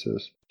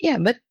 Narcissus. Yeah,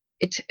 but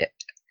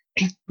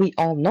we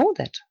all know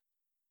that.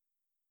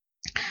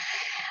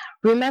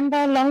 Remember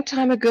a long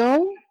time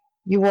ago,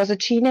 you was a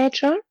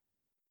teenager,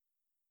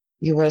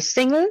 you were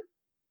single,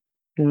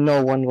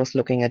 no one was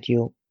looking at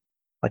you,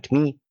 but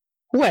me,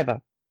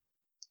 whoever.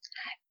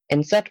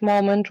 In that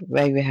moment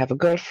where you have a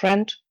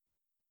girlfriend,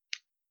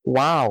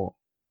 wow,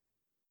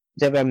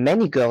 there were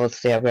many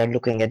girls there were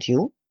looking at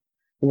you.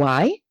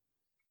 Why?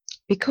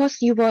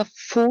 Because you were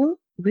full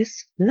with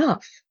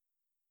love.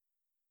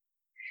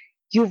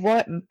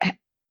 Maybe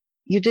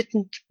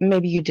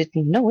you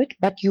didn't know it,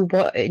 but you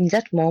were in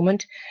that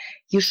moment,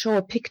 you show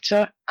a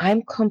picture,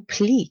 I'm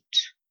complete.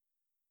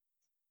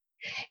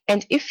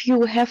 And if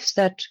you have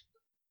that,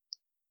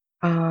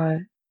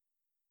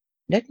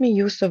 let me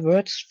use the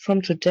words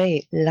from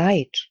today,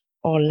 light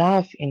or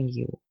love in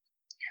you,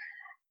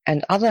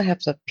 and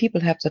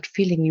people have that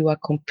feeling you are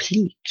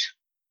complete,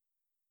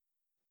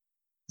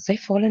 they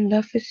fall in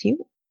love with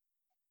you.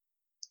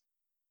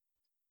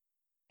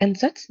 And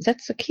that's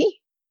the key.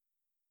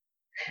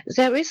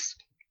 There is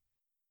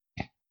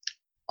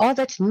all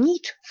that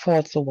need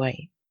falls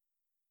away.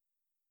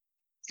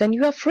 Then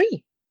you are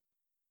free.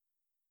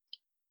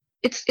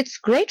 It's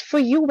great for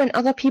you when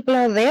other people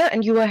are there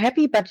and you are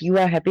happy, but you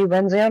are happy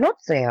when they are not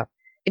there.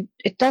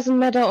 It doesn't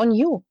matter on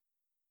you.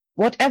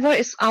 Whatever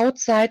is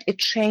outside, it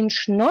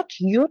changes not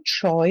your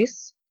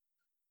choice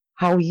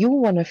how you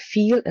want to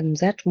feel in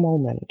that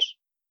moment.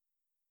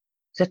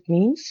 That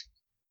means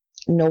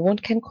no one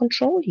can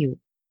control you.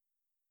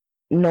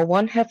 No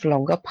one have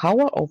longer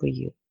power over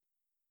you.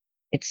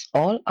 It's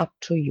all up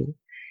to you.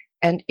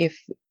 And if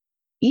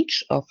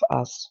each of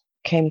us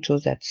came to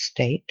that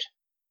state,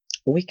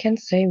 we can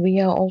say we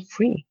are all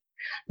free.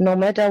 No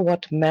matter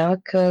what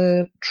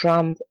Merkel,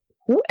 Trump,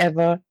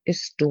 whoever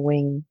is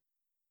doing,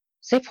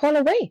 they fall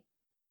away.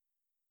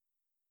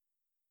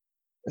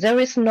 There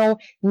is no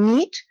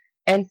need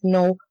and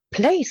no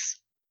place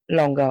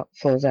longer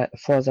for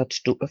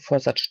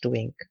such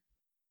doing.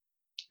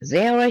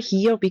 They are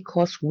here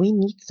because we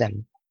need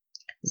them.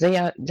 They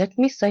are, let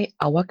me say,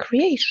 our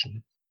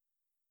creation.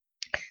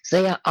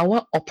 They are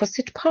our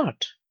opposite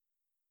part.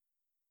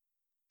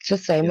 It's the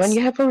same when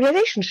you have a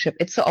relationship.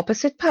 It's the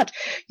opposite part.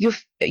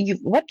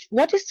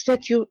 What is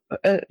that you?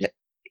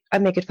 I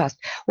make it fast.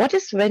 What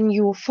is when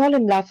you fall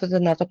in love with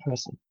another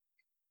person?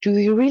 Do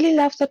you really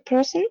love that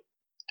person?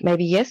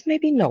 Maybe yes,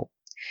 maybe no.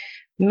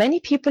 Many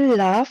people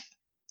love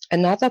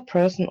another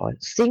person or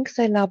think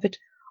they love it.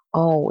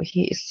 Oh,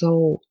 he is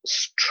so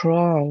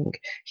strong.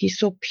 He's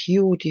so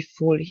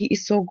beautiful. He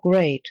is so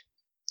great.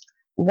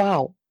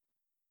 Wow.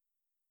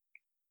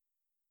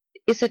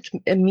 Is it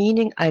a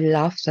meaning I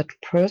love that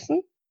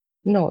person?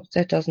 No,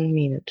 that doesn't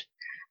mean it.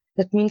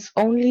 That means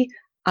only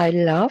I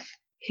love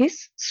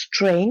his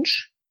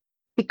strange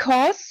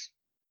because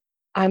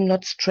I'm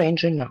not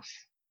strange enough.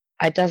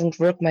 I doesn't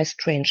work my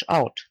strange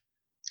out.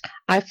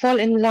 I fall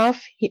in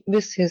love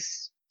with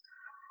his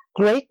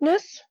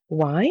greatness.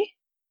 Why?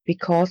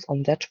 Because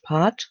on that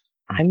part,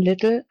 I'm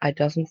little, I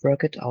doesn't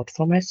work it out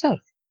for myself.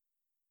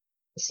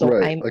 So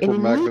right, I'm like in we're a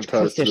need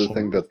magnetized to the position.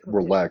 thing that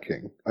we're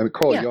lacking. I mean,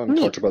 Carl Jung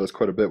talked about this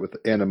quite a bit with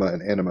anima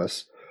and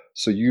animus.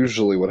 So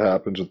usually what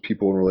happens with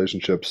people in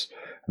relationships,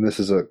 and this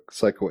is a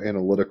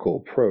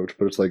psychoanalytical approach,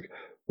 but it's like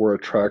we're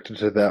attracted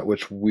to that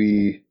which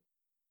we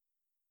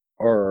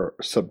are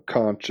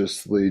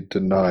subconsciously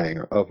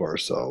denying of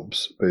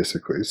ourselves,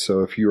 basically.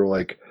 So if you're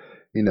like,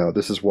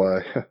 this is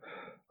why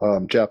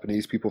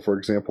Japanese people, for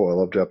example, I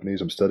love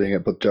Japanese, I'm studying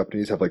it, but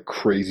Japanese have like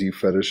crazy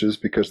fetishes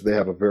because they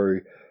have a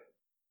very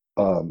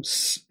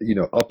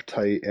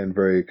uptight and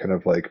very kind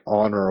of like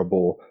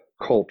honorable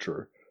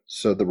culture.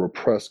 So the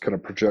repressed kind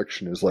of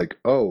projection is like,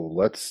 oh,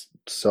 let's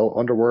sell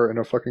underwear in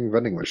a fucking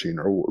vending machine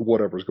or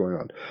whatever's going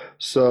on.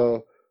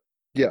 So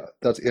yeah,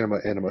 that's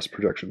animus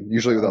projection.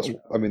 Usually that's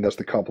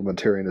the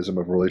complementarianism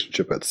of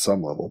relationship at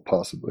some level,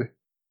 possibly.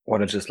 I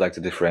would just like to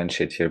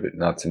differentiate here, but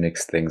not to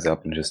mix things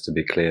up and just to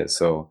be clear.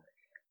 So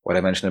what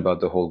I mentioned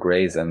about the whole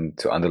grays and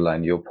to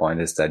underline your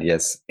point is that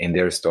yes, in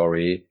their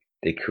story,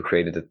 they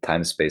created a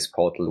time-space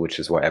portal, which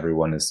is why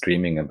everyone is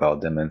dreaming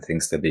about them and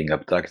thinks they're being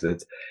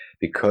abducted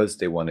because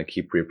they want to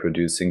keep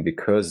reproducing,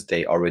 because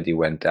they already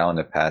went down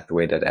a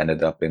pathway that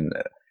ended up in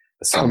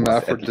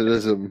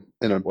hermaphroditism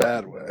in a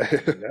bad way.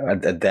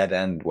 At a dead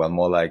end. Well,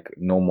 more like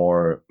no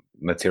more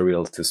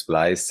materials to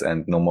splice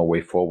and no more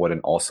way forward,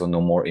 and also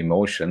no more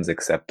emotions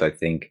except, I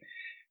think,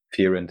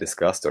 fear and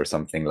disgust or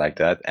something like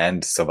that,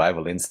 and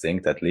survival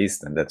instinct at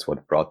least. And that's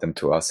what brought them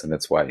to us. And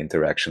that's why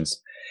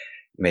interactions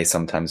may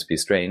sometimes be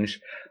strange.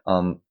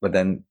 But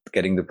then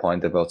getting the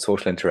point about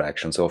social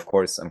interaction. So of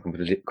course, I'm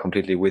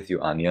completely with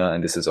you, Anya.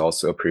 And this is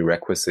also a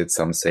prerequisite,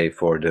 some say,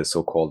 for the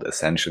so-called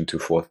ascension to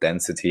fourth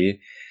density.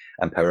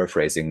 I'm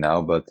paraphrasing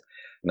now, but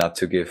not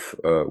to give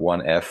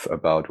one F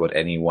about what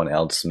anyone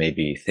else may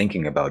be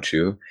thinking about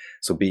you.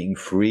 So being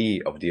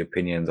free of the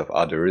opinions of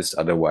others,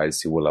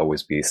 otherwise you will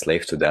always be a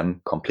slave to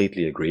them.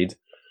 Completely agreed.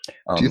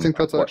 Do you think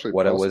that's actually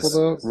possible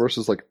though,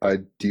 versus like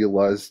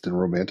idealized and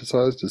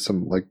romanticized as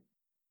some like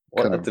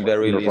kind at the of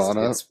very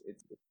nirvana?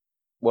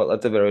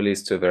 At the very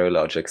least, to a very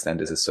large extent,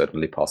 this is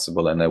certainly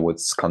possible. And I would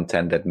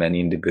contend that many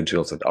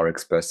individuals that are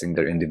expressing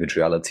their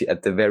individuality,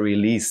 at the very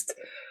least,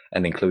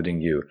 and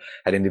including you,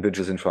 had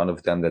individuals in front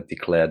of them that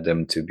declared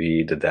them to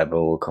be the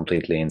devil,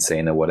 completely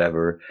insane or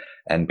whatever,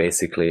 and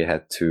basically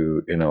had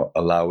to,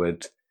 allow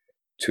it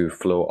to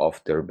flow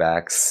off their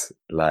backs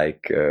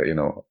like a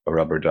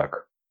rubber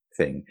duck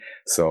thing.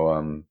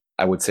 So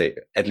I would say,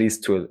 at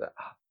least to a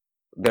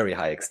very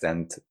high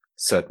extent,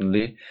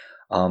 certainly.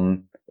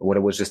 What I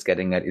was just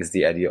getting at is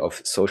the idea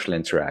of social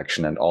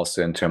interaction, and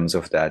also in terms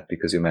of that,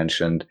 because you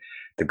mentioned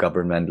the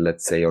government,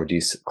 let's say, or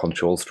these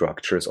control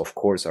structures, of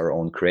course, our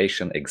own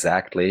creation,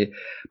 exactly,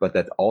 but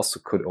that also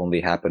could only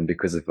happen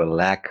because of a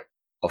lack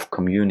of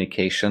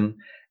communication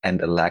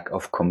and a lack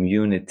of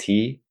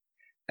community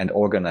and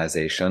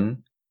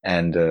organization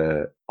and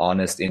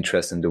honest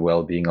interest in the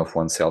well-being of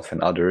oneself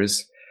and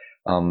others.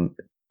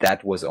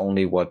 That was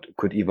only what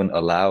could even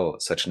allow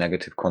such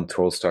negative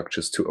control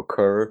structures to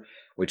occur,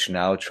 which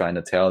now trying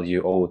to tell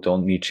you, oh,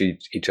 don't meet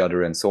each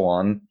other and so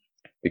on,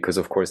 because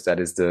of course that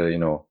is the,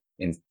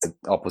 in the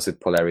opposite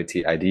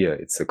polarity idea.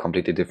 It's a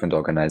completely different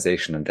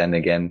organization. And then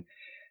again,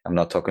 I'm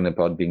not talking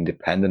about being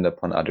dependent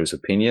upon others'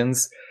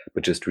 opinions,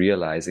 but just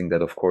realizing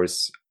that, of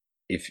course,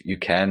 if you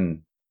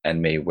can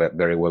and may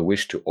very well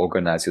wish to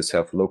organize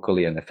yourself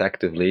locally and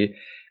effectively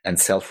and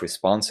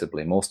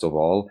self-responsibly, most of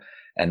all,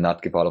 and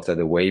not give all of that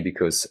away,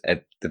 because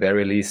at the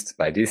very least,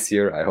 by this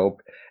year, I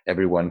hope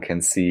everyone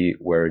can see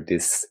where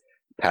this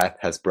path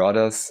has brought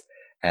us,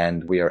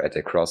 and we are at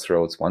a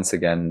crossroads once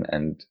again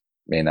and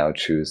may now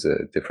choose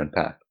a different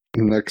path.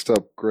 Next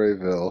up,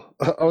 Greyville.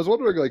 I was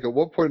wondering, like, at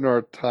what point in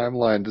our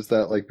timeline does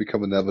that, like,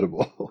 become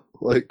inevitable?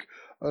 Like,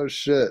 oh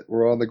shit,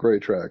 we're on the gray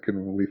track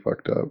and we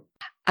fucked up.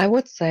 I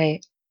would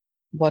say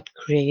what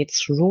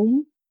creates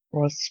room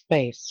or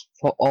space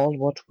for all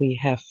what we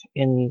have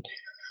in,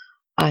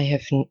 I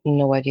have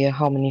no idea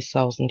how many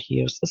thousand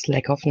years, is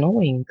lack of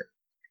knowing.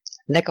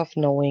 Lack of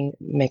knowing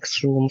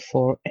makes room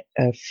for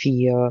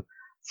fear,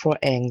 for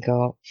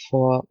anger,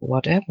 for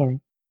whatever.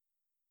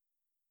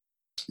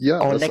 Yeah,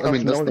 Or that's lack of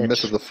the myth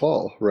knowledge. of the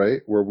fall,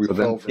 right? Where we So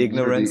fell then from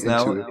ignorance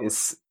liberty now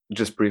is,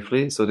 just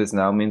briefly, so this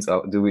now means,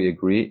 do we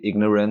agree,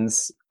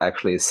 ignorance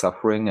actually is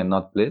suffering and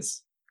not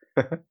bliss?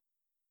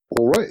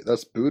 Well, right,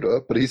 that's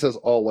Buddha, but he says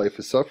all life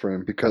is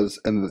suffering because,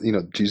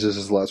 and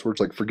Jesus' last words,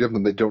 like, forgive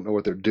them, they don't know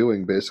what they're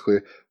doing, basically.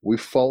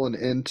 We've fallen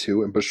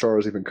into, and Bashar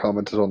has even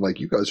commented on, like,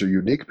 you guys are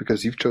unique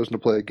because you've chosen to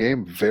play a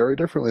game very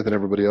differently than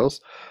everybody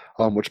else,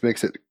 which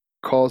makes it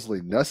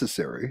causally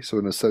necessary. So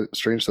in a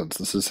strange sense,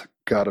 this has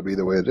got to be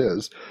the way it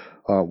is.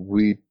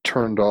 We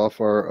turned off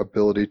our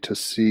ability to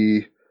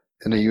see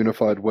in a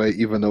unified way,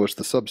 even though it's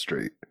the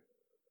substrate.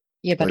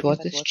 Yeah, but Right.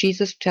 what is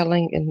Jesus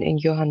telling in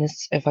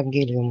Johannes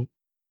Evangelium?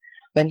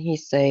 When he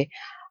say,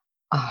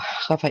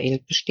 Raphael,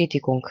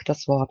 Bestätigung,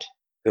 das Wort.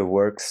 The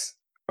works,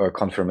 or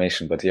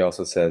confirmation, but he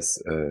also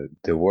says,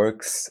 the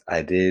works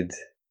I did,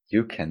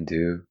 you can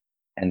do,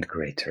 and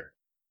greater.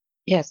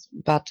 Yes,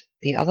 but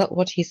the other,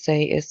 what he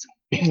say is,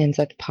 in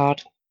that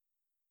part,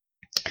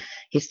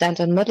 he stand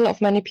in the middle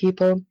of many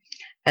people,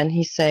 and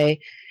he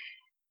say,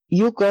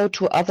 you go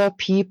to other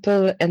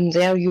people, and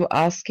there you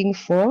asking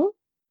for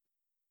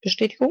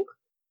Bestätigung?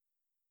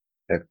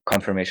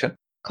 Confirmation?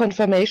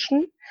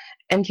 Confirmation,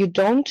 and you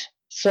don't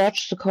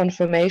search the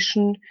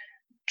confirmation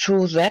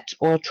to that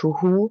or to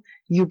who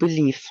you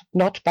believe,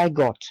 not by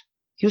God.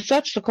 You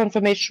search the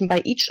confirmation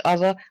by each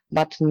other,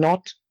 but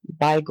not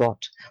by God.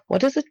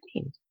 What does it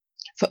mean?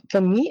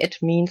 For me, it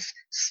means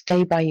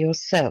stay by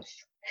yourself.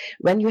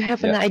 When you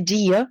have an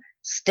idea,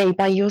 stay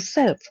by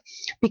yourself.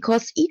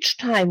 Because each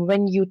time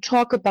when you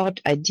talk about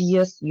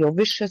ideas, your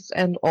wishes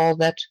and all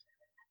that,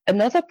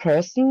 another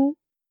person,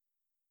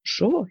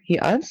 sure, he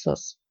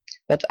answers.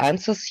 But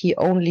answers he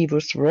only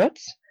with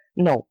words?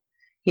 No,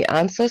 he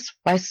answers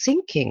by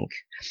thinking.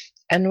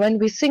 And when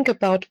we think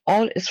about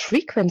all is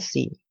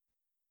frequency,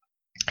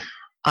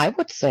 I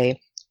would say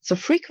the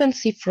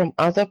frequency from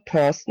other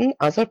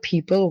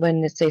people,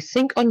 when they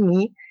think on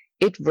me,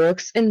 it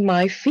works in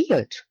my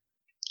field.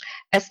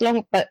 As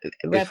long, but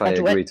If I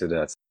agree to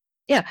that.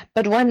 Yeah,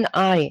 but when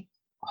I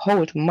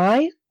hold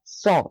my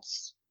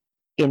thoughts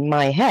in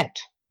my head,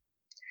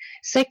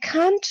 they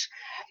can't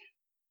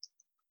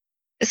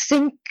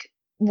think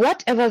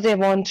whatever they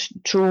want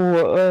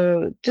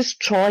to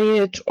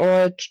destroy it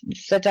or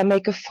that I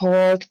make a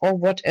fault or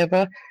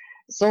whatever.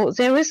 So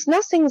there is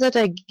nothing that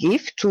I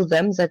give to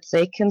them that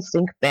they can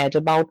think bad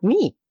about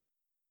me.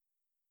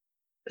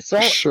 So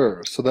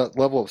Sure. So that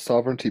level of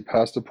sovereignty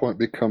past a point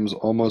becomes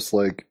almost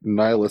like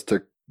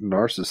nihilistic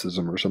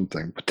narcissism or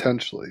something,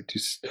 potentially.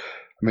 I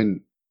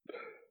mean,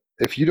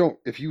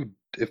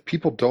 if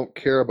people don't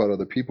care about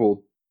other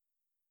people,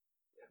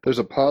 there's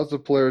a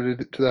positive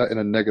polarity to that and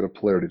a negative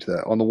polarity to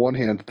that. On the one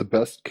hand, the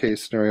best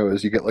case scenario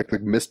is you get like the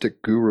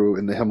mystic guru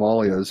in the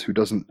Himalayas who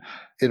doesn't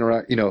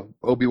interact,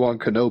 Obi-Wan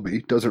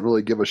Kenobi doesn't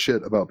really give a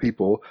shit about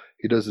people.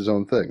 He does his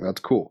own thing.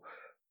 That's cool.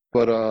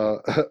 But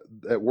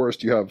at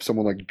worst, you have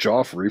someone like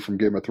Joffrey from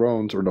Game of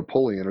Thrones or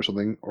Napoleon or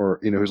something,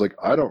 or, who's like,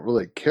 I don't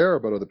really care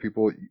about other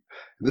people.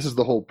 This is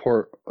the whole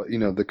part,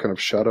 the kind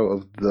of shadow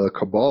of the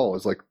Cabal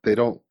is like, they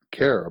don't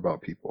care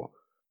about people.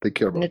 They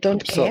care about they don't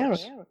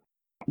themselves. care.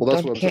 Well,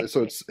 that's Don't what I'm care.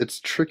 saying. So it's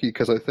tricky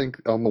because I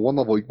think on the one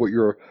level, what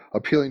you're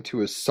appealing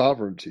to is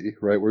sovereignty,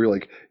 right? Where you're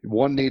like,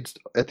 one needs,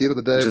 at the end of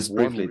the day, Just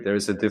briefly,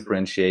 there's a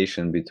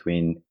differentiation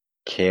between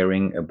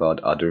caring about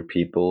other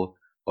people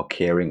or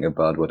caring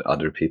about what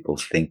other people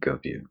think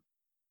of you?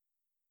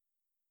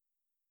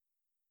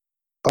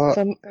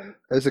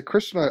 As a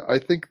Christian, I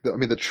think that, I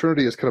mean, the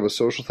Trinity is kind of a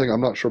social thing.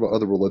 I'm not sure about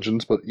other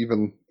religions, but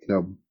even,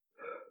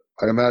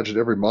 I imagine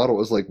every model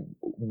is like,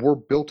 we're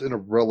built in a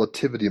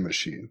relativity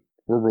machine.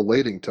 We're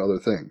relating to other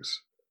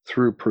things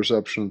through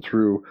perception,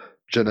 through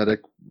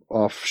genetic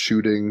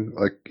offshooting,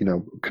 like,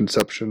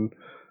 conception,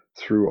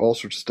 through all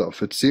sorts of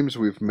stuff. It seems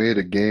we've made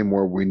a game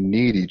where we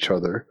need each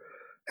other,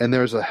 and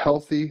there's a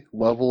healthy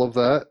level of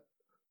that,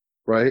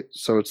 right?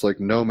 So it's like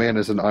no man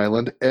is an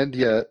island, and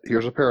yet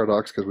here's a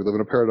paradox, because we live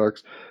in a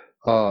paradox.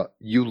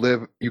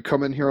 You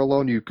come in here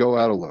alone, you go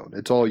out alone.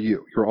 It's all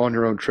you. You're on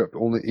your own trip.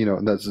 Only,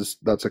 and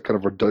that's a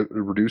kind of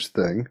reduced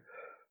thing.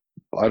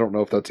 I don't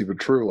know if that's even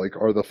true. Like,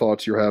 are the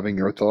thoughts you're having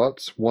your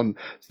thoughts?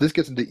 This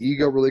gets into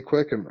ego really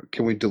quick, and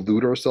can we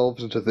delude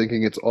ourselves into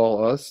thinking it's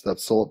all us?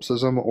 That's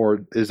solipsism,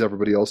 or is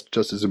everybody else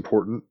just as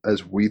important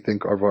as we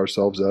think of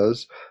ourselves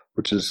as,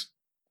 which is,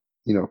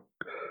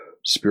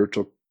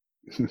 spiritual,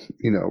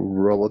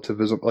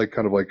 relativism, like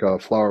kind of like a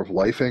flower of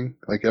lifing,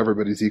 like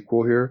everybody's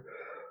equal here.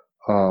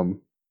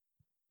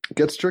 It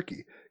gets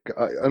tricky.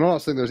 I'm not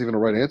saying there's even a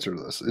right answer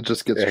to this. It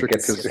just gets tricky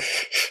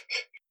because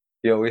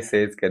you always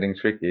say it's getting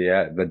tricky,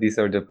 yeah. But these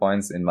are the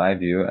points in my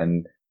view,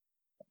 and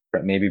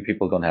maybe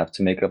people don't have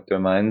to make up their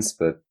minds.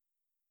 But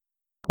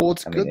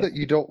it's good that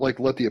you don't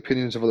let the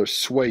opinions of others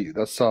sway you.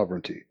 That's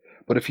sovereignty.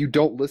 But if you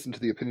don't listen to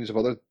the opinions of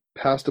others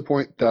past a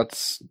point,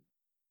 that's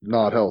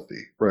not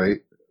healthy, right?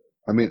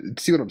 I mean,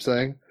 see what I'm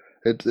saying?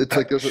 It's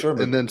like there's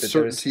and then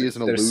certainty is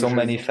an illusion. There's so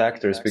many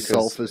factors because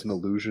self is an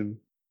illusion.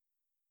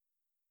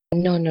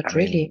 No, not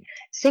really.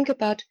 Think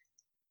about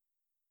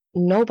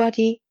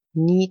nobody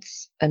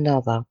needs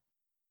another.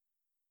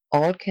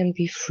 All can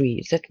be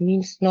free. That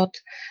means not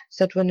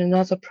that when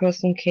another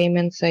person came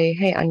and say,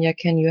 "Hey, Anja,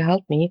 can you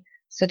help me?"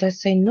 that I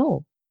say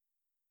no.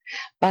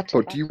 But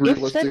do you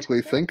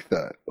realistically think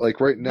that? Like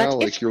right now,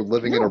 you're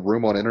living in a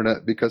room on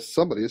internet because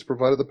somebody has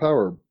provided the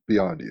power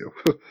beyond you.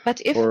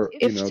 But if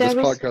this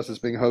podcast is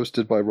being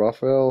hosted by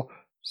Raphael,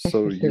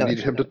 so you need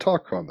him to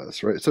talk on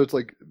this, right? So it's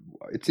like,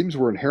 it seems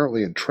we're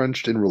inherently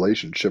entrenched in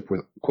relationship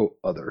with, quote,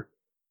 other.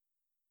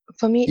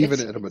 For me, even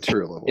at a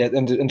material level. Yeah,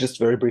 and just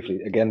very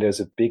briefly, again,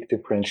 there's a big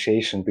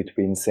differentiation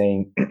between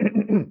saying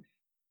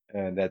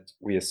that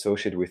we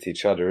associate with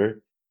each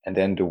other and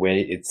then the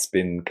way it's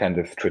been kind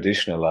of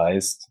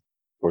traditionalized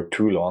for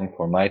too long,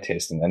 for my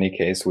taste in any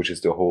case, which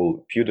is the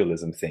whole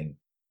feudalism thing,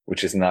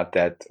 which is not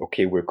that,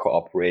 okay, we're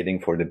cooperating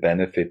for the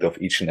benefit of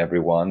each and every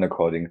one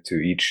according to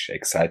each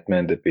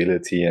excitement,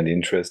 ability, and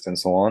interest, and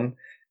so on.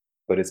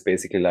 But it's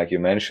basically like you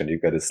mentioned, you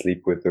got to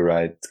sleep with the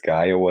right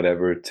guy or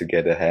whatever to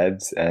get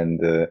ahead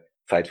and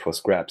fight for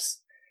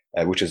scraps,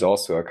 which is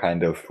also a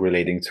kind of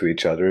relating to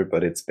each other,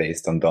 but it's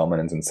based on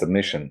dominance and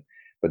submission.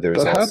 But there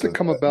is that also had to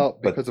come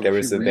about because of there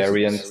is a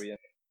variant.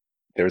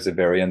 There is a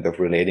variant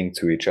of relating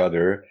to each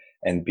other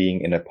and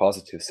being in a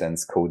positive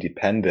sense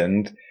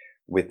codependent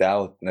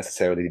without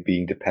necessarily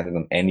being dependent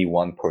on any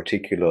one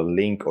particular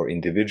link or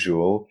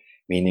individual,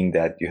 meaning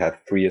that you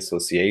have free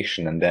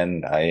association. And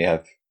then I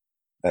have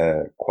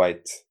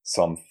quite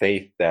some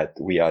faith that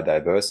we are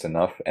diverse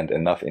enough and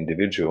enough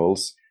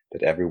individuals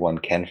that everyone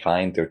can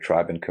find their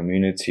tribe and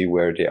community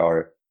where they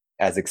are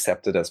as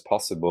accepted as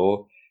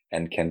possible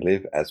and can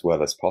live as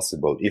well as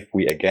possible. If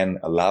we again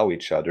allow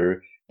each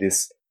other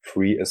this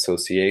free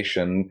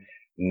association,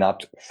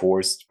 not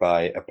forced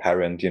by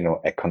apparent,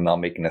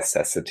 economic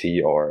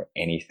necessity or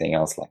anything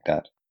else like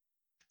that.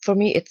 For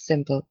me, it's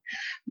simple.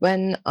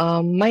 When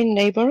my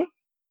neighbor,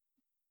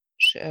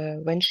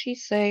 when she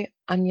say,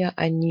 "Anja,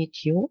 I need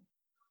you,"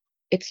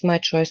 it's my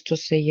choice to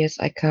say yes,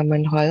 I come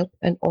and help,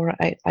 or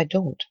I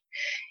don't.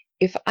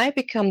 If I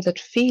become that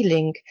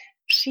feeling,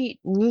 she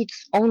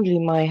needs only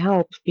my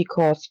help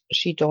because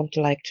she don't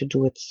like to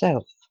do it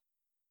self.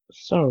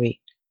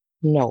 Sorry,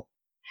 no.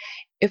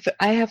 If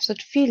I have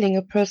that feeling,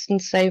 a person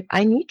say,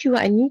 "I need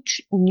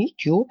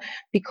you,"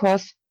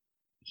 because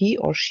he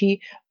or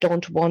she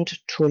don't want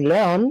to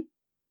learn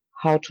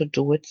how to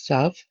do it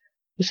self,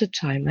 with the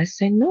time I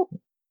say no.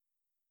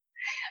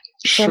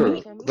 Sure.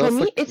 For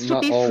me, it's to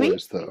be free.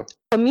 Though.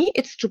 For me,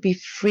 it's to be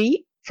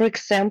free. For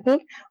example,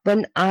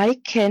 when I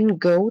can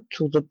go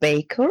to the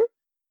baker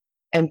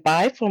and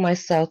buy for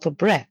myself a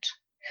bread,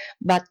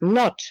 but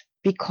not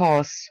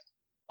because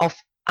of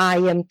I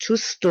am too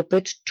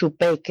stupid to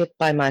bake it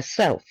by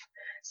myself.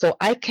 So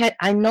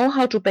I know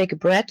how to bake a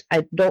bread.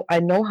 I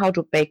know how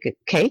to bake a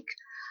cake.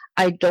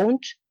 I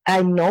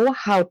know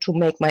how to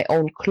make my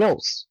own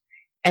clothes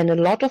and a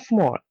lot of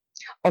more.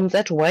 On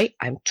that way,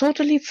 I'm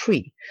totally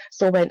free.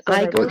 So when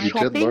I go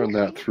shopping, you did learn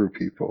that through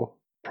people.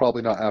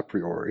 Probably not a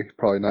priori,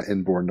 probably not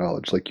inborn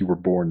knowledge, like you were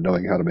born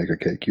knowing how to make a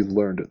cake. You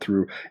learned it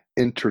through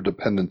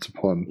interdependence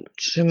upon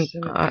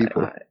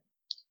people.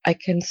 I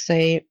can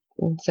say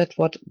that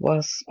what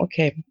was,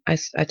 okay, I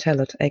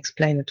tell it, I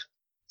explain it.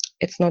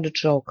 It's not a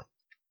joke.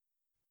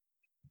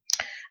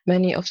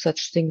 Many of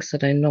such things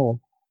that I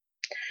know.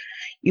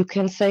 You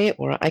can say,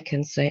 or I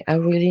can say, I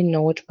really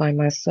know it by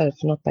myself,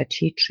 not by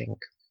teaching.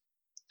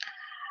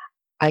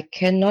 I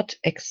cannot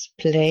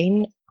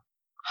explain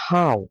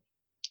how.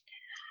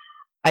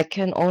 I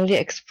can only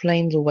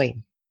explain the way.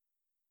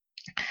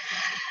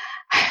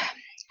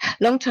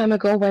 Long time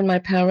ago, when my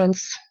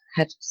parents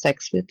had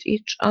sex with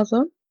each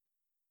other,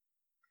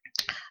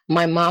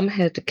 my mom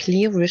had a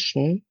clear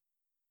vision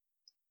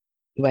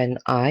when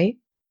I'm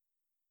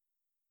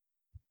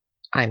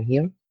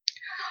here,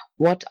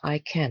 what I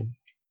can.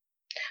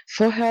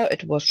 For her,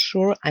 it was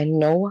sure I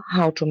know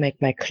how to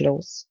make my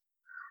clothes,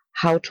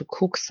 how to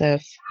cook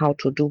self, how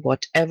to do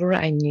whatever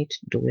I need to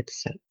do it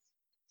self.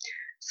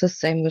 It's the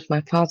same with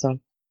my father.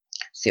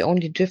 The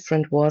only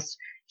difference was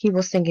he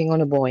was thinking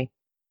on a boy.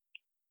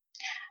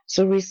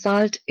 The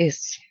result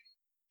is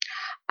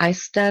I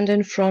stand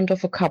in front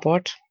of a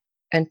cupboard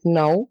and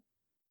know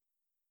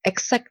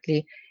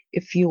exactly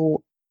if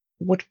you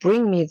would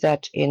bring me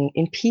that in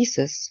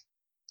pieces,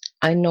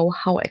 I know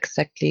how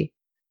exactly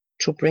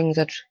to bring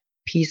that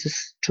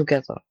pieces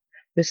together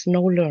with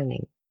no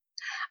learning.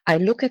 I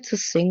look at the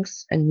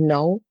things and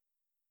know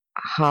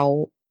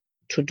how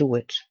to do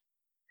it.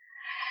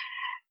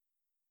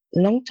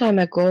 Long time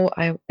ago,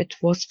 it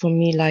was for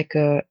me like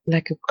a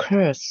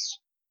curse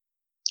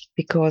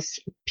because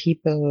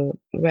people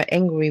were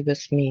angry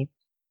with me.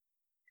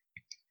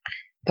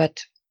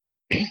 But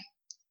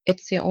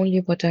it's the only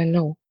what I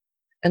know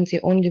and the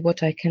only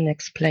what I can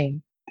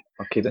explain.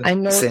 Okay, then I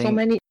know so saying,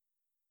 many.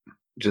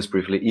 just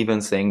briefly,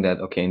 even saying that,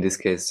 okay, in this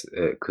case,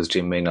 because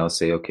Jim may now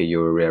say, okay,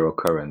 you're a rare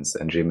occurrence,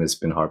 and Jim has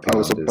been harping I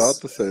was on about this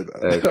to say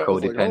that. I was like,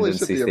 holy shit,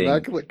 codependency the thing.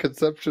 Immaculate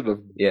Conception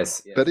of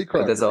Yes, Betty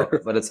but that's all.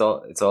 Crocker. But it's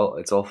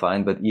all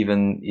fine. But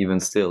even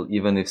still,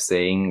 even if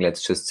saying,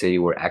 let's just say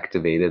you were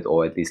activated,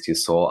 or at least you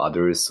saw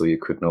others, so you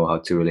could know how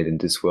to relate in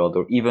this world,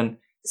 or even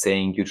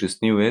saying you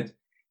just knew it,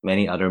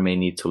 many other may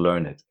need to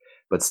learn it.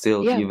 But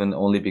still, Yeah. even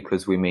only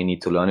because we may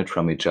need to learn it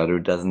from each other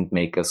doesn't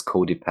make us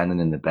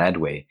codependent in a bad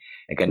way.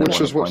 Again, Which I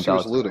want is to what point she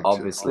was out, alluding to,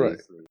 obviously,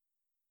 right.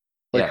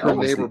 Like yeah, her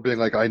obviously, neighbor being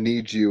like, I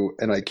need you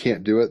and I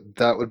can't do it,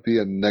 that would be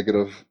a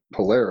negative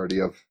polarity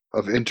of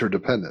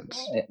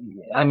interdependence.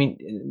 I mean,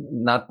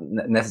 not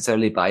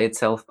necessarily by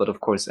itself, but of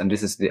course, and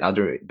this is the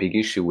other big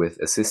issue with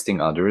assisting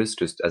others,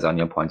 just as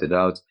Anya pointed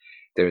out,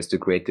 there's the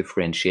great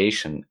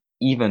differentiation,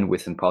 even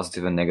within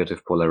positive and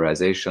negative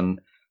polarization,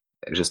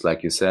 just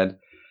like you said.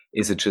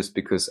 Is it just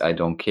because I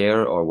don't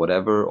care or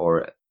whatever,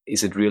 or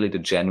is it really the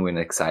genuine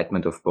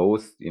excitement of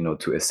both,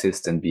 to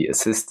assist and be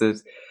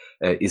assisted?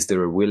 Is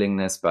there a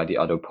willingness by the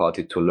other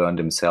party to learn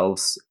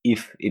themselves?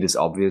 If it is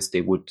obvious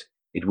it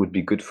would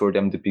be good for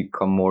them to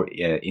become more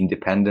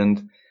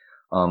independent.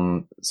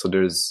 So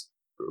there's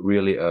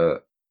really a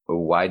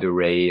wide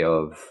array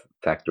of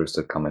factors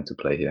that come into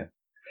play here.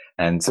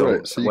 And so,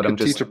 right, so you what can I'm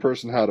just teach a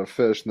person how to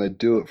fish and they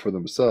do it for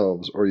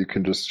themselves, or you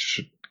can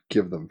just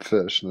give them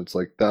fish. And it's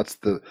like,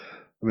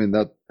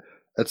 that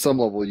at some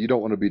level, you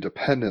don't want to be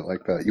dependent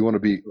like that. You want to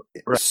be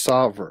Right.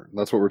 sovereign.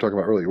 That's what we were talking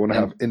about earlier. You want to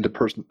have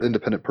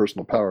independent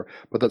personal power,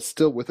 but that's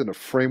still within a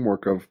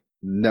framework of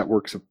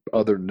networks of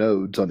other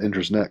nodes on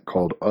IntersNet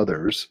called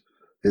others,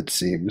 it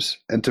seems.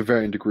 And to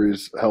varying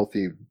degrees,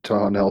 healthy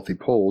to unhealthy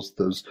poles,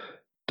 those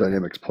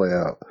dynamics play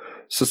out.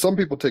 So some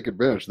people take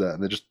advantage of that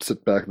and they just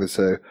sit back and they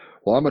say,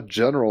 well, I'm a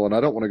general and I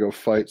don't want to go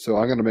fight, so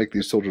I'm going to make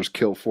these soldiers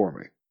kill for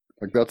me.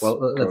 Like that's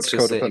let's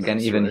just say again,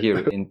 codependence, even right? here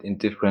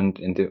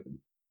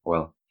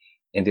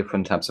in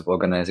different types of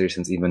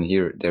organizations, even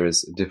here there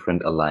is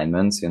different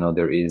alignments.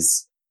 There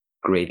is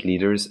great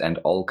leaders, and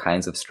all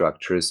kinds of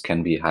structures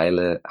can be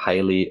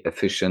highly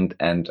efficient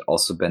and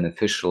also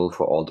beneficial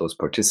for all those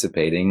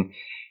participating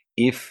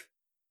if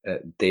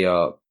they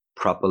are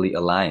properly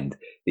aligned.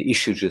 The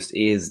issue just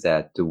is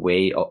that the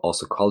way,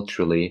 also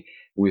culturally,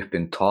 we've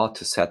been taught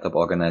to set up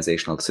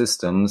organizational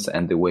systems,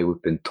 and the way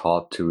we've been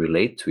taught to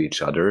relate to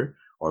each other,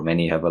 or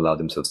many have allowed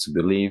themselves to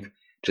believe,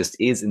 just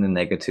is in a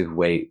negative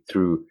way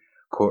through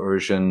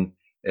coercion,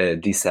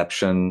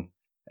 deception,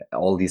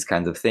 all these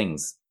kinds of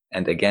things.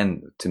 And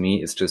again, to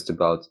me, it's just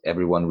about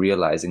everyone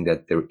realizing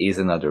that there is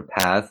another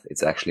path.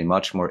 It's actually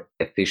much more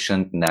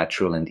efficient,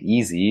 natural, and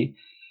easy.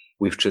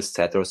 We've just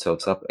set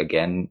ourselves up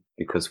again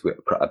because we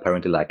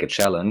apparently like a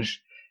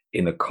challenge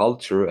in a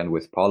culture and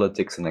with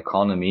politics and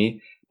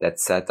economy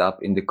that's set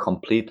up in the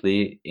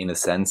completely, in a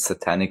sense,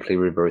 satanically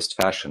reversed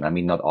fashion. I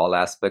mean, not all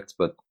aspects,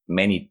 but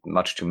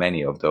much too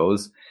many of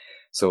those.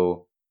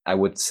 So I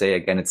would say,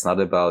 again, it's not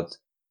about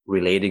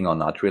relating or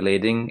not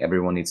relating.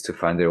 Everyone needs to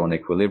find their own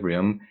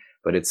equilibrium,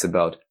 but it's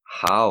about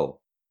how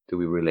do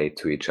we relate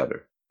to each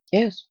other.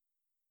 Yes.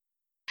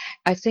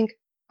 I think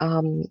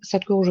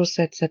Sadhguru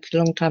said that a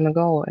long time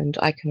ago, and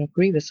I can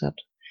agree with that.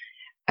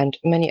 And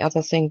many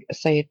others say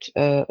it,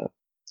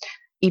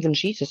 even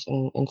Jesus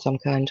in some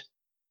kind.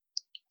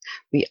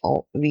 We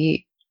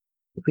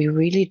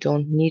really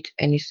don't need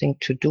anything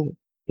to do.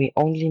 We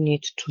only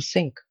need to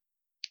think.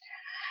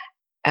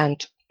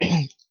 And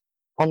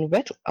on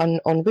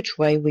which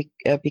way we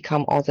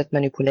become all that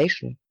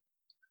manipulation?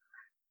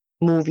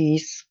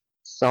 Movies.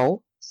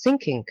 So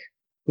thinking.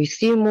 We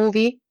see a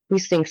movie, we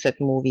think that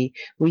movie.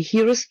 We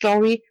hear a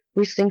story,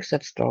 we think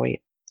that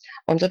story.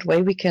 On that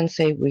way we can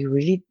say we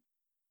really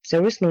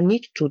There is no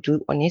need to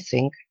do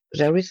anything.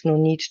 There is no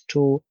need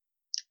to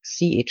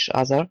see each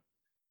other.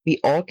 We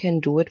all can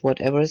do it,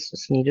 whatever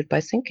is needed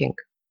by thinking.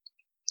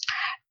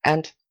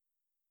 And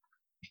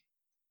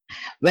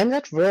when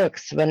that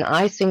works, when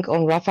I think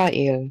on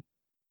Raphael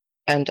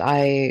and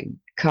I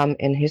come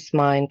in his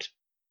mind,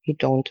 he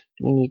don't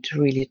need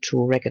really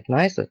to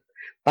recognize it.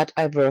 But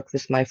I work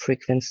with my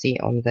frequency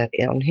on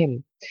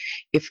him.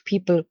 If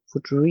people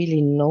would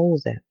really know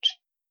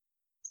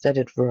that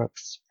it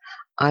works,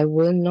 I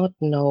will not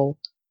know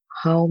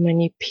how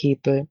many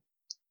people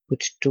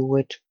would do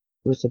it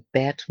with a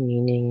bad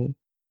meaning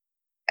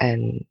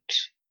and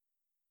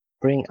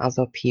bring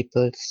other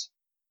people's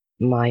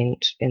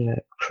mind in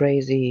a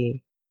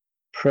crazy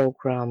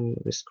program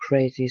with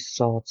crazy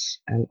thoughts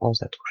and all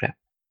that crap.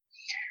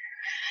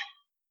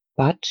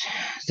 But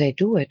they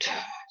do it.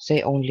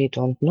 They only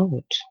don't know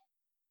it.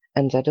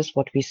 And that is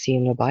what we see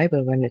in the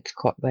Bible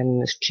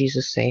when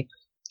Jesus say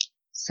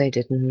they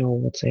didn't know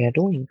what they are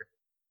doing.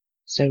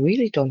 They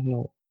really don't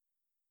know.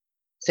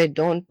 They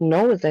don't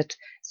know that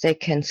they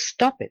can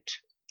stop it,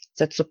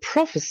 that the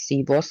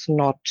prophecy was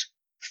not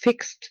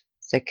fixed.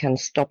 They can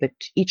stop it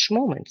each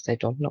moment. They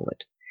don't know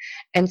it.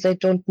 And they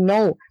don't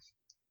know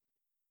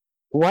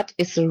what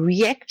is the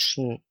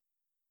reaction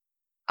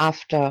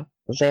after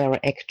their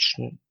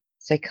action.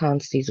 They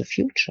can't see the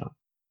future.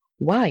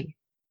 Why?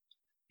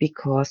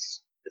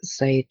 Because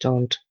they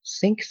don't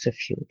think the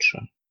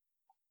future.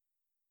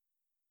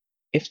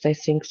 If they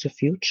think the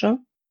future,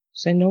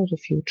 they know the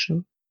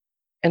future.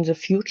 And the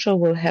future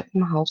will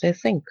happen how they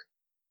think.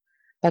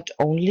 But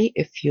only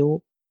if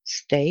you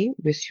stay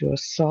with your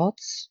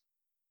thoughts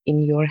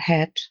in your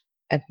head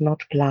and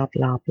not blah,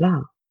 blah,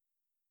 blah.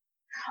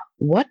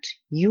 What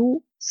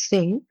you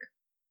think,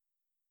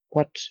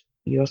 what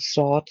your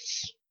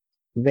thoughts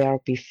were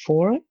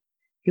before,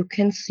 you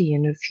can see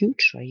in the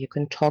future. You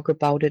can talk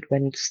about it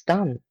when it's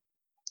done.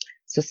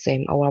 It's the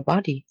same our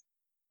body.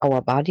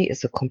 Our body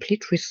is a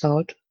complete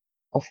result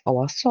of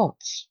our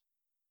thoughts.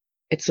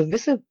 It's a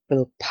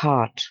visible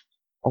part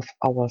of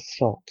our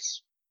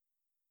thoughts.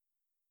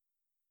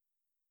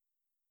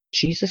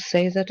 Jesus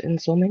says that in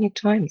so many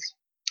times.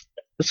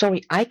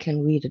 Sorry, I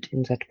can read it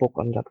in that book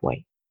on that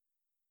way.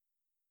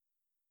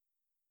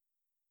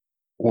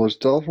 Well, there's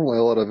definitely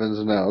a lot of ins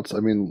and outs. I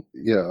mean,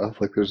 yeah,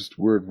 like there's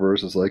weird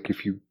verses like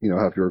if you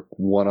have your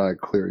one eye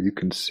clear, you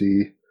can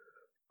see.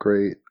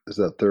 Great. Is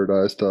that third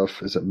eye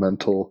stuff? Is it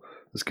mental?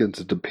 This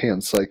gets into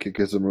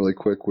panpsychism really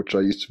quick, which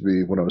I used to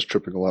be when I was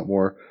tripping a lot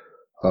more,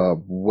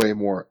 way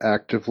more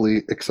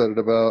actively excited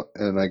about.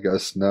 And I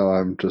guess now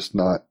I'm just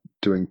not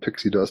doing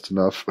pixie dust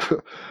enough,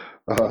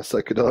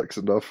 psychedelics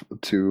enough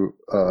to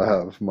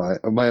have my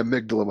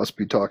amygdala must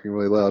be talking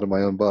really loud in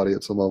my own body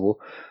at some level.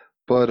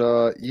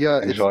 But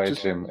yeah, Enjoy it's it,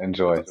 just Jim.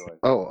 Enjoy it.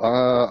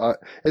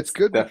 it's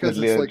good because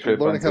Definitely it's a like trip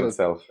learning unto how to.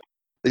 itself.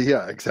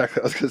 Yeah,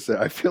 exactly. I was gonna say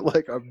I feel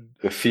like I'm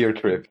The fear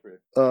trip.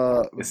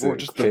 It's or a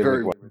just the favorite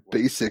very one.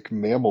 basic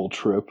mammal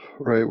trip,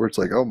 right? Where it's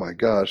like, oh my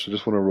gosh, I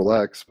just want to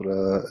relax, but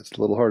it's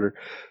a little harder.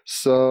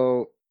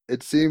 So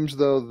it seems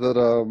though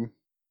that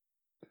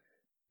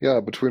yeah,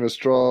 between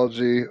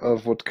astrology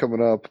of what's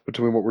coming up,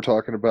 between what we're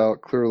talking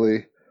about,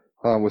 clearly,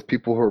 with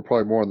people who are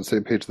probably more on the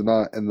same page than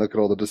not, and look at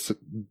all the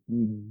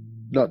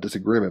not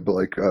disagreement, but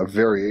like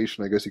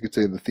variation, I guess you could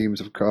say, in the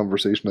themes of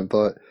conversation and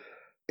thought.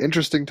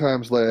 Interesting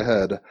times lay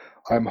ahead.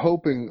 I'm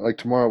hoping, like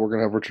tomorrow, we're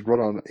gonna have Richard Rudd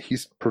on.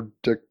 He's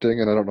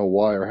predicting, and I don't know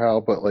why or how,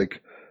 but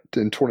like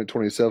in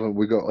 2027,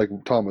 we go like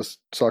Thomas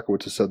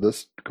Sakowitz has said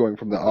this, going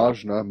from the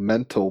ajna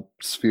mental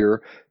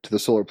sphere to the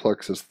solar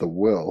plexus, the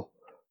will,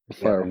 the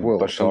Yeah, fire of and will.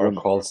 Bashar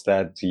calls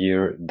that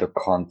year the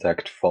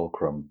contact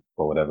fulcrum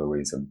for whatever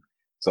reason.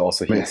 So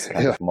also he's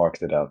kind Yeah. of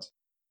marked it out.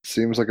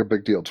 Seems like a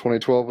big deal.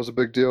 2012 was a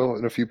big deal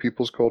in a few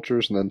people's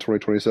cultures, and then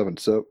 2027.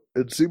 So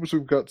it seems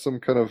we've got some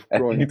kind of I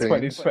growing think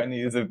pains.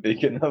 2020 is a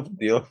big enough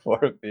deal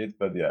for a bit,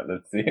 but yeah,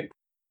 let's see.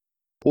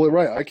 Well,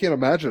 right. I can't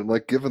imagine,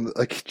 like, given,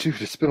 like,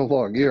 dude, it's been a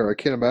long year. I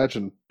can't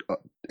imagine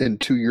in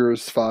 2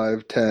 years,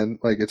 5, 10,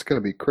 like, it's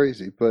going to be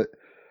crazy, but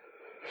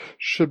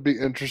should be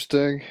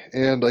interesting.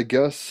 And I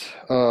guess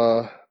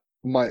the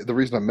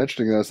reason I'm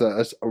mentioning that is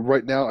that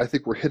right now I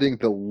think we're hitting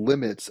the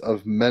limits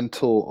of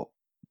mental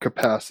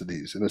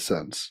capacities in a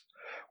sense.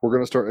 We're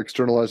going to start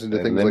externalizing to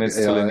The things like limits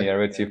to AI.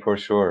 linearity for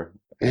sure.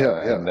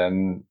 Yeah, yeah.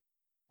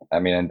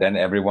 And then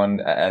everyone,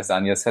 as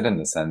Anya said, in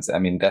a sense, I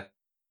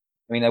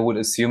would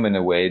assume in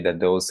a way that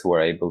those who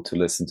are able to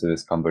listen to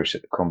this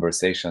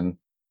conversation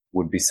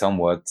would be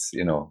somewhat,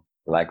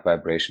 like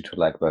vibration to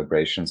like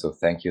vibration. So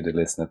thank you, the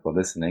listener, for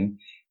listening.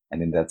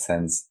 And in that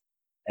sense,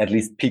 at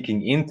least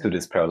peeking into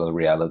this parallel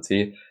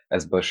reality,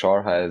 as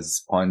Bashar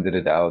has pointed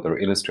it out or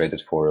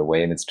illustrated for a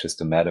way, and it's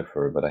just a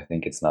metaphor, but I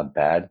think it's not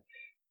bad,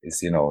 is,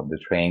 the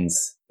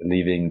trains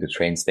leaving the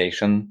train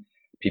station,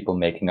 people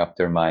making up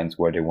their minds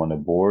where they want to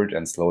board,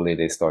 and slowly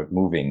they start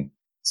moving.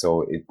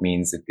 So it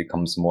means it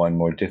becomes more and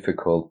more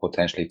difficult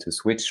potentially to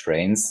switch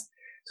trains.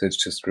 So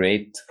it's just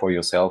great for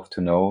yourself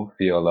to know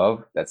fear or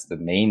love. That's the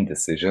main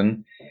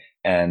decision.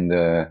 And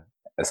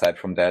aside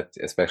from that,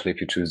 especially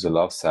if you choose the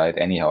love side,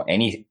 anyhow,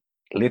 any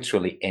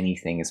literally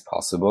anything is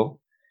possible.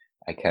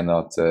 I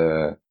cannot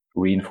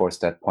reinforce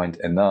that point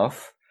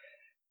enough.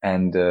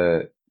 And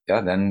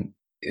then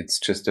it's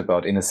just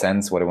about, in a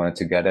sense, what I wanted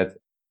to get at.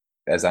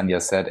 As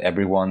Anja said,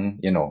 everyone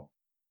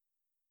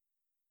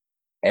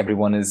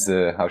is,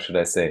 how should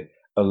I say,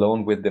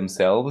 alone with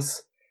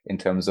themselves in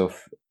terms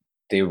of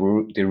they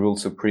rule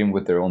supreme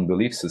with their own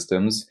belief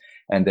systems.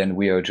 And then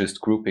we are just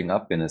grouping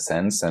up in a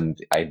sense. And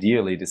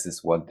ideally, this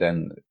is what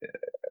then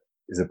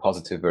is a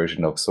positive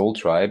version of Soul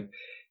Tribe,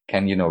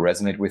 can,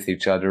 resonate with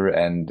each other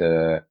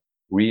and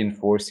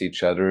reinforce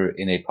each other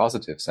in a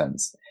positive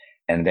sense.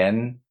 And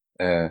then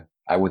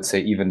I would say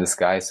even the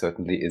sky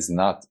certainly is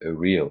not a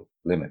real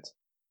limit.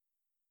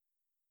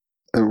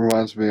 It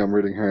reminds me, I'm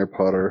reading Harry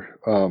Potter.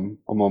 I'm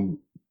on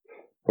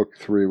book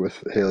 3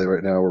 with Haley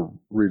right now. We're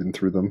reading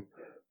through them.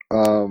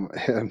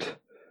 And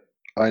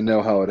I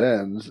know how it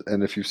ends.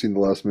 And if you've seen the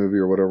last movie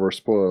or whatever,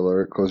 spoiler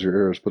alert, close your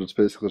ears. But it's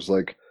basically just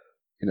like,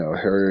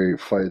 Harry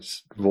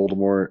fights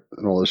Voldemort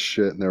and all this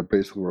shit, and they're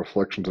basically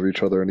reflections of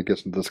each other. And he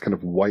gets into this kind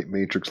of white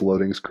matrix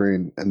loading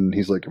screen, and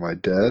he's like, "Am I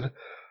dead?"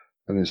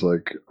 And he's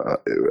like,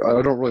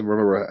 I don't really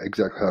remember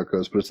exactly how it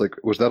goes, but it's like,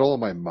 was that all in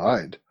my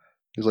mind?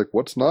 He's like,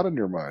 what's not in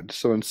your mind?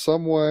 So in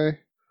some way,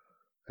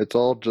 it's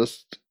all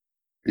just,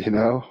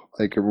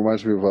 like it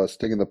reminds me of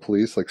Sting and the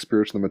Police, like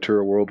Spirits in the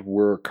Material World,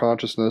 where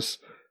consciousness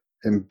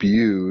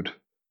imbued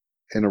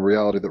in a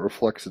reality that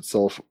reflects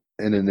itself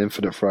in an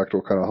infinite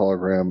fractal kind of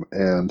hologram.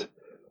 And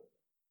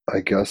I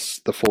guess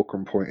the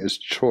fulcrum point is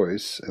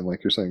choice, and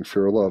like you're saying,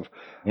 fear or love.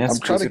 Yes, I'm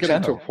kind of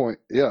getting to a point.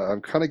 Yeah,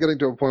 I'm kind of getting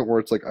to a point where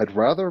it's like I'd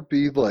rather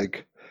be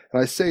like, and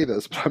I say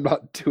this, but I'm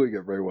not doing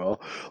it very well.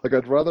 Like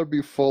I'd rather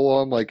be full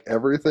on like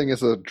everything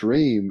is a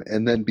dream,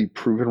 and then be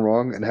proven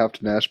wrong and have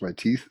to gnash my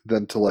teeth,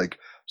 than to like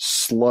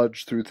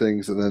sludge through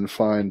things and then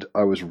find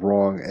I was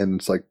wrong and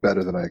it's like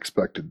better than I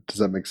expected. Does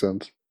that make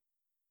sense?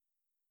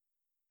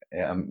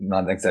 Yeah, I'm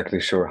not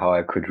exactly sure how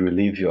I could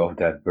relieve you of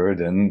that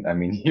burden. I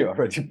mean, you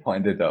already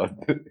pointed out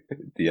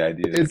the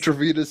idea.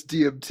 Intravenous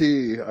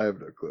DMT. I have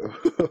no clue.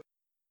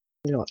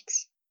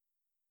 Lots.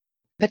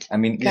 But I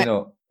mean,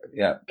 yeah,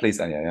 please,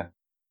 Anja, yeah.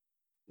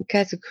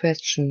 Guys, a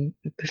question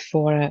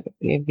before I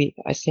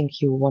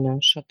think you wanna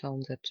shut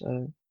down that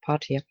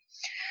part here.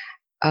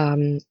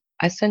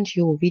 I sent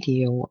you a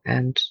video,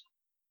 and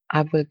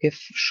I will give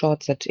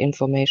short that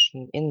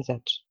information in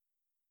that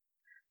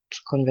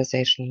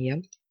conversation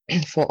here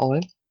for all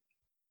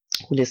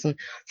who listen.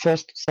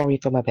 First, sorry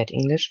for my bad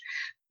English,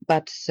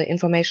 but the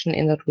information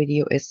in that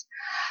video is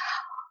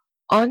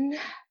on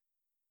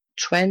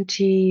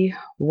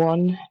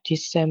 21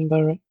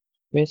 December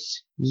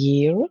this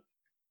year.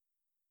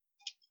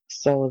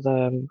 So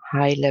the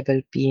high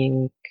level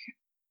being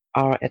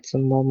are at the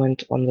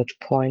moment on that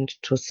point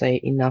to say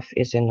enough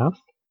is enough.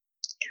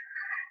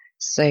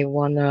 They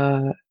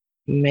wanna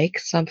make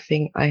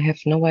something, I have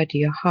no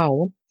idea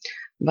how,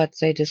 but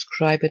they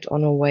describe it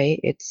on a way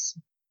it's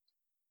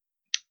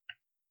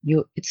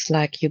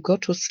like you go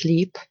to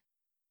sleep,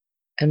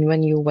 and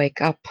when you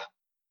wake up,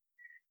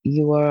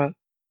 you are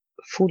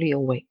fully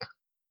awake.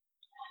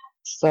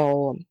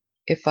 So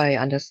if I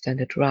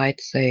understand it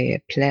right,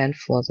 they plan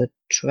for the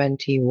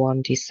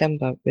 21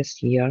 December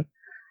this year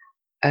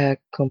a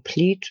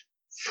complete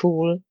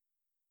full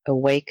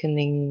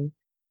awakening,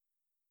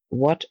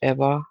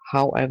 whatever,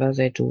 however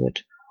they do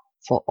it,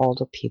 for all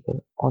the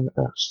people on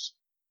Earth.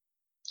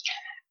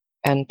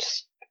 And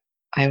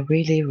I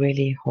really,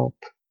 really hope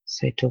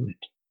they do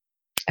it.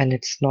 And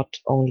it's not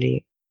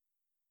only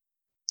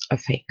a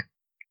fake.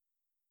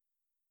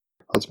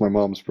 That's my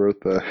mom's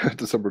birthday.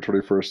 December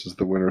 21st is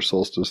the winter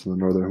solstice in the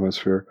northern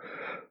hemisphere.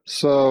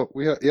 So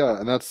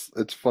and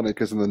it's funny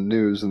because in the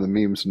news and the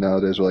memes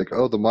nowadays are like,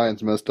 oh, the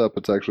Mayans messed up.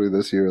 It's actually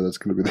this year that's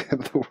going to be the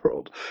end of the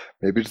world.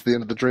 Maybe it's the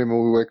end of the dream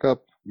when we wake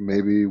up.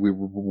 Maybe we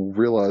will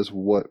realize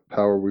what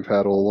power we've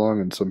had all along,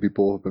 and some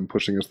people have been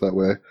pushing us that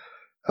way.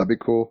 That'd be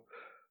cool.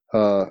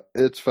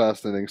 It's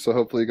fascinating. So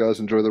hopefully you guys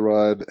enjoy the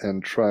ride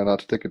and try not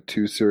to take it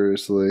too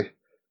seriously.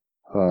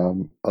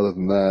 Other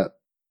than that,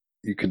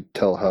 you can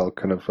tell how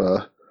kind of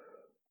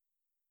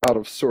out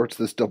of sorts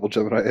this double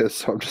Gemini is.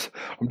 So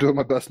I'm doing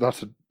my best not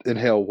to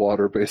inhale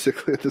water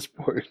basically at this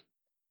point.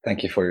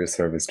 Thank you for your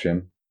service,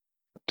 Jim.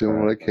 Doing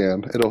what I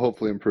can. It'll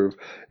hopefully improve.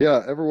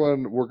 Yeah,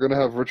 everyone, we're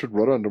gonna have Richard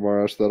Rudd on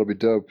tomorrow, so that'll be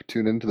dope.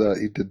 Tune into that.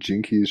 He did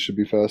Gene Keys, should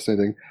be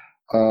fascinating.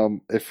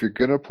 If you're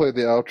gonna play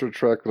the outro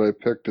track that I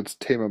picked, it's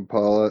Tame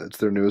Impala. It's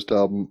their newest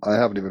album. I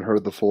haven't even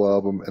heard the full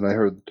album, and I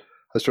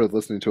started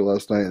listening to it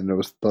last night, and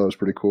thought it was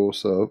pretty cool.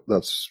 So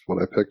that's what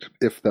I picked.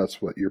 If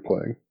that's what you're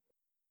playing.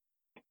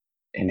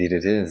 Indeed,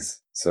 it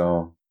is.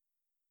 So,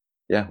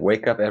 yeah,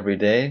 wake up every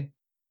day.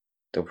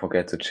 Don't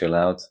forget to chill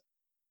out.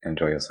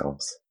 Enjoy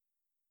yourselves.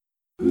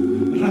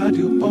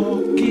 Radio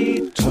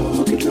Okie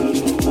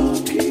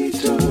Talkie.